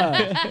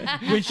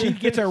bus. When she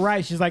gets it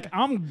right, she's like,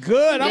 I'm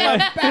good. I'm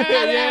a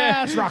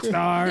badass rock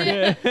star.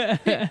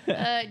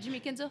 Jimmy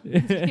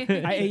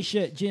Kinzel. I ate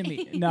shit,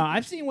 Jimmy. No,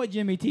 I've seen what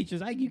Jimmy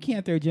teaches. You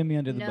can't throw Jimmy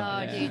under the No,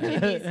 bus.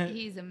 dude,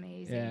 he's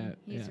amazing. Yeah,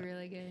 He's yeah.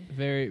 really good.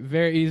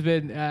 Very. He's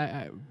been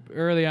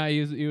early on.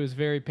 He was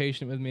very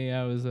patient with me.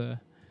 It was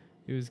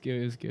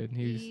good. It was good.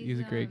 He's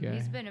a great guy.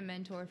 He's been a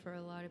mentor for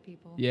a lot of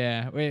people.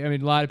 Yeah, I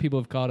mean, a lot of people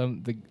have called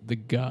him the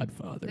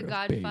Godfather. The of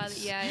Godfather,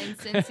 bass. yeah, and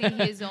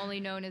Cincy, he is only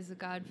known as the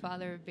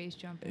Godfather of bass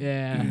jumping.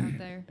 Yeah. out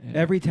there. Yeah.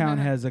 Every town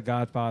has a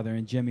godfather,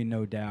 and Jimmy,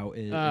 no doubt,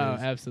 is. Oh,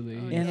 absolutely.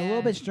 Oh, And a Yeah.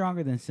 little bit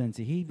stronger than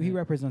Cincy. He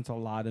represents a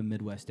lot of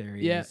Midwest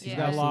areas. Yeah, He's Yeah.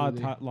 got a lot of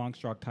absolutely. long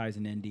stroke ties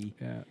in Indy.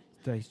 Yeah.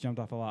 So he's jumped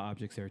off a lot of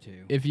objects there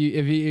too. If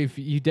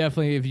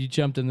you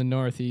jumped in the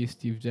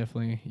Northeast, you've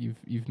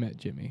met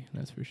Jimmy.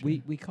 That's for sure.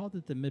 We called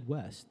it the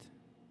Midwest.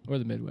 or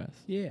the Midwest.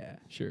 Yeah.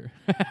 Sure.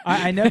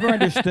 I never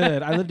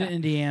understood. I lived in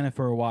Indiana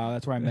for a while.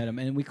 That's where I met him,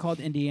 and we called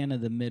Indiana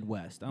the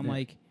Midwest. I'm Yeah.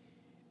 like,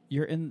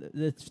 you're in.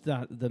 It's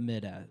not the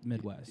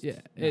Midwest. Yeah,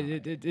 No.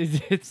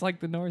 it's like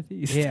the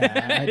Northeast.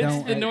 Yeah, I it's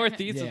don't- the I-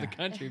 Northeast of yeah. the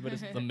country, but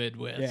it's the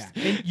Midwest. Yeah.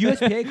 And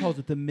USPA calls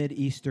it the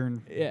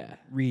Mid-Eastern Yeah,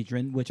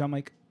 region, which I'm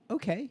like,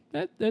 okay,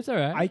 that's all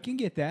right. I can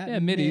get that. Yeah,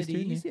 Mid-Eastern,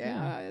 Mid-East,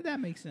 yeah. yeah, that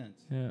makes sense.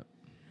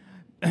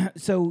 yeah.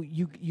 So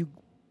you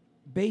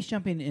base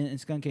jumping in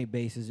Skunk Ape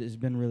bases has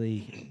been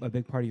really a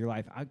big part of your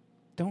life. I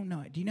don't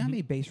know. Do you know how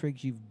many base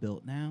rigs you've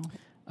built now?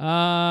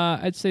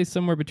 I'd say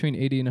somewhere between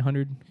 80 and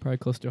 100, probably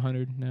close to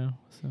 100 now.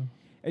 So.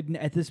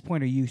 At this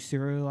point, are you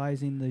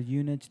serializing the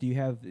units? Do you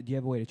have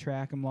a way to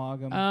track them,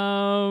 log them?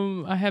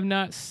 I have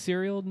not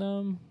serialed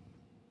them.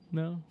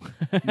 No.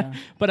 No.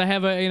 But I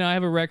have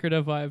a record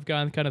of I've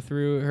gone kind of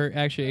through her.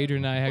 Actually,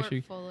 Adrian and I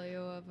actually.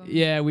 Portfolio of them.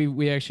 Yeah,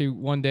 we actually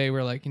one day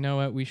we're like, you know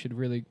what, we should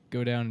really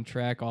go down and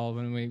track all of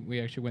them. We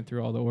actually went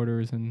through all the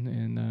orders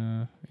and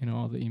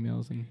all the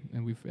emails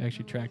and we've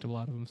actually tracked a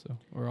lot of them,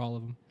 or all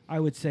of them. I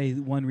would say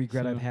one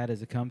regret So- I've had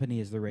as a company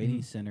as the rating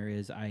Mhm. center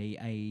is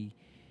I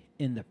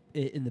in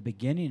the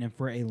beginning and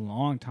for a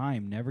long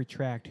time never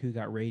tracked who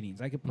got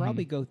ratings. I could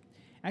probably go.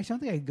 Actually, I don't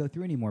think I could go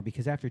through anymore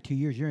because after 2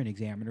 years, you're an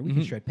examiner. We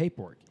can Mhm. shred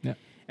paperwork. Yeah.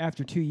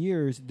 After 2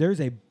 years, there's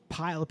a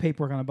pile of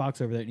paperwork on a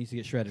box over there that needs to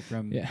get shredded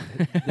from Yeah.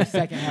 the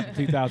second half of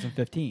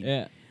 2015.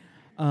 Yeah.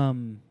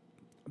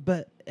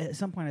 But at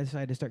some point, I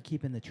decided to start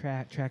keeping the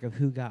track of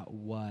who got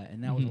what,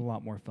 and that was a Mhm.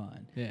 lot more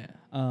fun. Yeah.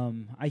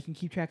 I can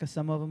keep track of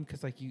some of them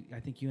because, I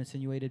think you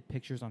insinuated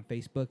pictures on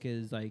Facebook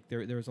is like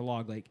there was a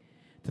log like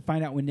to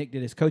find out when Nick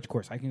did his coach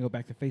course. I can go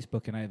back to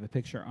Facebook and I have a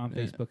picture on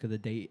Yeah. Facebook of the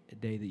day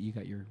that you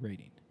got your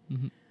rating.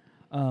 hmm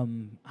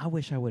I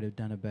wish I would have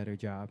done a better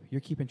job.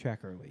 You're keeping track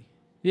early.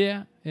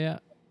 Yeah. Yeah.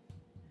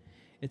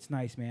 It's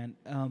nice, man.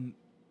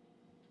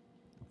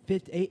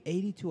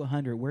 80 to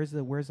 100. Where's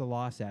the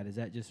loss at? Is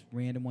that just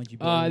random ones you?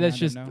 blow your That's mind,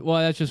 just or no?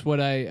 that's just what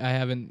I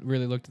haven't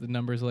really looked at the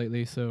numbers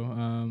lately. So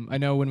I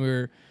know when we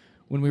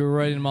were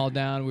writing them all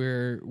down, we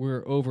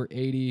were over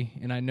 80,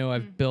 and I know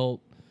I've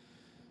built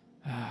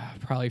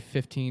probably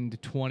 15 to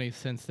 20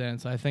 since then.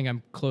 So I think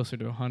I'm closer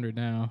to 100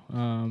 now.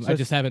 So I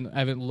just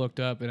haven't looked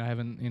up, and I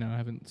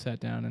haven't sat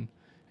down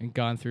and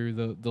gone through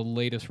the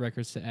latest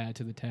records to add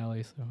to the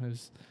tally. So it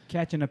was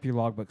Catching up your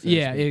logbook. So to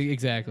yeah, speak.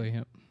 exactly.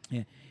 Yep.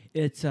 Yeah.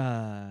 It's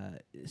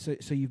so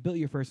you've built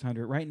your first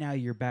 100. Right now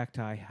you're back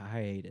to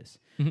hiatus.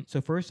 Mhm.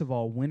 So first of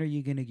all, when are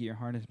you going to get your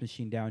harness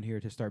machine down here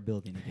to start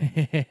building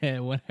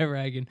again? Whenever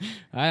I can,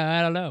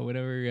 I don't know.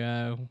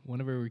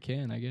 Whenever we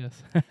can, I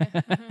guess.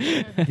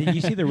 Did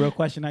you see the real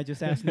question I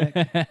just asked, Nick?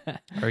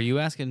 Are you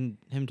asking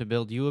him to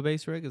build you a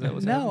bass rig? Is that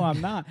what's No,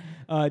 happening? I'm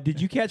not. Did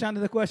you catch on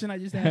to the question I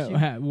just asked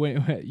you? Wait,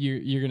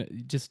 you're gonna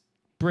just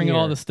bring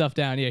all Here. the stuff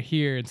down,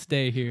 here and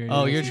stay here.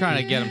 Oh, you're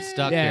trying to get him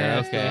stuck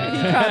Yeah, here. yeah. Okay.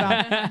 You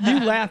caught on.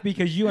 You laughed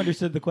because you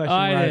understood the question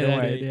I right did, I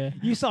away. did, yeah.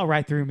 You saw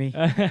right through me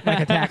like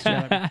a tax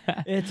driver.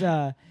 It's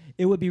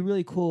it would be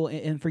really cool,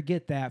 and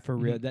forget that for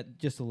real. That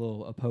just a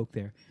little a poke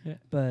there. Yeah.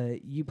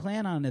 But you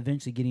plan on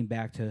eventually getting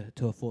back to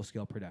a full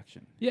scale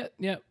production.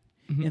 Yep.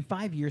 In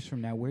 5 years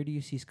from now, where do you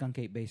see Skunk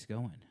Ape Bass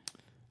going?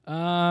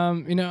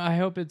 I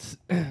hope it's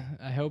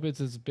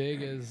as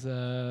big as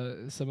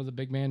some of the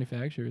big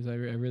manufacturers. I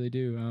really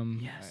do.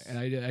 Yes. And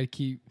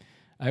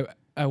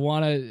I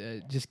want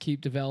to just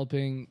keep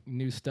developing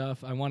new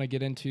stuff. I want to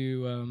get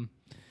into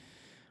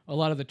a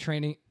lot of the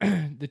training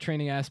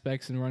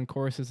aspects and run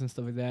courses and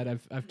stuff like that.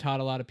 I've taught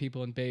a lot of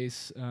people in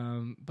bass,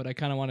 but I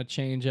kind of want to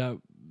change up,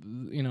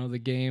 the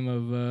game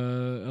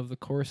of the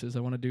courses. I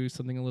want to do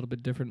something a little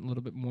bit different, a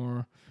little bit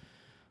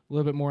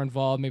more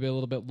involved, maybe a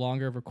little bit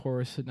longer of a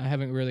course. And I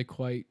haven't really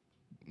quite,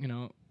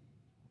 kind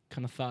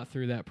of thought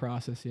through that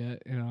process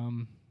yet.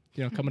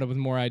 Coming up with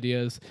more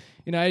ideas.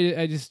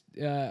 I just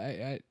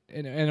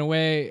in a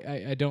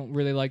way I don't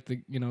really like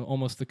the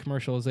almost the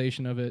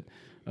commercialization of it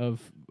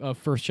of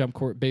first jump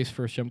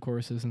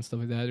courses and stuff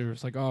like that.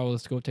 It's like, oh,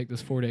 let's go take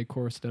this 4-day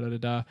course,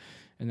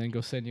 and then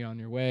go send you on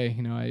your way.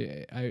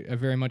 I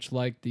very much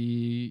like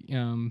the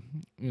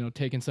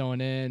taking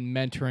someone in,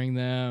 mentoring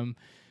them,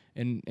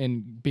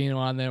 and being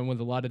on them with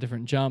a lot of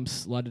different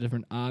jumps, a lot of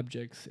different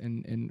objects,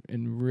 and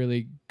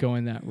really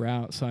going that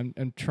route. So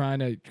I'm trying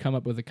to come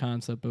up with a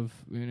concept of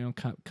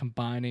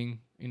combining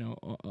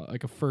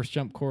like a first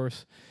jump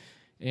course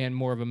and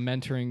more of a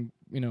mentoring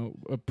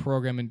a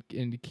program and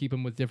to keep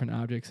them with different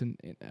objects. And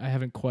I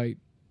haven't quite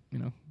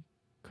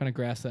kind of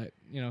grasped that.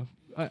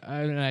 I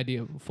have an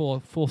idea,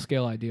 full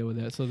scale idea with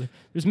that. So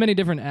there's many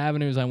different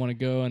avenues I want to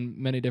go, and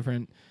many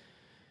different.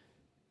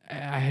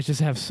 I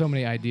just have so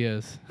many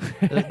ideas.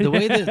 the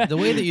way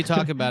that you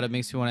talk about it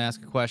makes me want to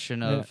ask a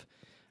question of.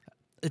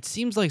 It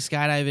seems like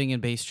skydiving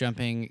and base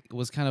jumping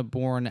was kind of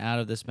born out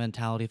of this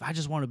mentality of I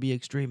just want to be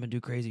extreme and do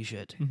crazy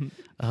shit.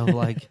 Of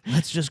like,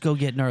 let's just go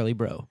get gnarly,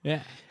 bro.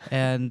 Yeah.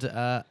 And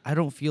I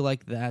don't feel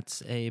like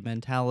that's a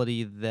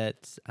mentality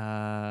that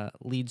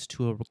leads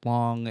to a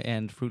long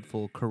and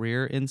fruitful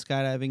career in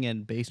skydiving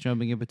and base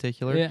jumping in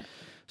particular. Yeah.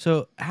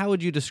 So how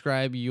would you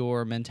describe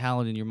your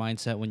mentality and your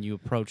mindset when you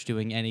approach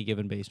doing any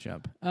given base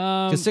jump?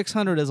 Because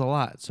 600 is a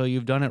lot, so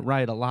you've done it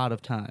right a lot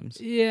of times.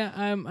 Yeah,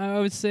 I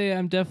would say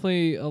I'm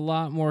definitely a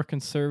lot more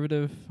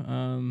conservative,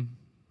 than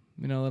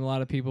a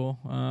lot of people.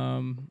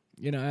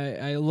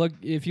 I look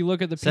if you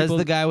look at the people. Says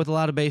the guy with a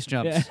lot of base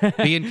jumps.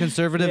 Being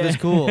conservative is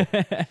cool.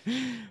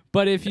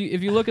 But if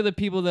you look at the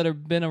people that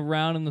have been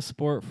around in the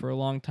sport for a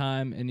long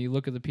time, and you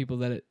look at the people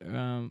that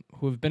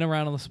who have been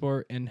around in the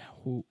sport and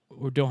who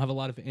don't have a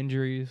lot of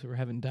injuries or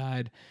haven't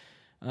died,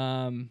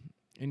 and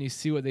you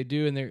see what they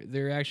do, and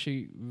they're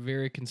actually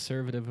very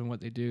conservative in what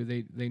they do.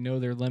 They know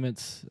their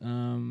limits,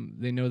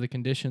 they know the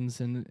conditions,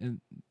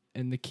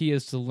 and the key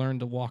is to learn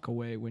to walk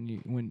away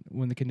when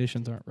the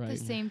conditions aren't right. The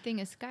same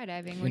thing as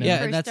skydiving. When Yeah,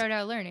 you and first start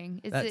out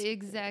learning, it's that's- the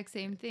exact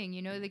same thing.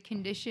 The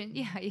condition.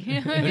 Yeah,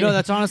 No,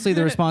 that's honestly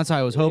the response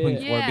I was hoping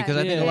for, Yeah, because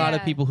I think a lot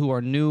of yeah. people who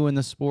are new in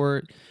the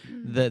sport,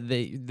 that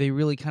they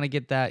really kind of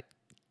get that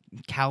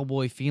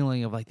cowboy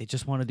feeling of like they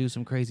just want to do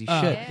some crazy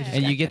shit, yeah. They just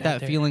and you gotta get get out that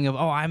there. feeling of,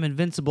 oh, I'm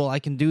invincible, I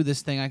can do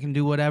this thing, I can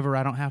do whatever,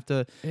 I don't have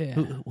to. Yeah.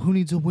 Who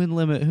needs a wind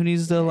limit? Who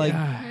needs to like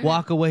Yeah.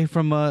 walk away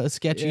from a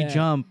sketchy Yeah.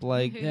 jump?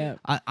 Like Yeah.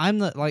 I'm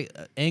the like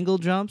angle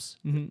jumps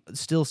Mhm.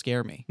 still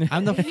scare me.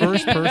 I'm the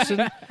first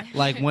person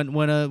like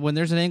when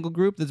there's an angle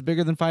group that's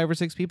bigger than 5 or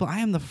 6 people,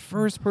 I am the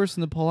first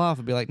person to pull off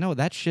and be like, no,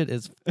 that shit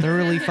is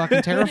thoroughly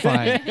fucking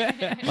terrifying.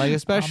 Like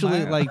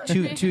especially like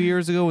two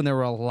years ago when there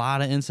were a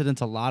lot of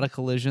incidents, a lot of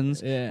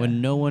collisions, Yeah. when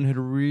no one had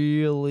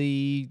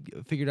really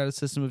figured out a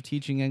system of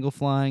teaching angle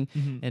flying,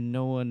 Mhm. and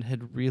no one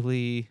had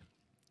really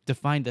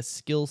defined a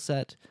skill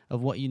set of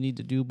what you need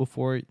to do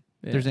before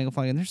there's angle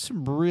flying. And there's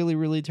some really,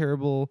 really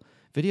terrible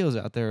videos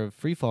out there of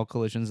free fall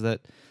collisions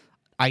that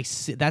I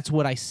see, that's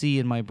what I see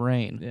in my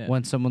brain Yeah.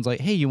 when someone's like,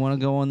 "Hey, you want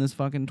to go on this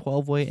fucking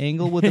 12-way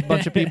angle with a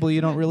bunch of people you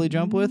don't really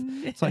jump with?"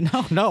 It's like,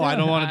 no, I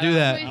don't want to do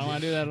that. I don't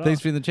want to do that at all. Thanks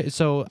for the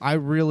so I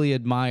really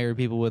admire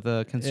people with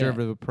a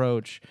conservative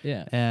approach,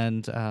 Yeah.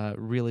 and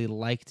really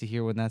like to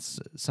hear when that's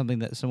something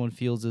that someone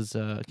feels is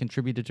a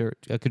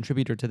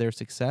contributor to their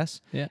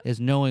success. Yeah. Is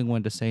knowing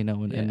when to say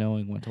no and Yeah.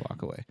 knowing when to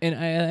walk away. And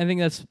I think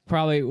that's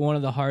probably one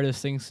of the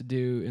hardest things to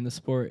do in the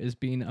sport is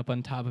being up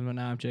on top of an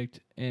object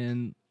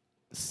and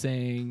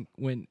saying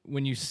when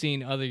you've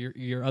seen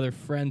your other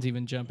friends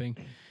even jumping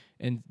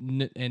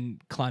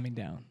and climbing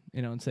down,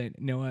 and saying,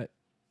 you know what,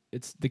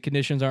 it's the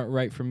conditions aren't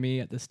right for me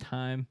at this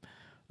time.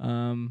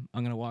 I'm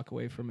gonna walk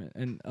away from it.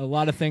 And a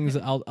lot of things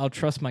I'll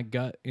trust my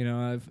gut.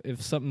 If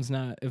it's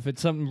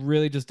something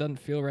really just doesn't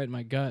feel right in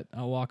my gut,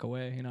 I'll walk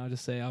away. I'll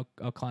just say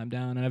I'll climb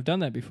down. And I've done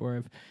that before.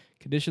 If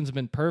conditions have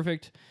been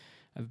perfect,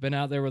 I've been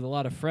out there with a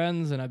lot of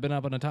friends, and I've been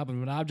up on the top of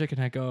an object,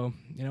 and I go,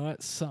 you know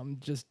what, something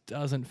just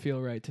doesn't feel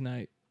right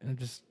tonight.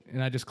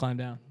 And I just climb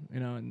down,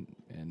 and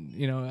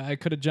I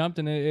could have jumped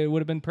and it would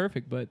have been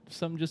perfect, but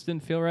something just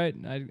didn't feel right.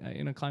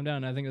 And I climb down.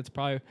 And I think that's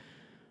probably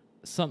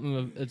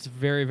something that's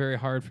very, very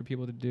hard for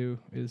people to do,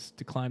 is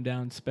to climb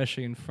down,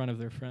 especially in front of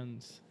their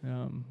friends.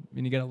 And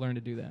you got to learn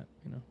to do that,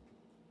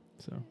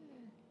 So.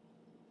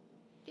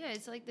 Yeah,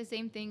 it's like the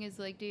same thing as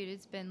like, dude,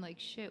 it's been like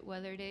shit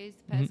weather days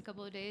the past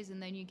couple of days, and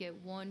then you get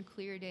one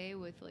clear day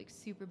with like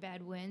super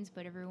bad winds,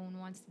 but everyone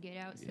wants to get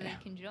out so they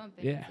can jump.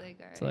 And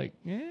it's like,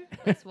 all right,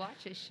 let's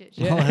watch this shit.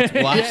 Well, let's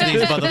watch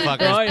these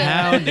motherfuckers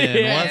pounding.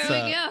 Yeah. What's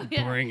There we up? go.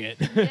 Yeah. Bring it.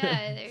 Yeah,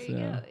 there you So,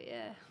 go.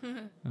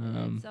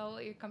 Yeah. It's all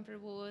what you're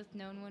comfortable with,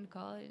 knowing when to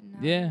call it. And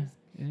how Yeah. it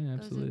Yeah, goes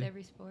with absolutely.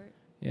 every sport.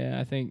 Yeah,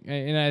 I think,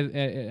 and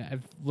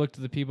I've looked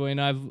at the people, and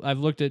I've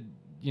looked at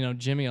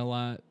Jimmy a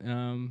lot,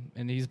 and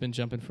he's been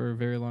jumping for a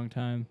very long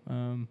time,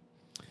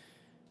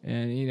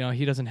 and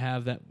he doesn't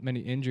have that many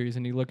injuries,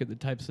 and you look at the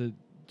types of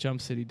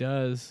jumps that he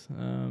does,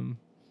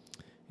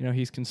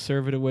 he's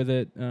conservative with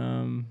it,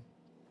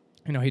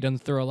 he doesn't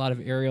throw a lot of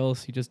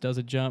aerials, he just does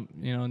a jump,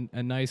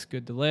 a nice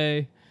good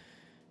delay,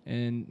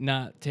 and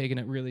not taking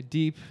it really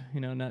deep,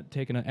 not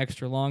taking an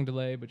extra long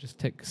delay, but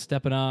just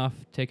stepping off,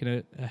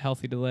 taking a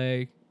healthy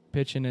delay,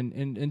 pitching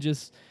and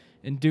just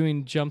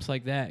doing jumps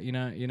like that.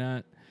 You're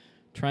not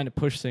trying to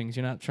push things.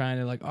 You're not trying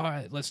to like, all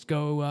right, let's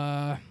go.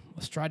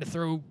 Let's try to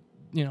throw,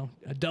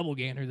 a double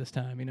gainer this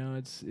time.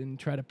 It's and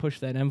try to push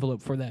that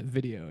envelope for that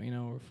video,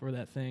 or for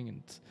that thing.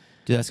 And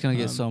Dude, that's gonna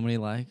get so many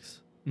likes.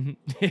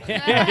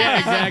 yeah,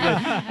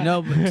 exactly.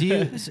 No, but do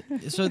you?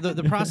 So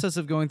the process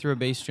of going through a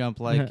base jump,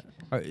 like,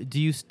 do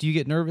you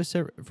get nervous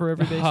for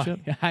every base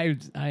jump? I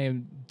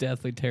am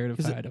deathly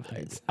terrified of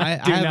heights. I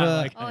do have not a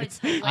like Oh,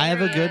 it's I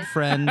have a good hilarious.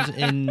 friend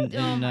in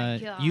Oh my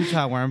God.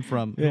 Utah, where I'm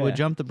from, who Yeah. would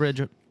jump the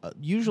bridge.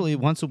 Usually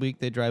once a week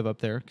they drive up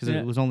there because Yeah.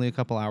 it was only a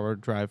couple-hour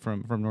drive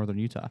from northern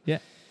Utah. Yeah.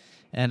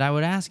 And I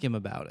would ask him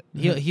about it.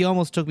 Mhm. He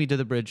almost took me to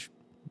the bridge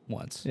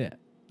once. Yeah.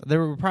 There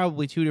were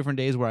probably 2 different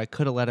days where I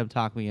could have let him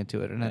talk me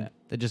into it, and Yeah.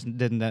 it just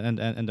didn't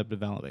end up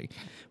developing.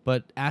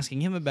 But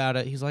asking him about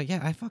it, he's like, "Yeah,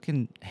 I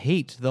fucking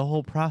hate the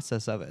whole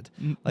process of it.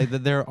 Mm. Like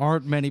that, there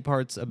aren't many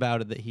parts about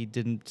it that he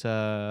didn't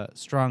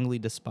strongly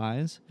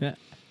despise." Yeah.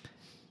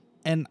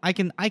 And I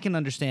can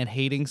understand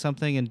hating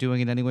something and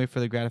doing it anyway for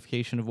the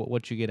gratification of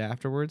what you get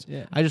afterwards.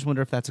 Yeah. I just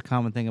wonder if that's a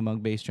common thing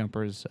among base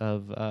jumpers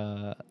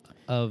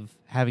of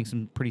having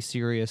some pretty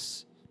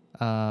serious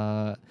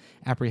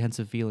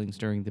apprehensive feelings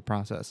during the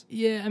process.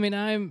 Yeah, I mean,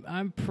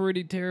 I'm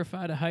pretty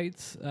terrified of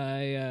heights.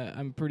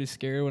 I'm pretty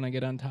scared when I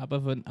get on top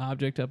of an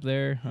object up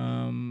there.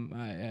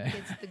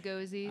 It's the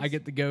gozies. I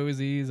get the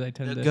gozies. I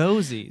tend to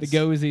Gozies. the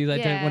gozies. I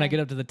tend, when I Yeah. get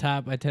up to the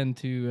top, I tend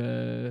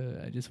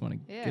to I just want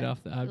to Yeah. get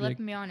off the You left object.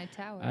 me on a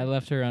tower. I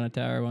left her on a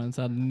tower once.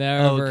 I'll Oh,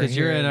 never. because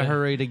you're hear in a the-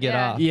 hurry to get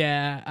Yeah. off.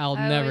 Yeah, I'll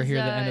I never was, hear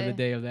the end of the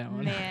day of that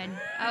one. Man,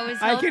 I was.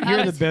 I can hear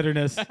the was,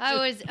 bitterness. I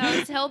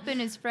was helping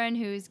his friend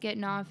who was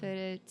getting off at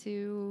it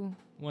too.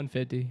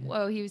 150.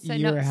 Whoa, he was setting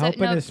You were up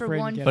helping up his for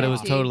friend 150. get But it was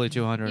off. totally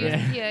 200. He was,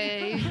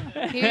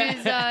 Yeah. he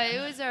was. It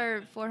was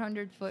our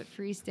 400-foot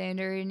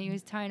freestander, and he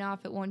was tying off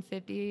at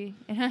 150,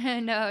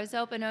 and I was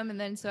helping him, and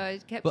then so I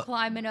kept But-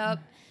 climbing up.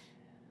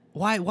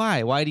 Why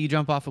do you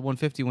jump off at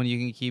 150 when you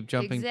can keep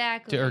jumping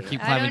Exactly. or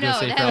keep I climbing don't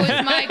to a know. safe That level?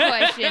 was my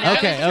question. I was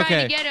Okay, trying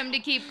okay. to get him to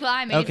keep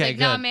climbing. Okay, He's like,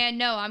 "No, good. man,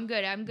 no, I'm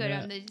good. I'm good."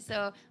 Yeah.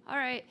 So, all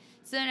right.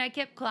 So then I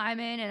kept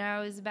climbing, and I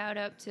was about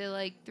up to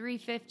like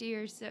 350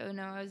 or so.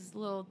 No, I was a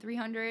little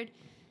 300.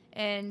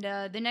 And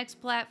the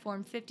next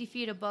platform, 50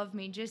 feet above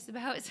me, just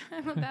about as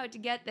I'm about to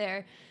get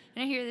there,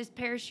 and I hear this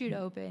parachute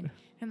open. And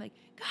I'm like,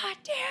 God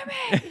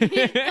damn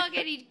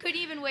it! He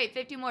couldn't even wait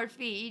 50 more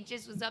feet. He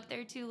just was up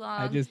there too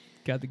long. I just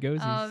got the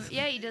gozies.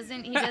 Yeah, he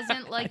doesn't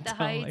like the I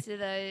don't heights or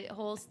the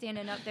whole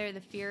standing up there.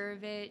 The fear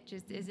of it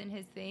just isn't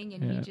his thing,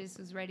 and Yeah. he just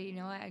was ready. You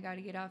know what? I got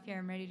to get off here.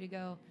 I'm ready to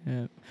go.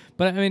 Yeah.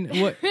 But I mean,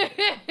 what?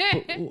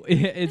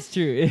 It's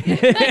true.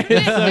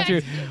 It's so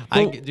true.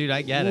 But Dude,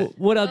 I get it.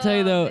 What I'll tell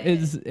you Oh, though man.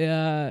 is,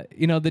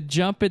 the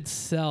jump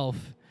itself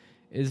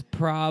is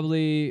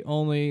probably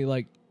only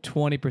like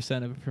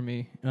 20% of it for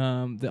me.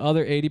 The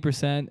other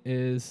 80%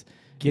 is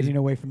getting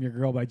away from your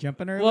girl by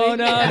jumping early. Well,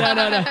 no.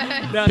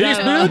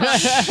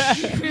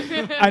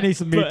 I need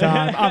some me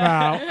time. I'm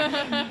out.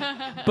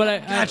 But I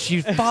God,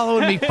 she's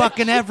following me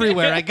fucking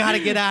everywhere. I gotta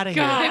get out of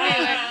here.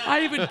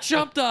 I even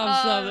jumped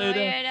off Oh something.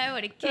 man, I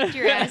would have kicked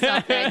your ass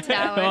off that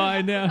tower. Oh,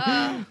 I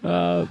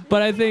know.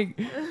 But I think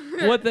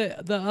what the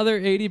other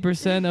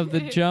 80% of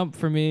the jump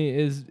for me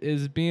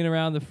is being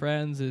around the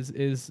friends,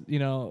 is you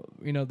know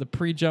the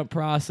pre-jump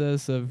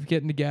process of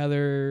getting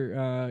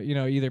together,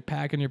 either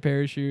packing your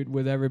parachute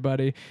with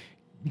everybody,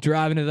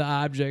 driving to the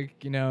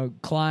object,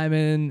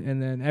 climbing,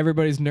 and then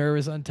everybody's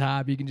nervous on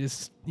top. You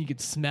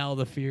could smell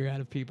the fear out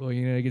of people.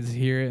 You can just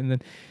hear it, and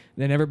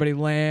then everybody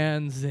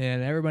lands,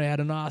 and everybody had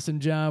an awesome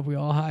jump. We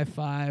all high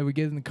five. We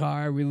get in the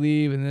car, we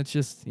leave, and it's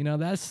just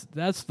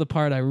that's the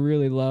part I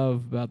really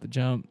love about the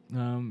jump.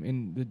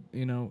 And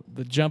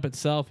the jump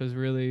itself is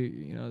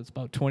really it's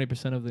about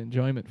 20% of the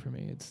enjoyment for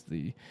me.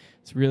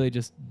 It's really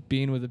just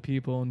being with the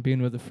people and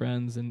being with the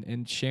friends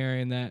and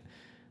sharing that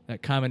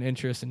common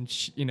interest, and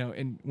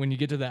and when you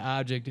get to that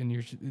object and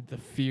the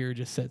fear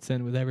just sets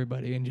in with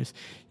everybody, and you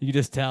can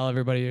just tell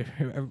everybody.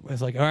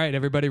 It's like, all right,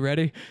 everybody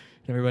ready?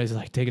 And everybody's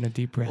like taking a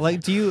deep breath.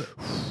 Like,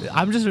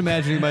 I'm just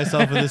imagining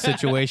myself in this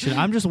situation.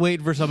 I'm just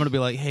waiting for someone to be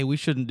like, hey, we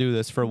shouldn't do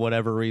this for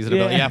whatever reason.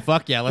 Yeah. Like, yeah,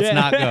 fuck yeah, let's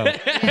not go.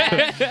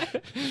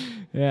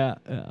 Yeah.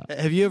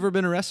 Have you ever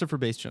been arrested for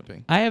base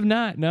jumping? I have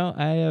not. No,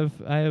 I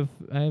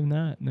have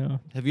not. No.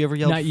 Have you ever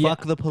yelled Not yet.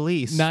 fuck the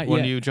police Not when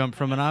yet. you jump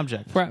from an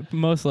object?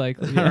 Most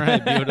likely. All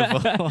right,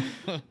 beautiful.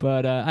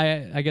 But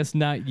I guess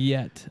not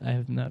yet. I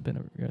have not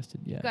been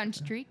arrested yet. Gone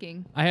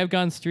streaking. I have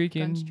gone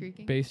streaking. Gone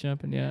streaking. Base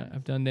jumping. Yeah,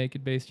 I've done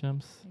naked base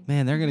jumps.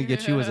 Man, they're gonna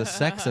get you as a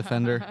sex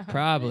offender.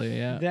 Probably.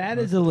 Yeah. That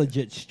is a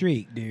legit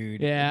streak,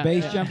 dude. Yeah.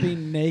 Base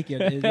jumping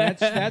naked.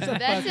 That's a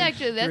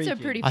That's a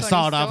pretty I funny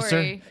saw it, officer.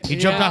 story. He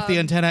jumped Yeah. off the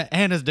antenna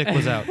and his dick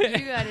was out. You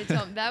gotta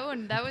tell me that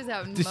was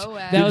out in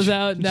Moab. That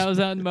was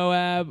out in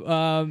Moab.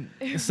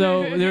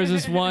 So there was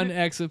this one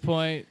exit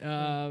point,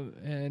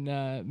 and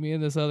me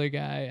and this other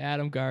guy,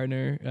 Adam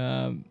Gardner,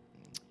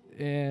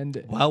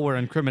 and Well, we're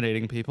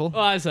incriminating people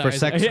oh, sorry, for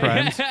sex sorry.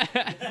 crimes.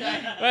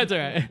 That's all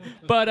right.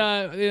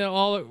 But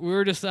we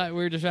were just trying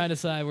to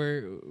decide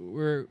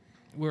we're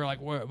like,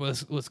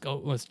 let's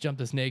go, let's jump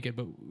this naked.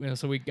 But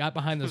so we got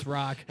behind this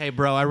rock. Hey,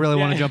 bro, I really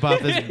want to jump off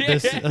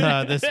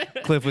this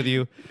cliff with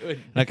you. And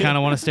I kind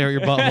of want to stare at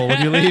your butthole. Would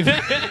you leave?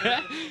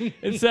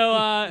 And so,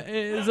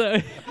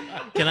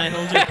 Can I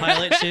hold your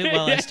pilot chute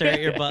while I stare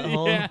at your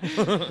butthole? Yeah.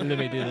 Let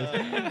me do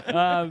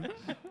this.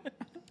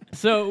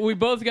 So we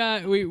both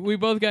got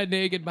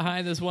naked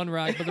behind this one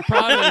rock, but the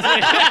problem is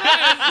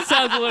it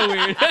sounds a little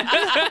weird.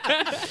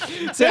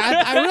 See,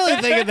 I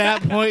really think at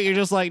that point you're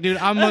just like, dude,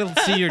 I'm gonna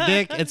see your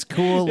dick. It's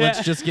cool.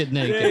 Let's just get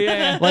naked.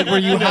 Yeah. Like, were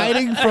you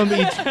hiding from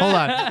each? Hold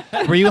on.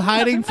 Were you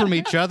hiding from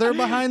each other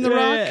behind the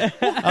rock?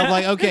 I'm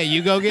like, okay,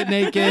 you go get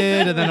naked,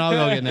 and then I'll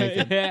go get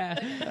naked. Yeah.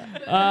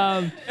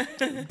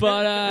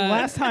 But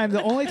Last time,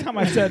 the only time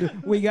I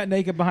said we got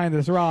naked behind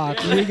this rock,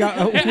 we got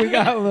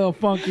a little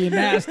funky and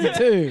nasty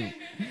too.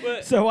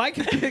 So I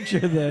can picture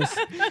this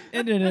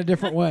in a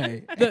different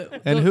way.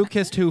 And who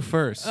kissed who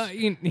first?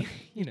 you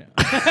know.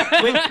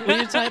 Will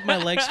you tie up my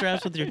leg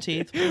straps with your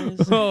teeth,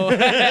 please? Oh. All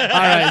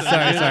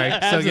right, sorry.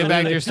 So get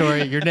back to your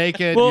story. You're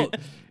naked. Well,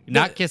 you're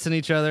not kissing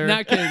each other.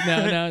 Not kidding.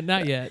 No,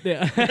 not yet.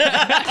 Yeah.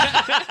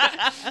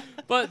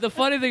 But the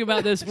funny thing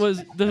about this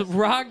was the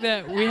rock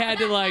that we had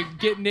to like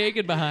get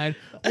naked behind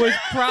was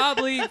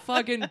probably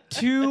fucking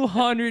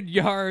 200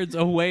 yards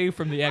away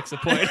from the exit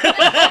point.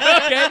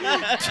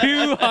 Okay?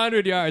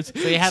 200 yards.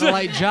 So you had to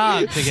like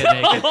jog to get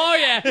naked. Oh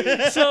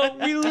yeah. So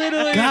we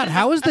literally God,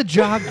 how was the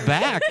jog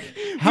back?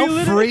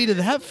 How free did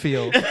that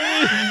feel?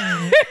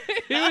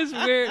 it was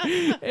weird.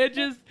 It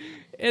just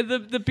and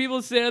the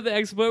people standing at the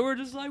exit point were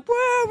just like,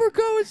 wow, we're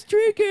going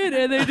streaking.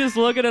 And they just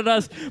looking at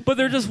us, but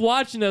they're just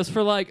watching us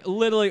for like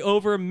literally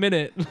over a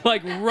minute,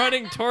 like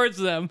running towards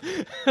them,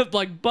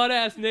 like butt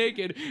ass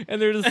naked. And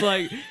they're just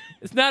like,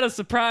 it's not a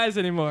surprise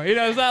anymore.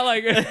 It's not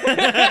like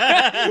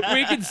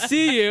we can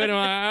see you. And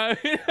I'm like,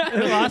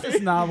 It lost its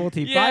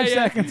novelty Yeah, 5 yeah.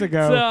 seconds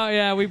ago. So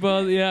yeah, we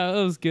both it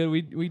was good.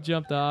 We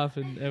jumped off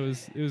and it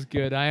was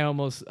good. I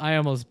almost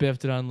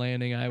biffed it on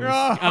landing. I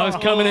was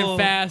coming in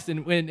fast,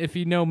 and if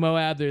you know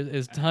Moab, there's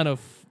a ton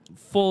of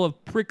full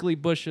of prickly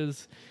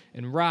bushes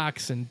and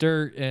rocks and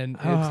dirt, and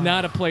it's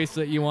not a place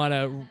that you want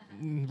to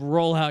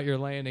roll out your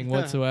landing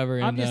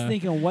whatsoever. I'm and, just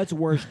thinking, what's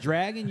worse,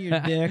 dragging your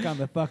dick on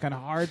the fucking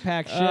hard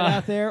packed shit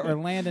out there, or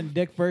landing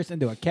dick first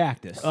into a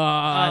cactus?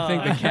 I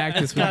think the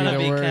cactus would be gotta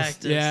the be worst.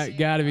 cactus. Yeah,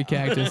 gotta be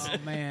cactus. Oh,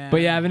 man. But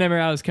yeah,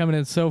 I was coming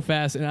in so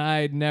fast, and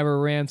I never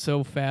ran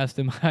so fast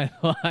in my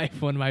life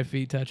when my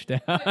feet touched down.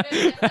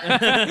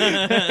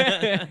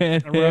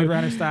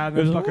 Roadrunner style,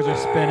 those fuckers are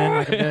spinning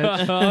like a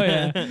bitch. Oh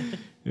yeah,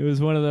 it was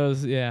one of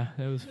those. Yeah,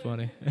 it was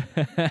funny.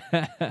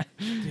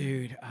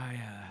 Dude,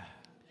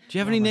 Do you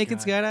have Oh any my naked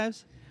God.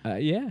 skydives?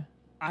 Yeah.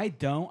 I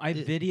don't. I've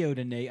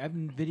videoed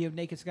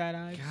naked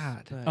skydives.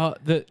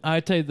 God. I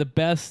tell you, the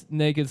best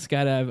naked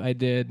skydive I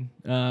did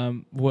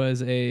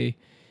was a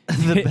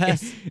The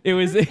best. It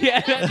was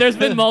yeah. There's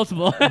been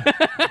multiple.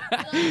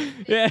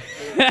 Yeah,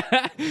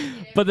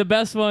 but the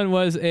best one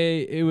was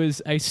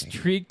I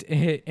streaked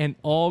an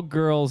all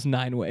girls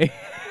 9-way.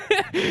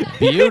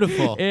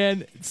 Beautiful.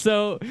 And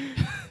so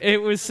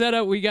it was set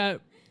up. We got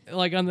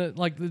like on the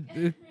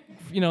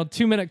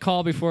 2-minute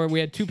call before, we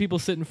had 2 people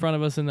sit in front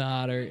of us in the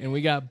otter, and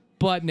we got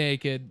butt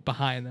naked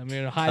behind them,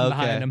 hiding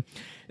behind them.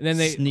 And then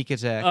they sneak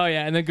attack. Oh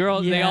yeah, and the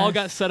girls they all Yes.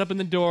 got set up in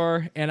the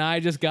door, and I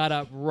just got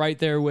up right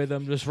there with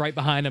them, just right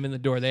behind them in the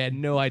door. They had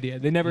no idea.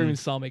 They never even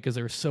saw me because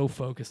they were so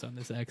focused on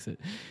this exit.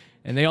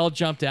 And they all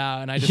jumped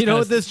out, and I just You know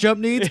kinda what this jump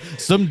needs?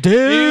 Some dick.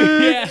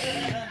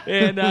 yeah.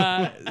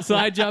 And so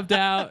I jumped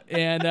out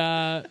and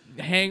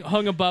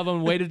hung above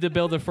them, waited to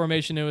build the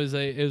formation. It was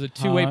a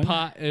two-way Hung.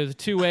 pod. It was a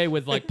two-way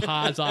with like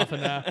pods off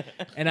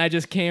and I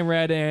just came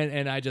right in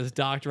and I just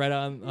docked right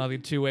on the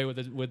two-way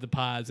with the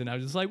pods, and I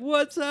was just like,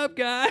 "What's up,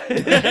 guys?"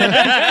 And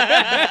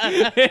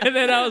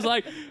then I was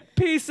like,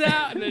 "Peace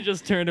out," and then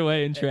just turned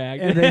away and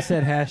tracked. And they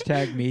said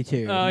hashtag me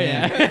too. Oh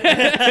yeah,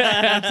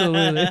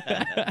 absolutely.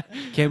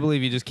 Can't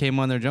believe you just came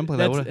on their jump like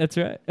that. That's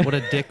right. What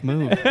a dick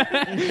move.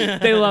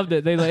 They loved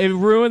it. It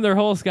ruined their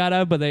whole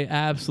skydive, but they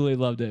absolutely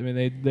loved it. I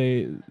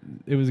mean,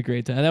 it was a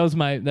great time. That was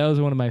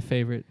one of my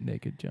favorite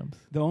naked jumps.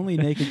 The only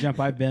naked jump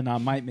I've been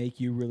on might make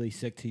you really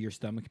sick to your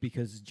stomach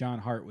because John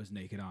Hart was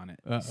naked on it.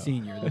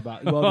 Senior, the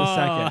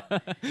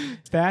second.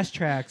 Fast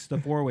Tracks, the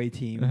 4-way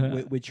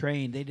team would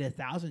train. They did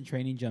 1,000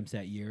 training jumps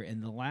that year,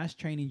 and the last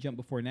training jump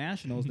before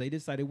nationals, they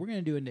decided we're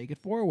going to do a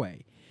naked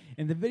 4-way.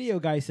 And the video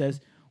guy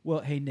says, "Well,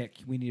 hey Nick,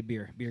 we need a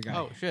beer guy."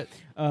 Oh shit.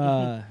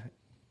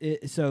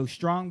 So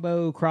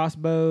strongbow,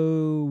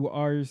 crossbow,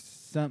 or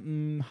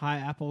something, high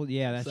apple.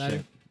 Yeah, that's Cider.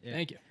 it. Yeah.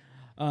 Thank you.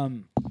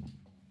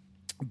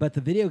 But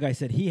the video guy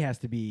said he has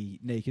to be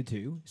naked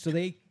too. So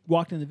they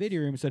walked in the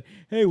video room and said,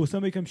 "Hey, will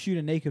somebody come shoot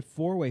a naked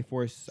 4-way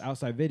for us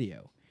outside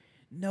video?"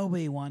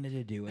 Nobody wanted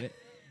to do it.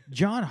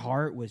 John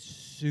Hart was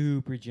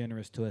super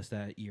generous to us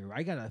that year.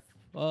 I got a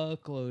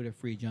fuckload of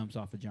free jumps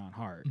off of John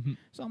Hart.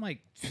 So I'm like,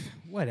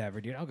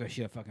 whatever, dude. I'll go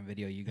shoot a fucking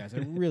video, you guys. I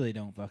really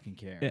don't fucking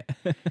care.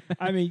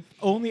 I mean,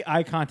 only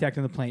eye contact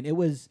on the plane. It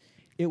was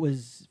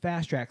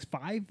Fast Tracks,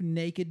 5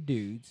 naked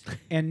dudes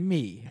and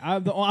me.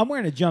 I'm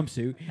wearing a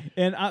jumpsuit,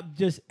 and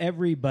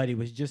everybody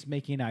was just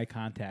making eye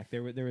contact.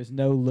 There was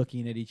no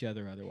looking at each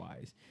other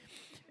otherwise,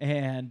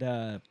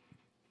 and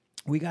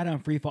we got on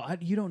free fall.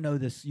 You don't know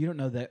this. You don't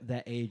know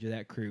that age of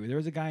that crew. There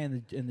was a guy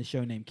in the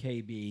show named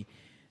KB.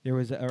 There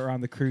was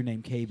on the crew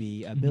named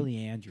KB,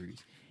 Billy Andrews.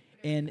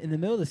 And in the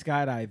middle of the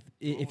skydive,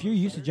 if you're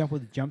used to jump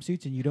with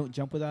jumpsuits and you don't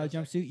jump without a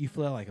jumpsuit, you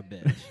feel like a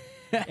bitch.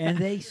 And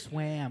they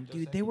swam.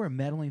 Dude, they were a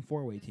medaling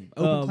 4-way team.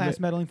 Open class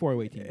medaling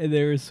 4-way team. And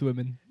they were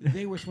swimming.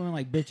 They were swimming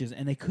like bitches,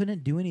 and they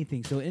couldn't do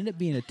anything. So it ended up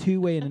being a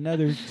 2-way and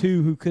another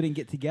 2 who couldn't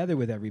get together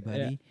with everybody.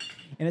 Yeah.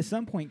 And at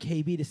some point,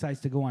 KB decides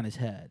to go on his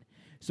head.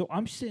 So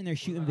I'm sitting there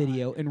shooting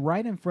video, and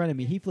right in front of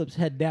me, he flips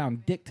head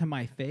down, dick to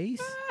my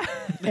face.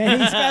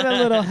 And he's got a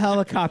little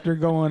helicopter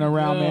going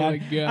around, man. My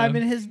God. I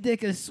mean, his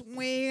dick is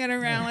swinging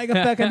around like a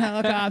fucking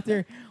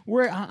helicopter.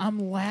 I'm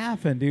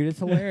laughing, dude. It's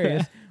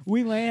hilarious.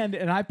 We land,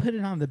 and I put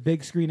it on the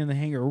big screen in the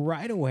hangar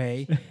right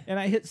away, and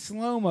I hit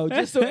slow-mo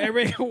just so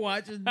everybody could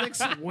watch his dick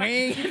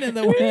swinging in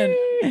the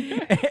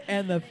wind.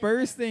 And the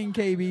first thing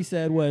KB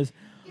said was,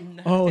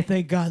 "Oh,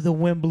 thank God the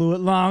wind blew it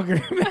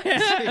longer."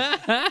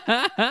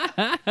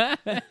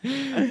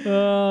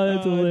 Oh,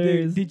 that's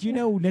hilarious. Did you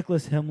know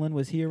Nicholas Himlin?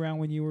 Was he around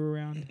when you were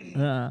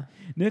around?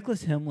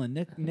 Nicholas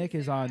Himlin. Nick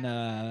is on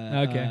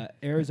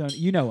Arizona.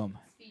 You know him.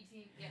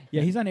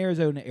 Yeah, he's on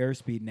Arizona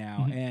Airspeed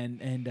now,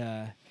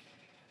 and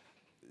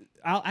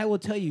I will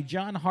tell you,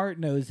 John Hart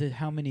knows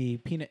how many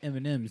peanut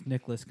M&Ms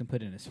Nicholas can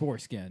put in his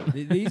foreskin.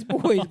 These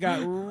boys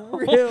got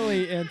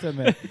really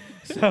intimate.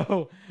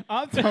 So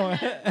I'm telling.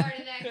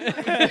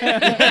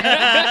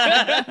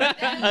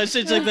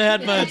 She took the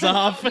headphones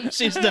off.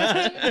 She's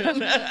done.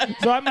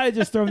 So I might have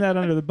just thrown that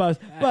under the bus,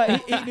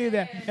 but he knew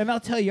that. And I'll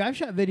tell you, I've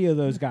shot video of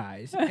those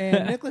guys.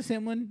 And Nicholas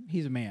Himlin,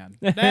 he's a man.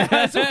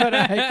 That's what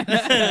I can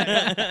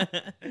say.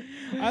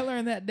 I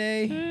learned that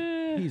day,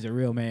 he's a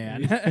real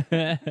man.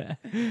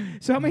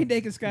 So how many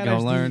naked skydivers?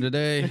 Gonna learn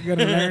today.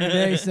 Gonna learn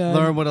today, son.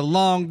 Learn what a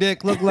long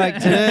dick looked like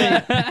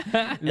today.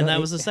 And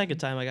that was the second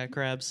time I got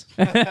crabs.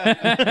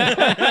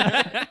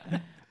 I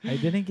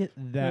didn't get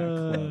that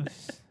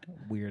close,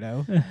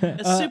 weirdo.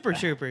 It's Super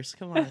Troopers.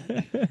 Come on.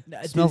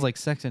 It smells like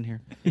sex in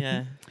here.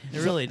 Yeah,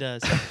 it really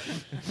does.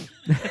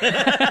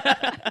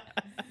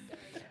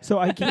 So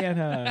I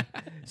can't.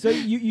 So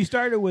you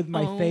started with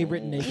my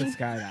favorite naked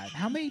skydive.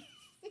 How many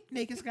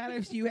naked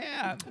skydives do you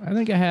have? I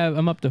think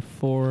I'm up to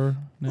 4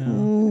 now.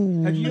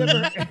 Ooh. Have you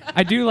ever?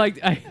 I do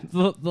like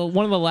the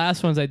one of the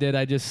last ones I did.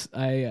 I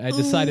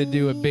decided to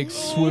do a big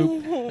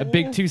swoop, a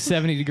big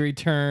 270-degree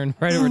turn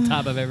right over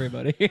top of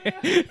everybody.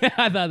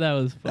 I thought that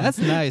was fun. That's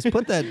nice.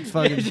 Put that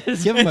fucking.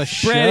 Give him a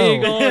spread show.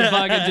 eagle and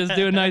fucking just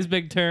do a nice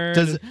big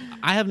turn.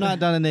 I have not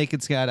done a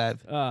naked skydive.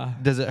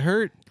 Does it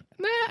hurt?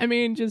 Nah, I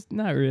mean, just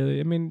not really.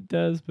 I mean, it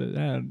does, but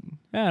I don't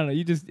know.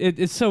 You just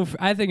it's so.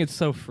 I think it's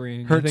so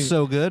freeing. I Hurts think,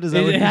 so good. Is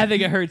that what I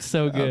think it hurts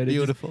so good.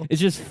 beautiful.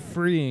 It's just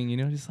freeing. You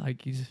know, just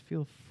like you just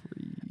feel free.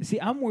 See,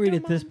 I'm worried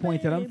at this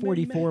point that I'm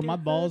 44. My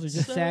balls are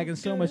just sagging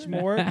so much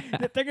more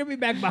that they're gonna be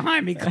back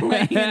behind me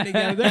clinging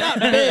together. They're not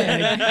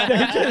big.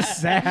 They're just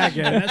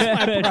sagging.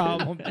 That's my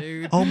problem,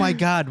 dude. Oh my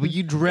God! Will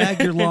you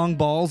drag your long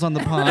balls on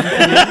the pond?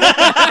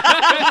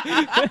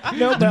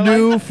 No, but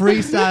New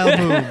freestyle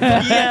move.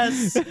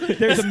 Yes.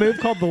 there's a move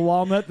called the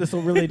walnut. This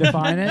will really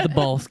define it. The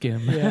ball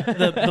skim. Yeah.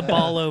 The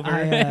ball over.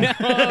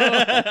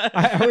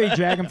 I already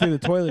drag them through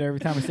the toilet every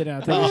time I sit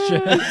down and take a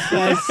shit.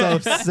 That's so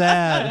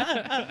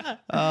sad.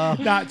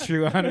 Not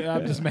true.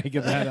 I'm just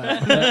making that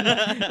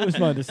up. It was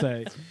fun to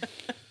say.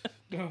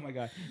 Oh my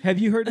God! Have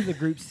you heard of the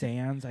group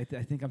SANS? I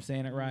think I'm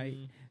saying it right.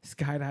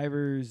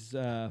 Skydivers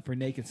for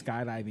naked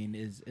skydiving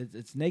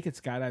it's Naked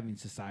Skydiving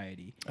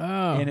Society,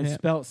 Oh, and it's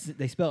yeah.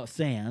 they spell it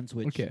SANS,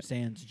 which Okay.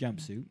 SANS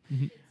jumpsuit.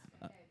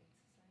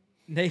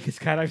 Naked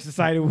Skydiving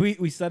Society.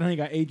 We suddenly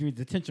got Adrian's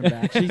attention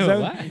back. She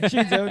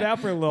zoned out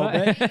for a little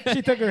bit.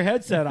 She took her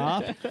headset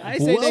off. I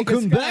say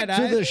Welcome Naked back to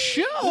Skydive. the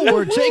show.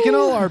 We're taking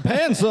all our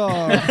pants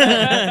off.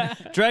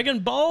 Dragon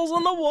balls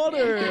on the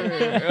water.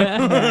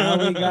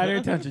 Now we got her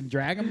attention.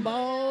 Dragon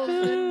Balls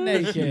and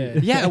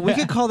naked. Yeah, we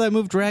could call that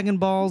move Dragon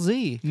Ball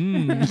Z.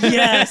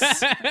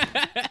 Yes.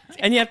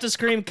 And you have to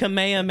scream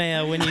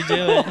Kamehameha when you do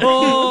it.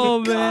 Oh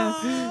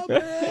man.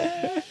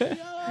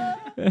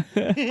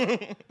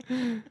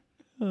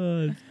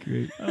 Oh, that's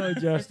great. Oh,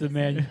 Justin,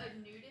 man,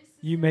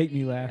 you make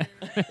me laugh.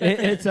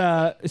 It's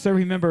So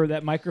remember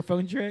that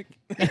microphone trick?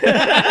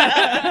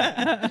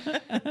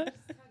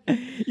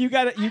 You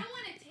got it.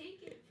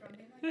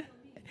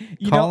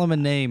 You Call him a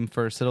name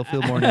first. It'll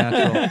feel more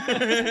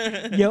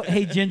natural. Yo,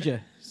 hey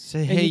Ginger.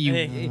 Say, hey, you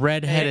Hey,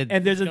 redheaded.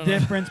 And there's a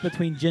difference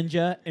between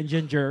Ginger and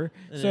Ginger,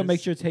 so is. make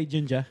sure it's hey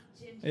Ginger.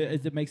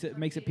 It makes it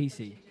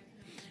PC.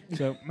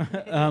 So,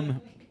 All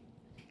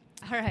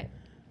right.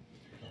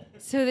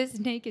 So this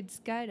Naked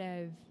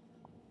Skydive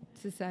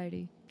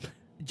Society.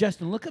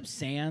 Justin, look up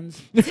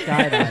SANS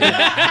skydiving.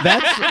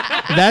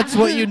 That's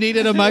what you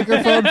needed a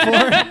microphone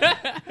for?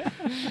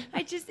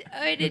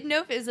 I didn't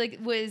know if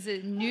it was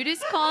a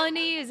nudist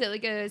colony. Is it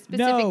like a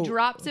specific No.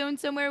 drop zone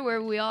somewhere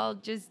where we all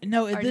just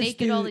No, are this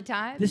naked all the dude-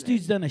 time? This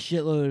dude's done a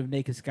shitload of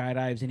naked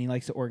skydives, and he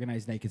likes to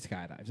organize naked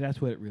skydives.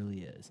 That's what it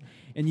really is.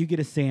 And you get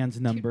a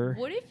SANS number.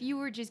 What if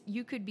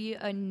you could be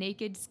a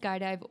naked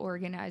skydive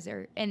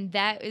organizer, and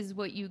that is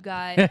what you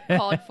got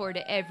called for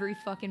to every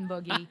fucking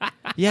boogie?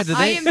 Yeah, do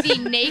I they? am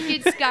the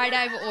naked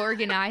skydive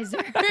organizer.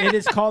 It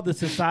is called the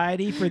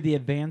Society for the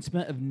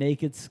Advancement of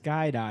Naked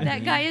Skydiving.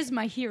 That guy is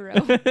my hero.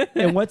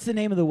 And what's the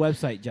name of the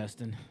website,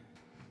 Justin?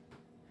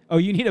 Oh,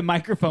 you need a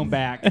microphone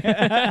back.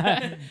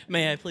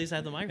 May I please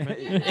have the microphone?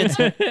 It's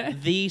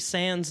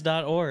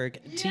thesands.org.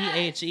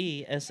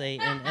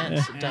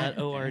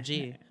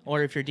 THESANS.org.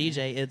 Or if you're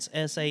DJ, it's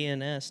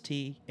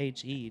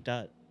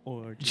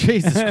SANSTHE.org.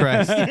 Jesus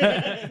Christ.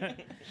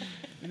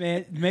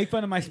 Man, make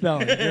fun of my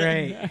spelling.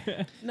 Great.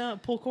 No,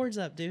 pull cords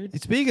up, dude.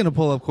 Speaking of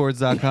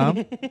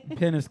pullupcords.com,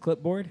 Pen is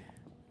clipboard.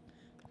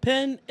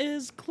 Pen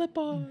is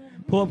clip-on.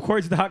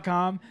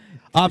 Pullupcords.com.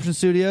 Option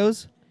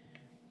Studios.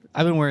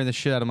 I've been wearing the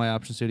shit out of my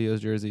Option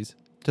Studios jerseys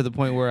to the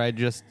point where I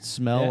just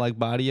smell Yeah. like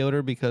body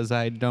odor because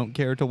I don't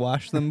care to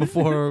wash them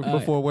before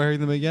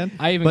wearing them again.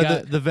 I even but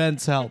got the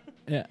vents help.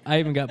 yeah, I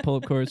even got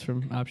pull-up cords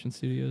from Option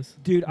Studios.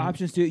 Dude,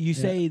 Option Studio, you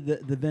say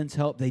the vents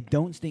help. They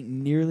don't stink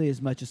nearly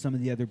as much as some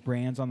of the other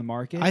brands on the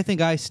market. I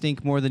think I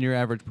stink more than your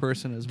average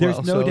person as There's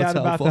well. no so doubt it's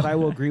about helpful. that. I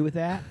will agree with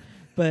that.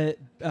 But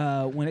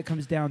when it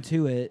comes down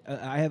to it,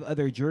 I have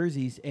other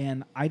jerseys,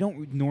 and I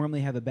don't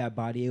normally have a bad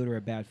body odor or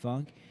a bad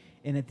funk.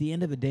 And at the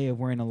end of the day of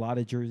wearing a lot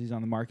of jerseys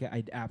on the market,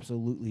 I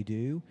absolutely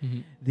do.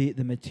 The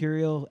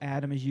material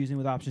Adam is using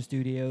with Option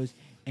Studios,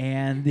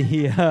 and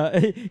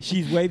the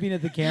she's waving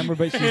at the camera,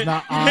 but she's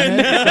not on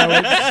it. So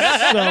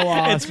it's so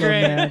awesome, It's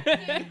great.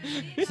 man.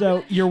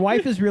 So your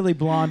wife is really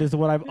blonde, is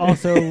what I've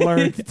also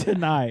learned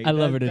tonight. I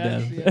love her to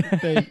death.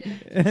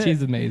 She's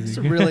It's a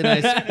amazing.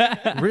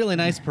 really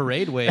nice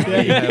parade wave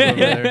that you have over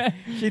there.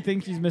 She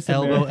thinks she's missing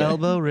Elbow,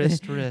 elbow,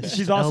 wrist, wrist.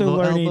 She's also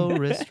elbow, learning- elbow,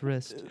 wrist,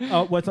 wrist.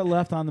 Oh, what's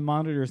left on the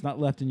monitor is not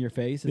left in your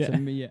face. It's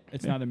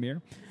it's not a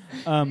mirror.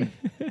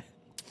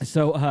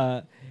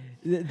 So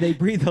they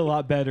breathe a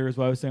lot better, is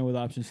what I was saying with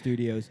Option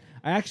Studios.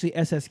 I actually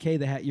SSK,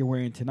 the hat you're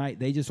wearing tonight,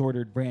 they just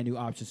ordered brand new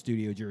Option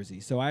Studio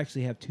jerseys. So I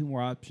actually have 2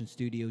 more Option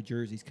Studio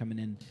jerseys coming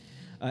in.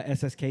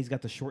 SSK's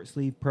got the short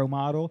sleeve Pro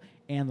model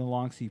and the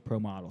long sleeve Pro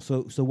model.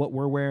 So what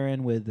we're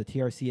wearing with the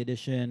TRC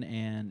edition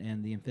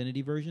and the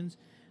Infinity versions,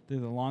 they're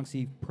the long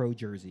sleeve Pro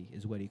jersey,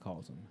 is what he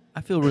calls them.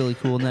 I feel really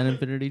cool in that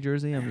Infinity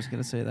jersey. I'm just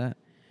gonna say that.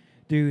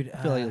 Dude, I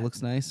feel like it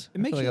looks nice. it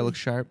I makes feel like you- I look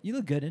sharp. You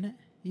look good in it.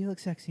 You look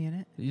sexy in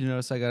it. You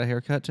notice I got a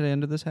haircut today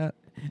under this hat?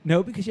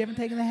 No, because you haven't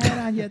taken the hat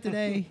on yet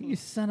today. You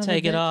son of a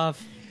Take it bitch.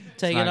 off.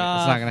 Take It's it not-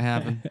 off. It's not gonna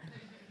happen.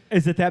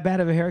 Is it that bad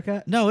of a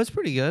haircut? No, it's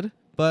pretty good.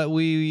 But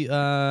we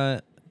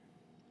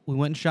We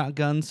went and shot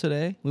guns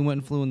today. We went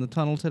and flew in the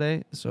tunnel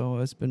today. So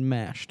it's been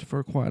mashed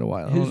for quite a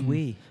while. Who's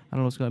we? I don't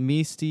know what's going on.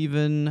 Me,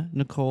 Steven,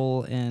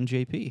 Nicole, and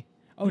JP.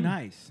 Oh,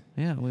 nice.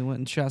 Yeah, we went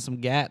and shot some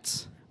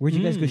gats. Where'd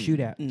you guys go shoot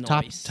at?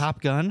 Nice.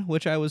 Top Gun,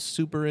 which I was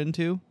super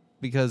into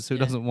because who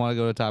doesn't want to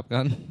go to Top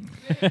Gun?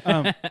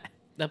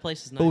 That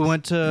place is nice. But we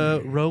went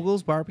to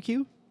Rogel's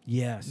Barbecue.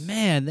 Yes.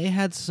 Man, they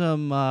had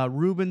some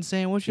Reuben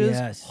sandwiches.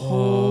 Yes.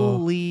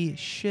 Holy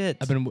shit.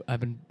 I love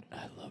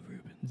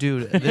Reuben.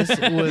 Dude, this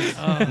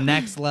was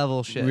next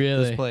level shit.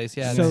 Really? This place,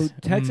 yeah. So it's-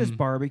 Texas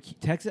barbecue,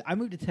 Texas. I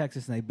moved to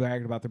Texas and they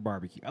bragged about their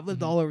barbecue. I've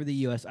lived all over the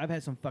U.S. I've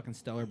had some fucking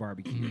stellar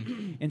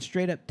barbecue, and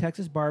straight up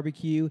Texas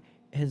barbecue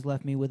has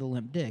left me with a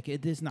limp dick.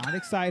 It has not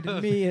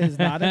excited me. It has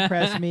not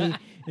impressed me. It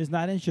has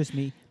not interested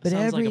me. But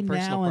Sounds like every a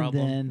personal now and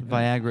problem. then,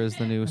 Viagra is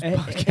the newest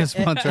podcast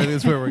sponsor. I think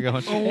that's where we're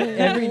going.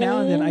 every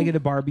now and then, I get a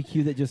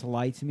barbecue that just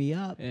lights me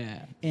up. Yeah.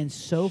 And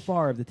so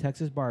far of the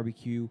Texas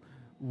barbecue,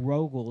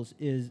 Rogel's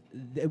is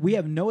we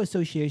have no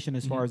association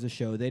as far as the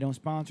show. They don't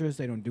sponsor us.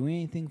 They don't do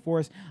anything for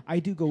us. I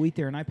do go eat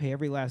there and I pay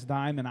every last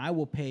dime, and I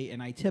will pay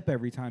and I tip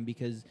every time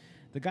because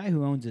the guy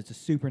who owns it's a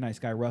super nice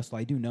guy, Russell.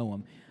 I do know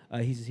him.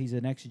 He's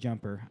an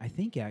ex-jumper. I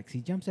think he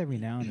jumps every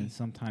now and then,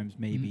 sometimes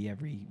maybe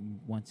every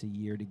once a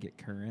year to get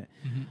current.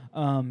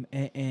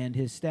 And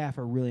his staff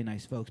are really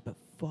nice folks, but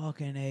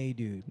fucking A,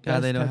 dude. God,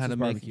 Best they know how Texas to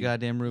make a barbecue.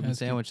 goddamn Reuben That's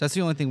good. sandwich. That's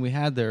the only thing we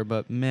had there,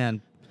 but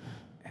man,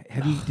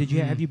 Have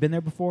you been there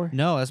before?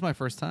 no, that's my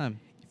first time.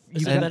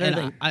 Is And- it better and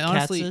than I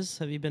honestly- Katz's?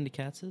 Have you been to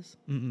Katz's?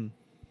 Mm-mm.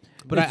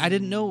 But I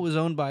didn't know it was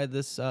owned by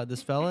this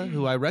this fella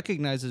who I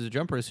recognized as a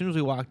jumper. As soon as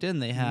we walked in,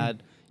 they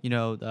had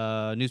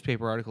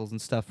newspaper articles and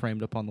stuff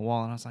framed up on the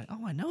wall, and I was like,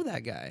 "Oh, I know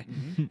that guy."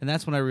 And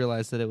that's when I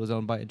realized that it was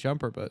owned by a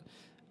jumper. But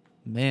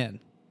man,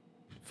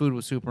 food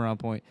was super on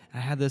point. I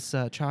had this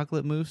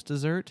chocolate mousse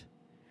dessert.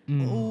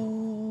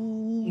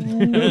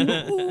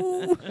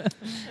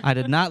 I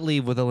did not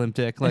leave with a limp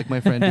dick like my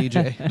friend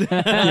DJ.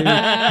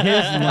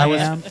 I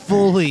was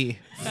fully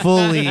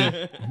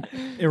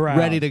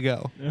ready to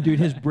go. Dude,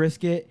 his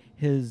brisket,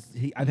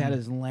 I've had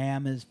his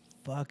lamb is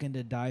fucking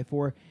to die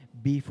for.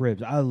 Beef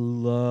ribs, I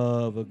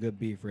love a good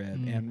beef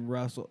rib. And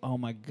Russell, oh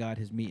my god,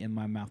 his meat in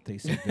my mouth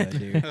tastes so good,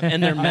 dude.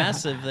 And they're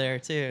massive there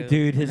too.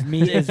 Dude, his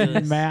meat is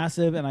Jesus.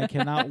 massive, and I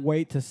cannot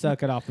wait to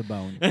suck it off the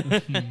bone.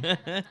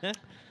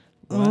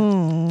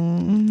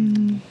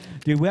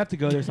 Dude, we have to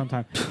go there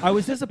sometime. I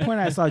was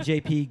disappointed I saw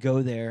JP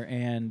go there,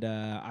 and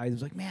I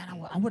was like, man,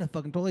 I would have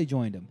fucking totally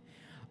joined him.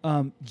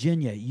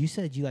 Jinya, you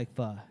said you like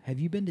pho. Have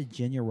you been to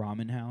Jinya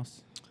Ramen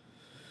House?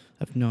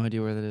 I have no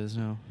idea where that is.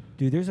 No.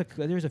 Dude, there's a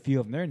few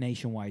of them. They're a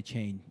nationwide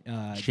chain.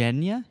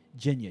 Jinya?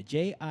 Jinya,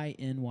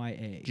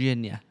 Jinya.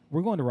 Jinya.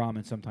 We're going to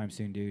ramen sometime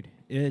soon, dude.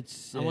 I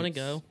want to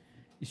go.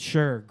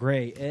 Sure,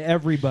 great.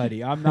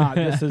 Everybody. I'm not.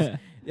 This is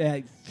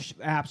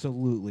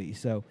absolutely.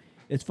 So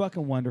it's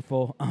fucking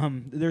wonderful.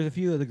 There's a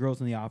few of the girls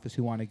in the office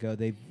who want to go.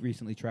 They've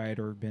recently tried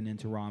or been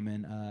into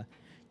ramen.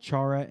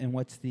 Chara and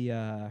what's the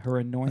her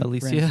annoying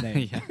Alicia? friend's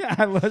name? Yeah.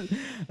 I love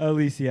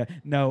Alicia.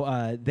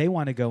 No, they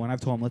want to go, and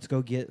I've told them let's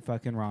go get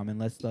fucking ramen.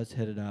 Let's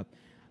hit it up.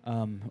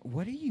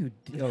 What are you?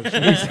 Oh,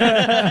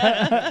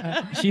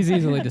 She's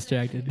easily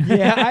distracted.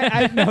 yeah,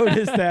 I've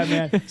noticed that,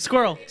 man.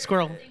 Squirrel.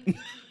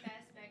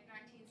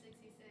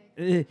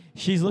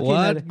 She's looking at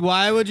What? it.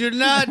 Why would you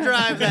not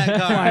drive that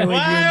car? Why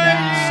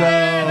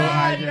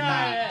would you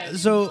not?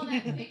 So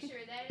That picture,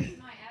 that is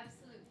my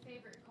absolute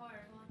favorite car.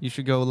 you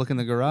should go look in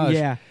the garage.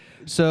 Yeah.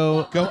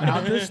 So Go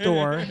out the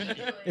store.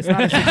 It's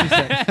not a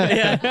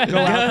 66. Go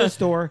out the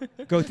store.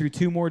 Go through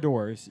two more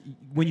doors.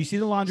 When you see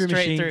the laundry Straight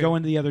machine, through. go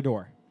into the other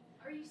door.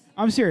 Are you serious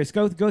I'm serious.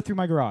 Go through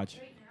my garage.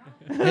 right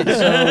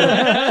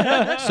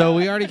now? so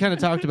we already kind of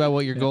talked about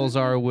what your goals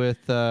are with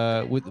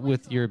your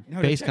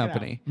No, base check it out.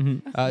 company.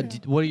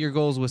 What are your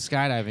goals with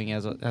skydiving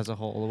as a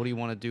whole? What do you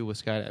want to do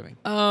with skydiving?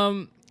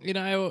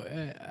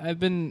 I've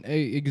been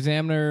a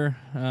examiner.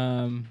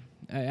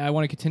 I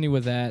want to continue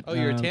with that. Oh,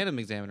 you're a tandem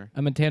examiner.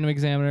 I'm a tandem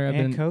examiner. I've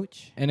And been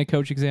coach. and a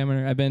coach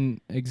examiner. I've been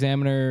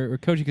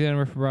coach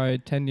examiner for probably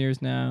 10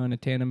 years now, and a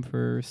tandem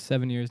for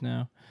 7 years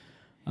now.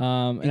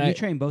 And you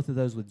train both of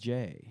those with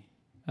Jay.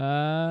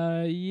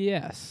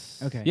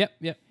 Yes. Okay.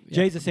 Yep.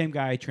 Jay's the same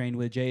guy I trained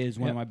with. Jay is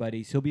one of Yep. my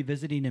buddies. He'll be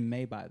visiting in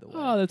May, by the way.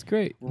 Oh, that's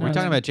great. We're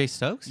talking about Jay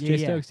Stokes. Yeah.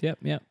 Jay Stokes. Yep.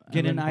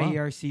 Get an Wow.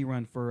 IERC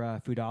run for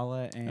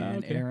Fudala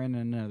and okay. Aaron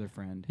and another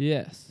friend.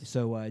 Yes.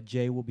 So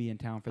Jay will be in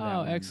town for that. Oh,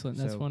 one. excellent.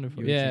 That's So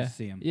wonderful. you'll get a Yeah. chance to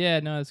see him. Yeah,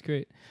 no, that's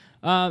great.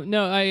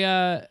 No,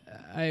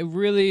 I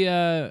really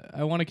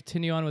I want to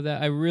continue on with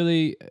that. I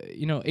really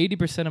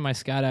 80% of my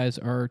skydives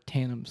are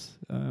tandems.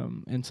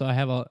 And so I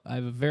have a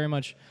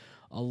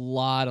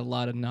lot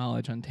of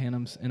knowledge on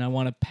tandems, and I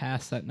want to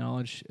pass that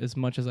knowledge as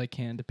much as I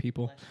can to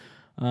people.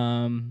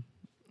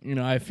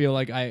 I feel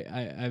like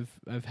I've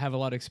have a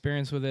lot of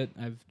experience with it.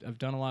 I've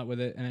done a lot with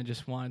it, and I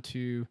just want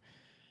to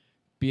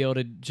be able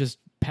to just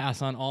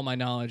pass on all my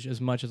knowledge as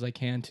much as I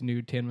can to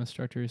new tandem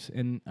instructors.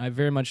 And I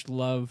very much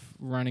love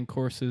running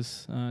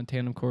courses,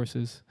 tandem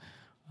courses.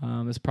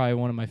 It's probably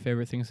one of my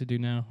favorite things to do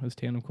now is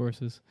tandem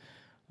courses.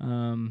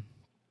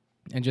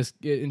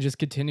 just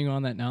continuing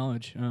on that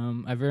knowledge.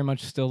 I very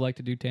much still like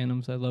to do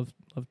tandems. I love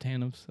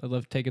tandems. I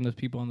love taking those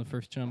people on the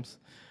first jumps.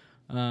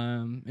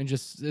 And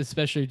just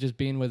especially just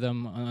being with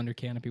them under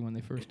canopy when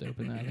they first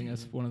open. I think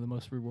that's one of the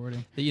most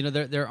rewarding. You know,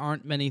 there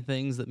aren't many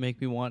things that make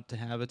me want to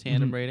have a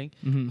tandem rating.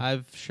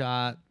 I've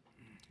shot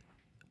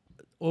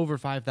over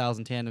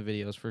 5,000 tandem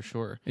videos for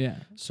sure. Yeah.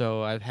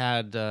 So I've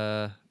had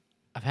a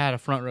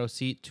front row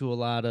seat to a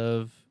lot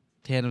of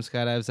tandem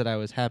skydives that I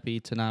was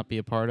happy to not be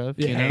a part of.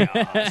 You know?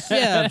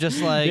 Yeah, I'm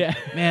just like,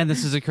 man,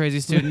 this is a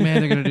crazy student. Man,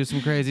 they're gonna do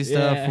some crazy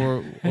stuff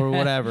or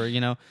whatever. You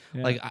know,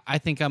 like I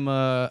think I'm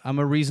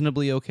a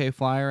reasonably okay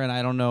flyer, and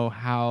I don't know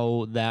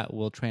how that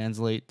will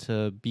translate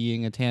to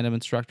being a tandem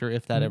instructor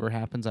if that ever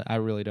happens. I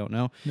really don't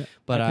know.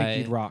 But I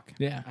think you'd rock.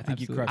 Yeah, I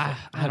think you'd absolutely. crush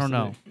it. I don't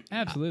know.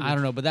 Absolutely. I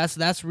don't know, but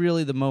that's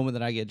really the moment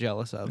that I get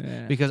jealous of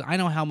because I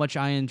know how much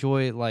I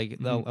enjoy like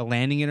a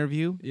landing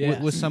interview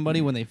with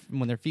somebody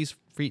when their feet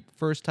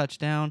first touch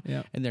down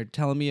and they're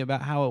telling me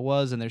about how it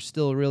was and they're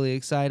still really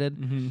excited.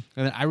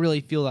 And I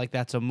really feel like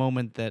that's a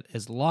moment that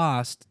is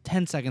lost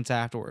 10 seconds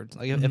afterwards.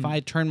 Like if I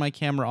turn my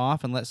camera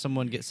off and let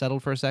someone get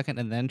settled for a second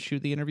and then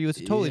shoot the interview, it's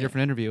a totally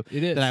different interview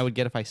than I would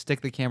get if I stick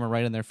the camera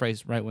right in their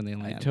face right when they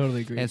land. I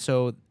totally agree. And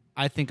so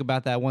I think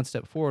about that one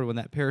step forward when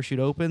that parachute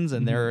opens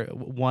and they're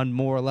one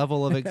more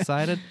level of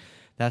excited.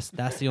 That's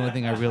the only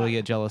thing I really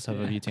get jealous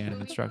of you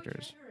tandem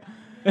instructors.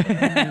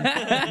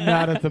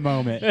 Not at the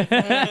moment.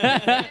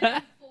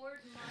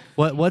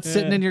 What's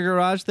sitting in your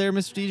garage there,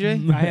 Mr.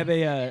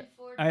 DJ?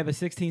 I have a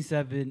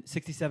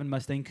 67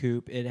 Mustang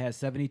Coupe. It has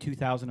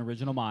 72,000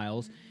 original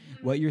miles.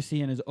 What you're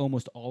seeing is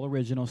almost all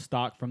original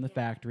stock from the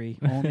factory.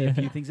 Only a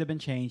few things have been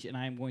changed, and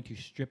I am going to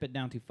strip it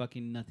down to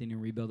fucking nothing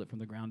and rebuild it from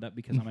the ground up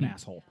because I'm an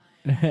asshole.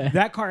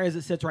 That car, as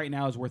it sits right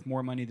now, is worth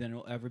more money than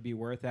it'll ever be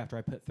worth after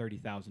I put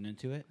 $30,000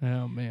 into it.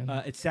 Oh man,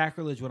 it's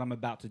sacrilege what I'm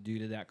about to do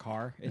to that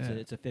car.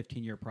 It's a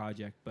 15-year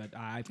project, but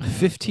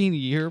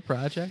 15-year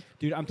project,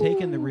 dude. I'm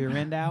taking the rear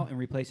end out and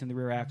replacing the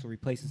rear axle,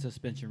 replacing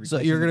suspension. So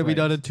you're going to be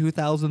done in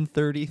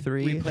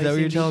 2033? Is that what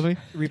you're telling me?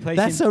 Replacing.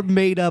 That's a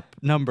made-up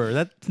number.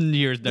 That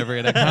year's never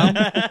going to come.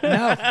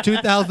 No,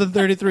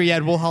 2033. Yeah,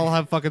 we'll all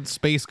have fucking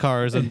space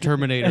cars and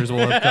Terminators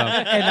will have come,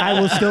 and I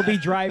will still be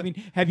driving.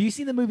 Have you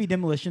seen the movie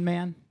Demolition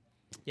Man?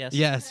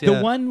 Yes.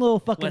 The one little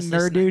fucking Wesley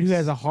nerd dude who Snipes.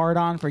 has a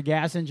hard-on for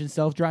gas engine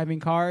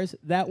self-driving cars,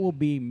 that will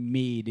be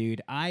me,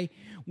 dude.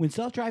 When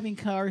self-driving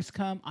cars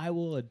come, I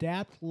will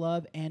adapt,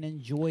 love, and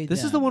enjoy them.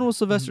 This is the one with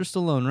Sylvester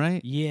Stallone,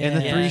 right? Yeah. And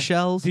the 3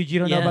 shells. Dude, you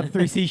don't know about the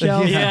 3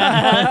 seashells?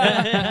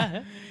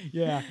 Yeah.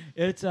 Yeah.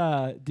 It's,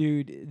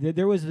 dude,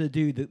 there was the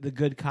dude, the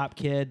good cop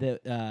kid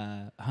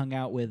that hung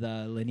out with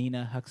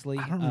Lenina Huxley.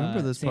 I don't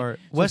remember this part.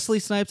 So Wesley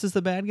Snipes is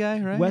the bad guy,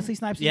 right? Wesley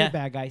Snipes is Yeah. the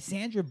bad guy.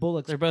 Sandra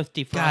Bullock's They're both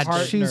God, defrosted.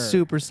 partner. she's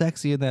super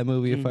sexy in that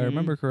movie, if I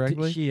remember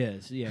correctly. She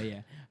is, yeah.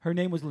 Her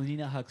name was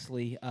Lenina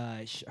Huxley.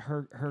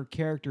 Her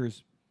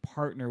character's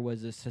partner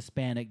was this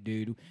Hispanic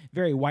dude,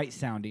 very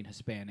white-sounding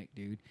Hispanic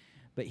dude,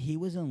 but he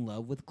was in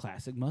love with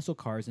classic muscle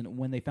cars. And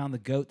when they found the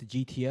GOAT, the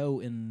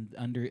GTO, in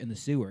the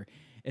sewer,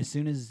 as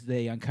soon as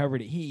they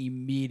uncovered it, he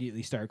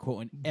immediately started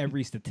quoting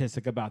every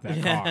statistic about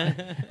that car.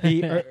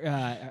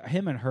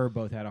 Him and her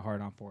both had a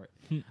hard on for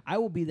it. I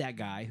will be that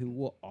guy who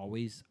will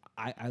always.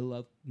 I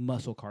love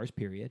muscle cars.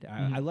 Period.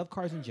 I love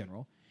cars in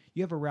general.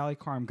 You have a rally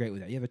car, I'm great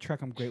with that. You have a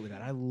truck, I'm great with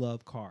that. I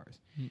love cars.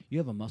 You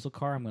have a muscle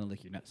car, I'm going to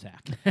lick your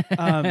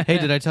nutsack. Hey,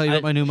 did I tell you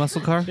about my new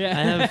muscle car? I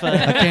have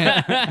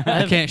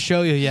I can't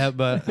show you yet,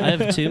 but I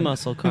have 2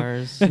 muscle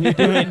cars. You're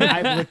doing,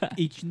 I've licked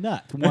each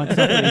nut once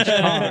over each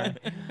car.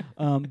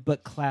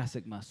 But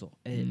classic muscle.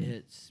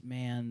 It's,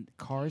 man,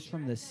 cars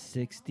from the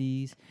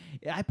 60s.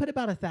 I put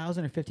about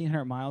 1,000 or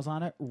 1,500 miles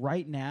on it.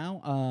 Right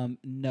now,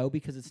 no,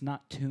 because it's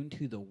not tuned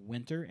to the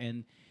winter,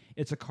 and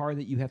it's a car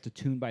that you have to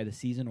tune by the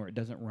season or it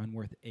doesn't run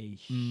worth a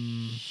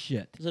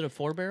shit. Is it a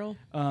 4-barrel?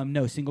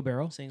 No, single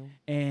barrel. Single.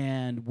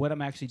 And what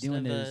I'm actually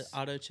doing is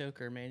auto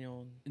choke or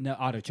manual. no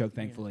auto choke,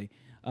 thankfully.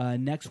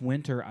 Next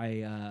winter,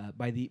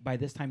 by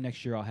this time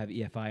next year, I'll have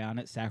EFI on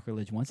it.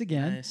 Sacrilege once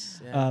again. Nice.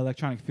 Yeah.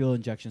 Electronic fuel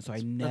injection. So I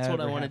never. That's what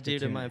I want to have do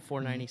to tune my it.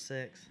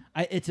 496.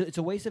 It's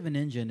a waste of an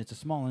engine. It's a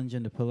small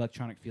engine to put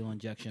electronic fuel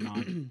injection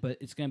on, but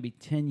it's going to be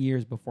 10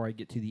 years before I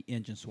get to the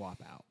engine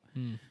swap out.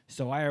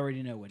 So I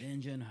already know what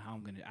engine, how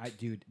I'm going to.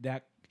 Dude,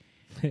 that.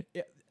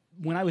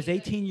 When I was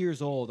 18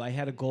 years old, I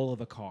had a goal of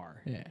a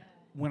car. yeah.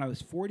 When I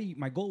was 40,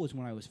 my goal was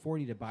when I was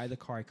 40 to buy the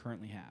car I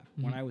currently have.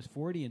 When I was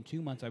 40 in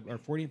 2 months, or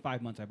 40 in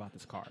 5 months, I bought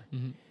this car.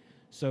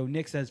 So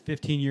Nick says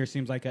 15 years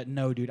seems like a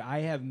no, dude.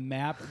 I have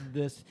mapped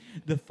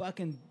the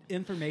fucking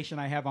information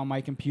I have on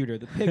my computer,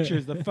 the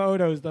pictures, the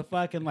photos, the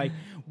fucking like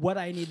what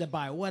I need to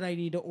buy, what I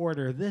need to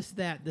order, this,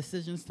 that,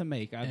 decisions to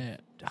make.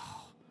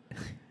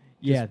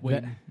 Yeah,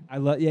 I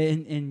love. Yeah,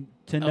 and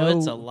to know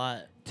it's a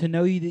lot. to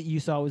know you that you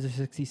saw was a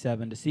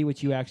 67, to see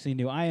what you actually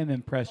knew. I am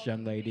impressed,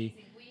 young lady.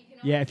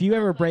 Yeah, if you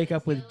ever break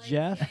up with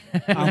Jeff,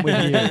 I'm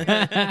with you.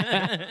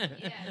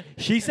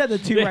 She said the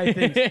two right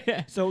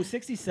things. So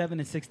 67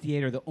 and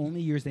 68 are the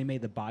only years they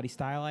made the body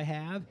style I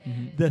have.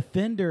 The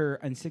fender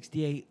in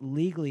 68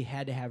 legally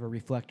had to have a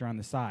reflector on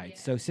the side.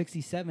 So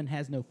 67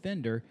 has no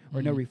fender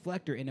or no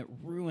reflector, and it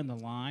ruined the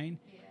line.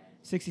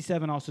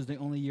 67 also is the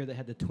only year that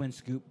had the twin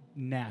scoop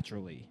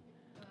naturally.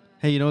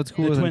 Hey, you know what's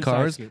cooler than twin side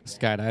cars? scoop.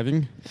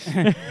 Skydiving.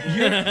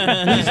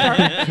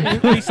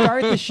 We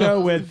started the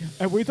show with,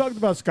 have we talked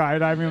about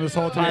skydiving this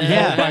whole time?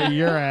 Yeah. By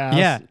your ass.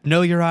 Yeah,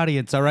 know your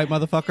audience, all right,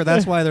 motherfucker?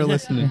 That's why they're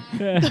listening.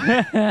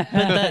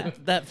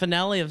 But that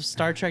finale of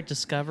Star Trek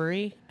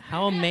Discovery,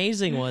 how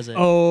amazing was it?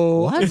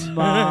 Oh What?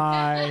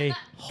 my God.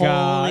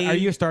 Holy Are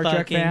you a Star Trek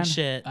fucking fan?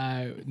 shit.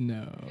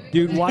 No.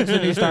 Dude, watch the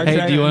new Star Trek.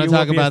 Hey, do you want to will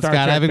talk be a about Star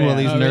Trek skydiving while fan.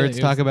 these Oh, really?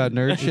 nerds talk about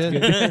nerd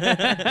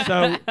shit?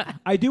 So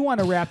I do want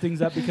to wrap things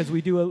up because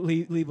we do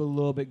leave a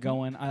little bit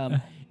going.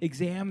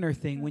 Examiner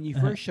thing, when you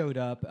first showed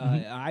up,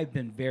 I've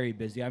been very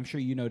busy. I'm sure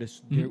you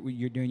noticed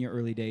you're doing your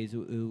early days.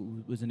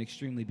 It was an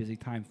extremely busy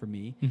time for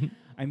me.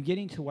 I'm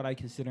getting to what I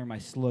consider my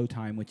slow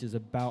time, which is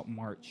about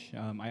March.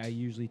 I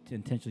usually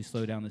intentionally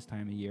slow down this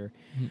time of year.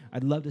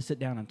 I'd love to sit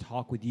down and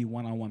talk with you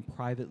one-on-one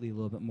privately a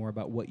little bit more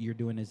about what you're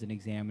doing as an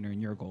examiner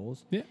and your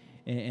goals. Yeah.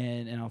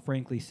 And I'll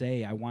frankly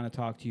say I want to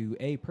talk to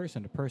you,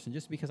 person to person,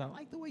 just because I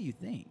like the way you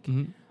think.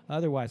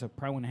 Otherwise, I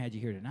probably wouldn't have had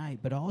you here tonight.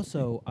 But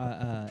also,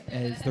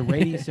 as the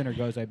rating center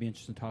goes, I'd be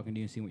interested in talking to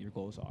you and seeing what your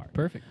goals are.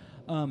 Perfect.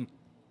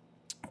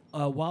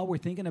 While we're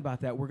thinking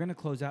about that, we're going to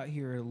close out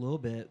here a little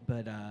bit.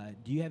 But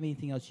do you have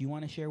anything else you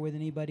want to share with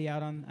anybody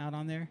out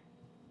on there?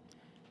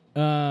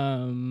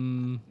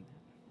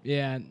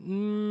 Yeah.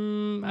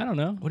 I don't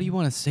know. What do you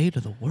want to say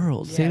to the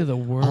world? Say to the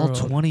world. All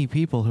 20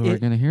 people who are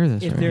going to hear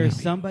this If right there's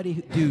now. somebody,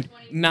 dude,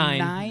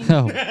 Nine.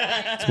 No,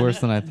 it's worse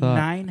than I thought.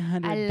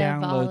 900 I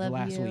love all downloads of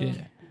last you. week.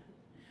 Yeah.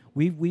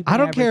 We've I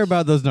don't care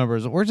about those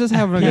numbers. We're just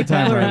having a good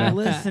time People right are now.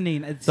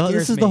 listening. It So this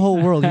scares is me. the whole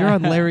world. You're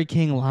on Larry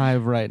King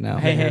Live right now.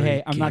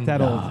 Hey, I'm not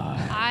that old.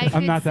 I I'm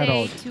could not that say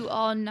old. to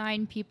all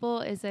 9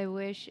 people is I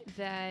wish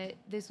that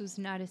this was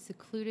not a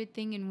secluded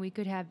thing and we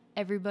could have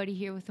everybody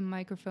here with a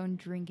microphone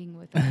drinking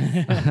with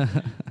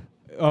us.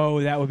 Oh,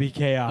 that would be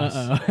chaos.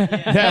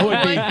 That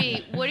would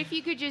be. What if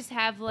you could just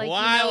have like?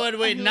 Why would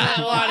we not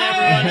want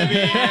everyone? everyone to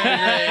be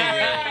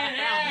here?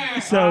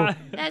 So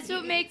That's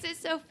what makes it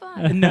so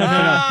fun. no.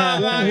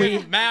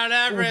 Mount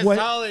Everest, What-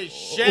 holy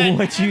shit.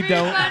 What you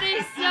don't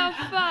Everybody's so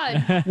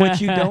fun.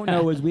 what you don't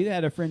know is we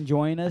had a friend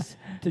join us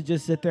to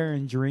just sit there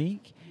and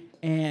drink,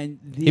 and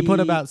He put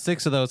about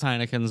 6 of those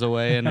Heinekens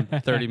away in a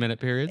 30-minute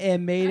period.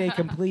 and made a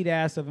complete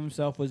ass of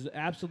himself. Was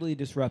absolutely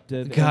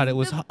disruptive. God, And- it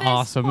was The best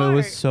awesome. It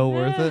was part. so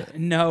worth it.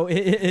 No,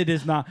 it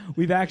is not.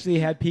 We've actually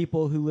had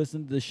people who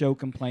listen to the show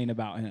complain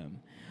about him.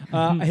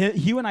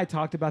 Hugh and I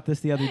talked about this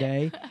the other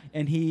day,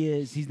 and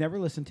he's never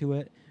listened to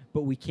it,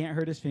 but we can't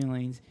hurt his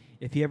feelings.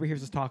 If he ever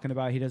hears us talking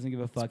about it, he doesn't give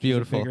a fuck.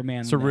 Beautiful. He's a bigger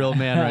man. It's a than real that.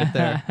 man right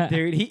there.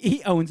 Dude,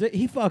 he owns it.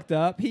 He fucked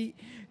up.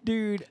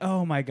 Dude,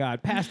 oh my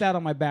God, passed out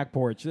on my back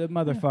porch. That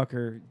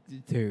motherfucker,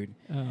 dude.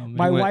 Oh, man.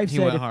 My He went- wife he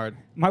said went if- hard.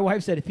 My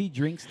wife said if he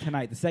drinks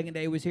tonight, the second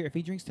day he was here, if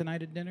he drinks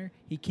tonight at dinner,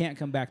 he can't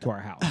come back to our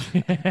house.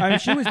 I mean,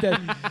 she was dead.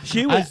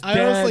 She was I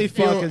dead honestly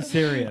feel- fucking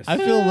serious. I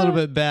feel a little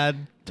bit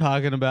bad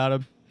talking about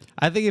him.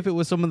 I think if it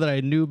was someone that I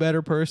knew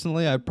better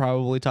personally, I'd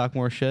probably talk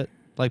more shit.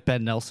 Like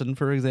Ben Nelson,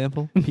 for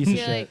example. Piece I of feel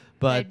shit. like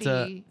But,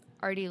 I'd be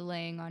already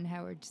laying on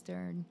Howard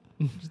Stern,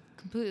 just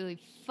completely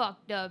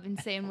fucked up and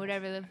saying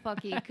whatever the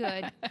fuck he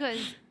could.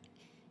 Because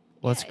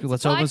Let's it's a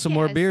let's open some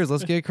more podcast. beers.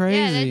 Let's get crazy.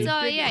 yeah, that's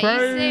all. Yeah, you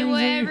say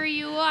whatever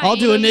you want. I'll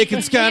do a You naked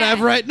just- skydive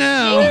yeah. right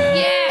now.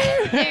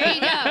 Yeah, there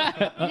you go.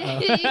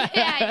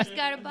 Yeah, I just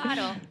got a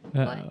bottle.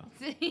 What?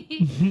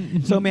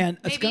 So, man,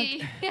 a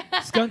Maybe.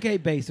 Skunk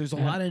Ape Base, there's a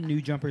lot of new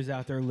jumpers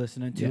out there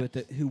listening to Yes.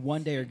 it who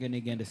one day are going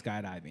to get into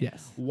skydiving.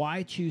 Yes.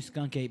 Why choose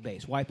Skunk Ape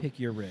Base? Why pick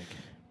your rig?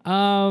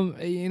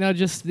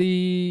 Just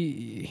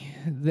the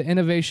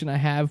innovation I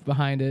have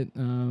behind it.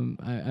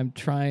 I'm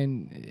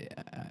trying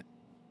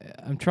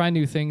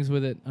new things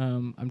with it.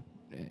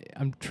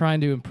 I'm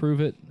trying to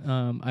improve it.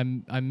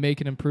 I'm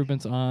making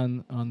improvements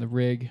on the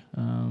rig.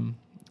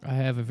 I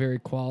have a very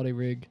quality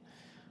rig,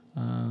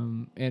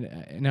 and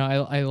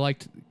I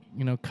liked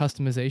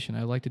customization.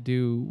 I like to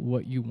do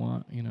what you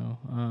want.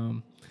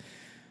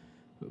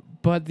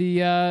 But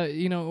the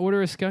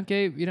order a Skunk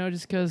Ape,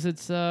 just because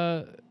it's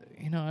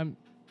I'm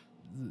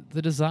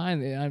the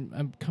design.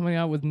 I'm coming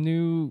out with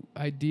new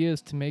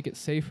ideas to make it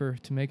safer,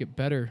 to make it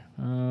better.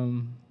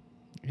 And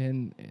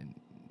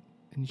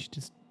you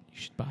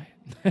should buy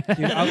it.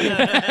 Dude,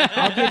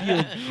 I'll give you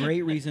a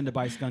great reason to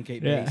buy Skunk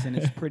Ape Yeah. Base, and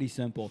it's pretty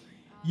simple.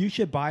 You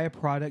should buy a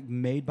product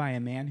made by a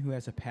man who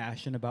has a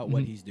passion about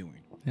what he's doing.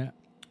 Yeah.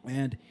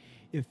 And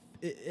if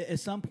at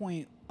some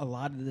point a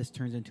lot of this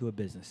turns into a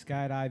business,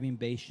 skydiving,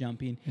 base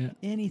jumping, Yeah.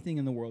 anything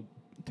in the world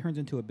turns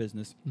into a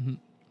business,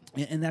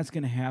 and that's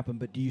going to happen.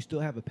 But do you still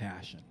have a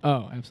passion?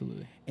 Oh,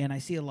 absolutely. And I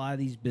see a lot of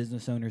these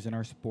business owners in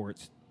our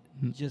sports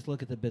just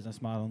look at the business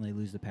model and they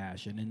lose the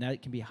passion. And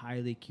that can be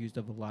highly accused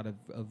of a lot of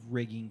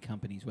rigging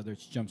companies, whether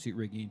it's jumpsuit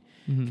rigging,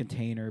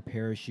 container,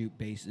 parachute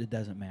base, it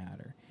doesn't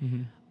matter.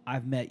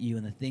 I've met you,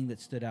 and the thing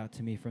that stood out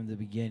to me from the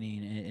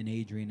beginning, and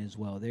Adrian as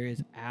well, there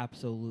is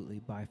absolutely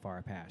by far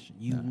a passion.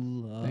 You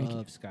thank you.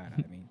 love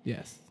skydiving.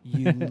 Yes.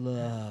 You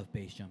love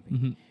base jumping.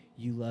 Mhm.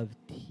 You love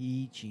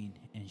teaching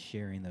and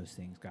sharing those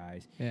things,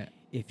 guys. Yeah.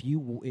 If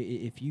you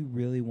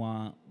really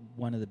want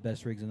one of the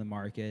best rigs in the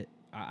market,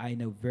 I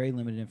know very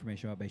limited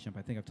information about base jump.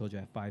 I think I've told you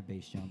I have 5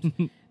 base jumps.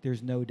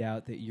 There's no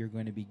doubt that you're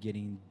going to be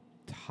getting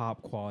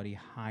top quality,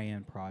 high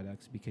end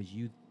products because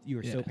you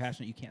are so Yes.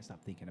 passionate you can't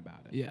stop thinking about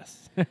it.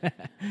 Yes.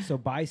 So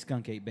buy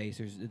Skunk 8 Base.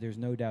 There's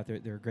no doubt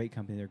they're a great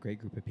company. They're a great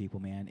group of people,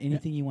 man.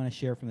 Anything you want to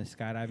share from the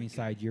skydiving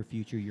side, your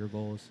future, your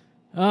goals?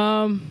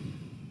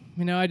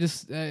 I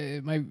just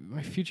my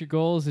future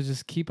goal is to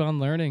just keep on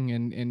learning,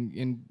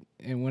 and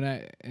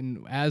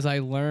as I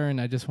learn,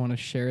 I just want to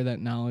share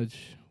that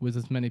knowledge with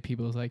as many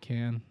people as I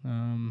can.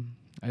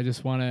 I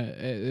just want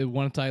to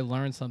once I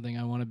learn something,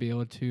 I want to be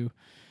able to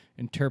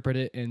interpret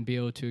it and be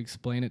able to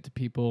explain it to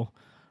people,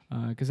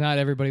 because not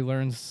everybody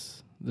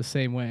learns the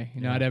same way.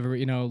 Not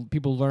every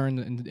people learn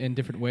in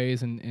different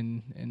ways,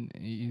 and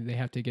they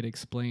have to get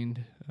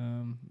explained.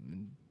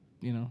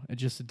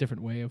 It's just a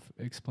different way of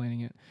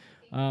explaining it.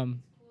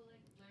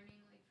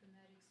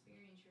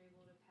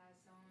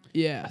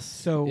 Yes.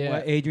 So Yeah.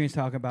 what Adrian's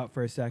talking about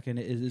for a second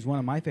is one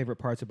of my favorite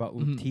parts about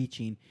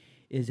teaching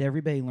is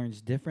everybody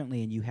learns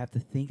differently, and you have to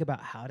think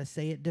about how to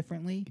say it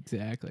differently,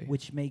 Exactly.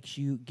 which makes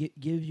you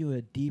gives you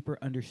a deeper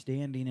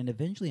understanding and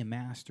eventually a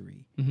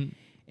mastery. Mhm.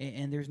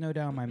 And there's no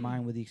doubt in my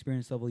mind with the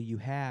experience level you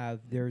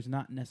have, there's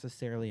not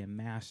necessarily a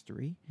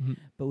mastery, Mhm.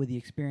 but with the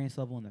experience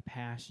level and the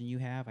passion you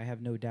have, I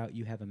have no doubt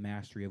you have a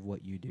mastery of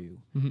what you do.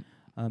 Mhm.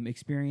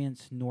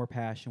 Experience nor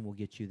passion will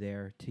get you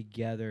there.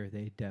 Together,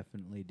 they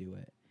definitely do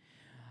it.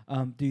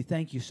 Dude,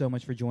 thank you so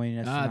much for joining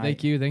us tonight.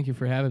 Thank you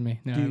for having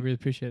me. No, I Dude, really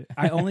appreciate it.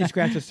 I only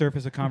scratched the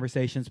surface of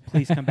conversations.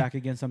 Please come back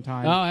again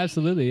sometime. Oh,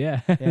 absolutely, yeah.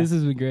 This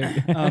has been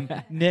great.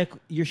 Nick,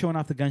 you're showing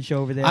off the gun show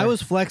over there. I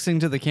was flexing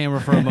to the camera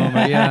for a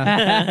moment.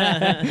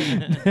 Yeah.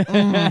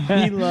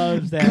 He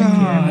loves that. God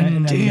camera,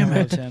 and that damn camera it.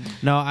 loves him.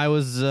 No, I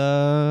was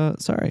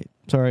sorry.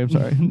 I'm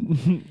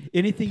sorry.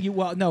 Anything you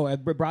brought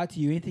to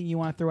you? Anything you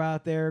want to throw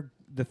out there?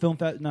 The film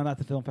no, not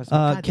the film festival.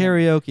 God damn.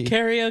 Karaoke.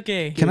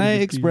 Karaoke. Can I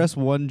express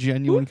one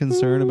genuine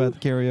concern about the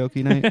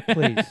karaoke night?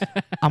 Please.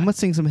 I'm gonna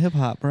sing some hip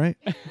hop, right?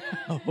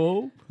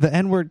 Oh, The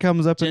N word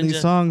comes up in these Ginger.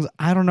 songs.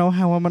 I don't know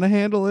how I'm gonna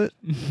handle it.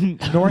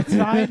 North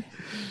side?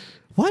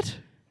 What?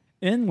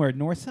 Inward,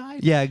 north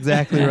side? Yeah,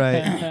 exactly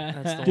right.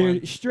 That's the Dude,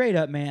 one. straight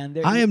up, man.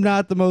 I am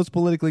not the most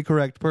politically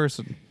correct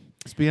person.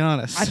 Let's be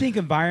honest. I think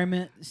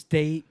environment,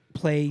 state,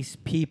 place,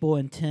 people,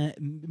 intent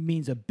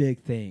means a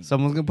big thing.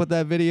 someone's gonna put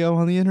that video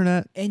on the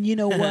internet. And you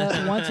know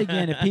what? Once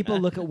again, if people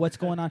look at what's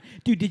going on,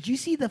 dude, did you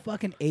see the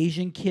fucking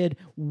Asian kid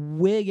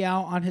wig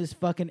out on his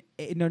fucking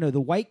the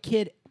white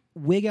kid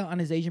wig out on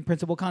his Asian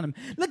principal condom?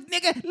 Look,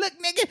 nigga,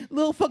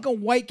 little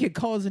fucking white kid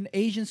calls an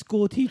Asian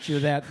school teacher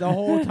that the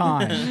whole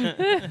time.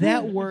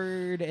 That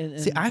word and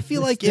See, I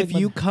feel the like if stigma-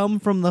 you come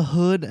from the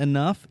hood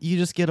enough, you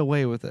just get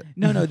away with it.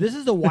 no, this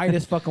is the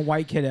whitest fucking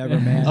white kid ever,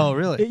 man. Oh,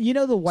 really? You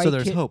know the white. So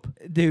there's kid, hope.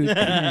 dude.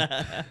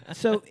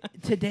 So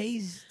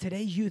today's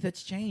youth,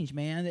 it's changed,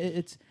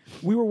 man.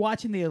 We were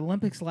watching the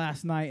Olympics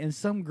last night, and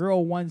some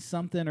girl won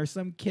something, or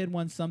some kid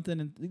won something,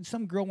 and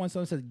some girl won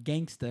something that says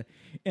gangsta,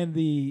 and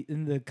the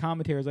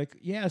commentator was like,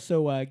 yeah,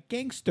 so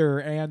gangster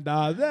and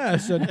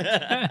this,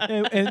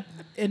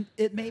 and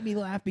it made me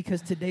laugh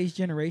because today's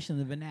generation,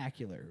 the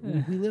vernacular,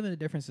 we live in a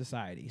different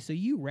society. So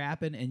you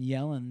rapping and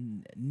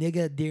yelling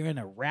nigga during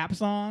a rap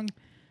song.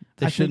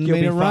 They I think shouldn't you'll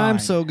made be it rhyme fine.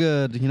 so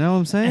good. You know what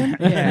I'm saying?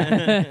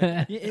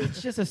 Yeah,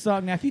 it's just a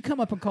song. Now, if you come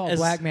up and call a As-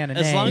 black man a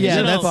as name, long as Yeah,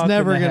 you that's don't-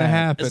 never gonna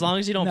happen. As long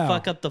as you don't No.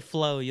 fuck up the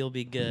flow, you'll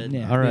be good.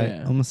 Yeah. All right,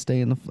 Yeah. I'm gonna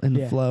stay in the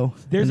Yeah. flow,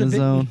 There's in a the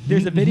zone.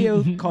 there's a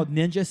video called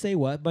Ninja Say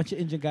What. Bunch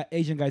of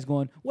Asian guys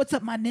going, "What's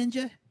up, my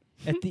ninja?"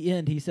 At the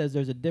end, he says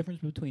there's a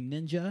difference between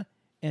ninja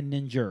and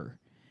ninja.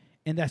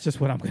 And that's just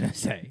what I'm going to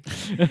say.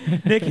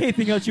 Nick,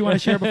 anything else you want to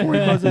share before we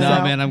close this No,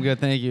 out? man, I'm good.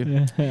 Thank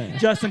you.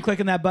 Justin,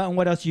 clicking that button.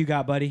 What else you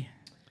got, buddy?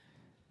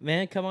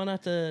 Man, come on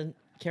out to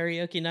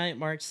karaoke night,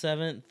 March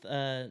 7th.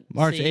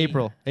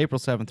 April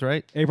 7th,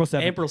 right? April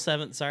 7th. April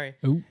 7th, sorry.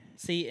 Ooh.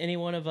 See any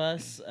one of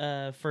us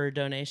for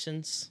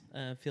donations.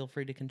 Feel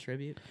free to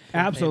contribute. for a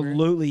favor.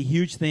 Absolutely.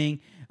 Huge thing.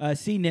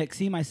 See Nick,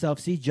 see myself,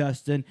 see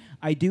Justin.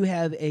 I do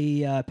have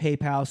a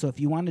PayPal, so if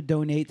you want to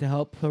donate to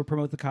help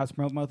promote the cause,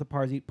 promote the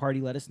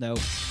party, let us know.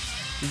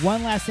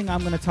 One last thing I'm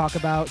going to talk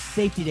about,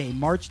 Safety Day,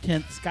 March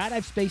 10th,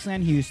 Skydive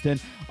Spaceland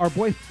Houston. Our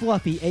boy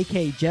Fluffy,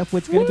 a.k.a. Jeff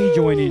Witt's going to be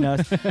joining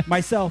us.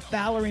 Myself,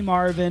 Valerie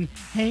Marvin,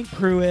 Hank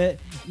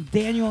Pruitt,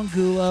 Daniel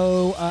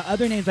Angulo,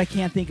 other names I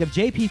can't think of,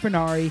 JP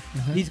Fernari.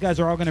 These guys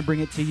are all going to bring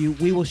it to you.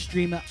 We will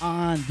stream it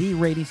on the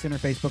Rating Center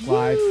Facebook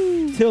Live.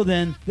 Till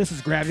then, this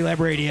is Gravity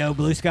Lab Radio,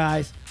 Blue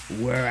Skies.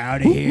 We're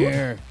out of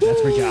here. That's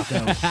for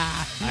Jocko.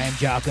 I am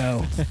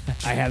Jocko.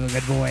 I have a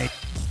good voice.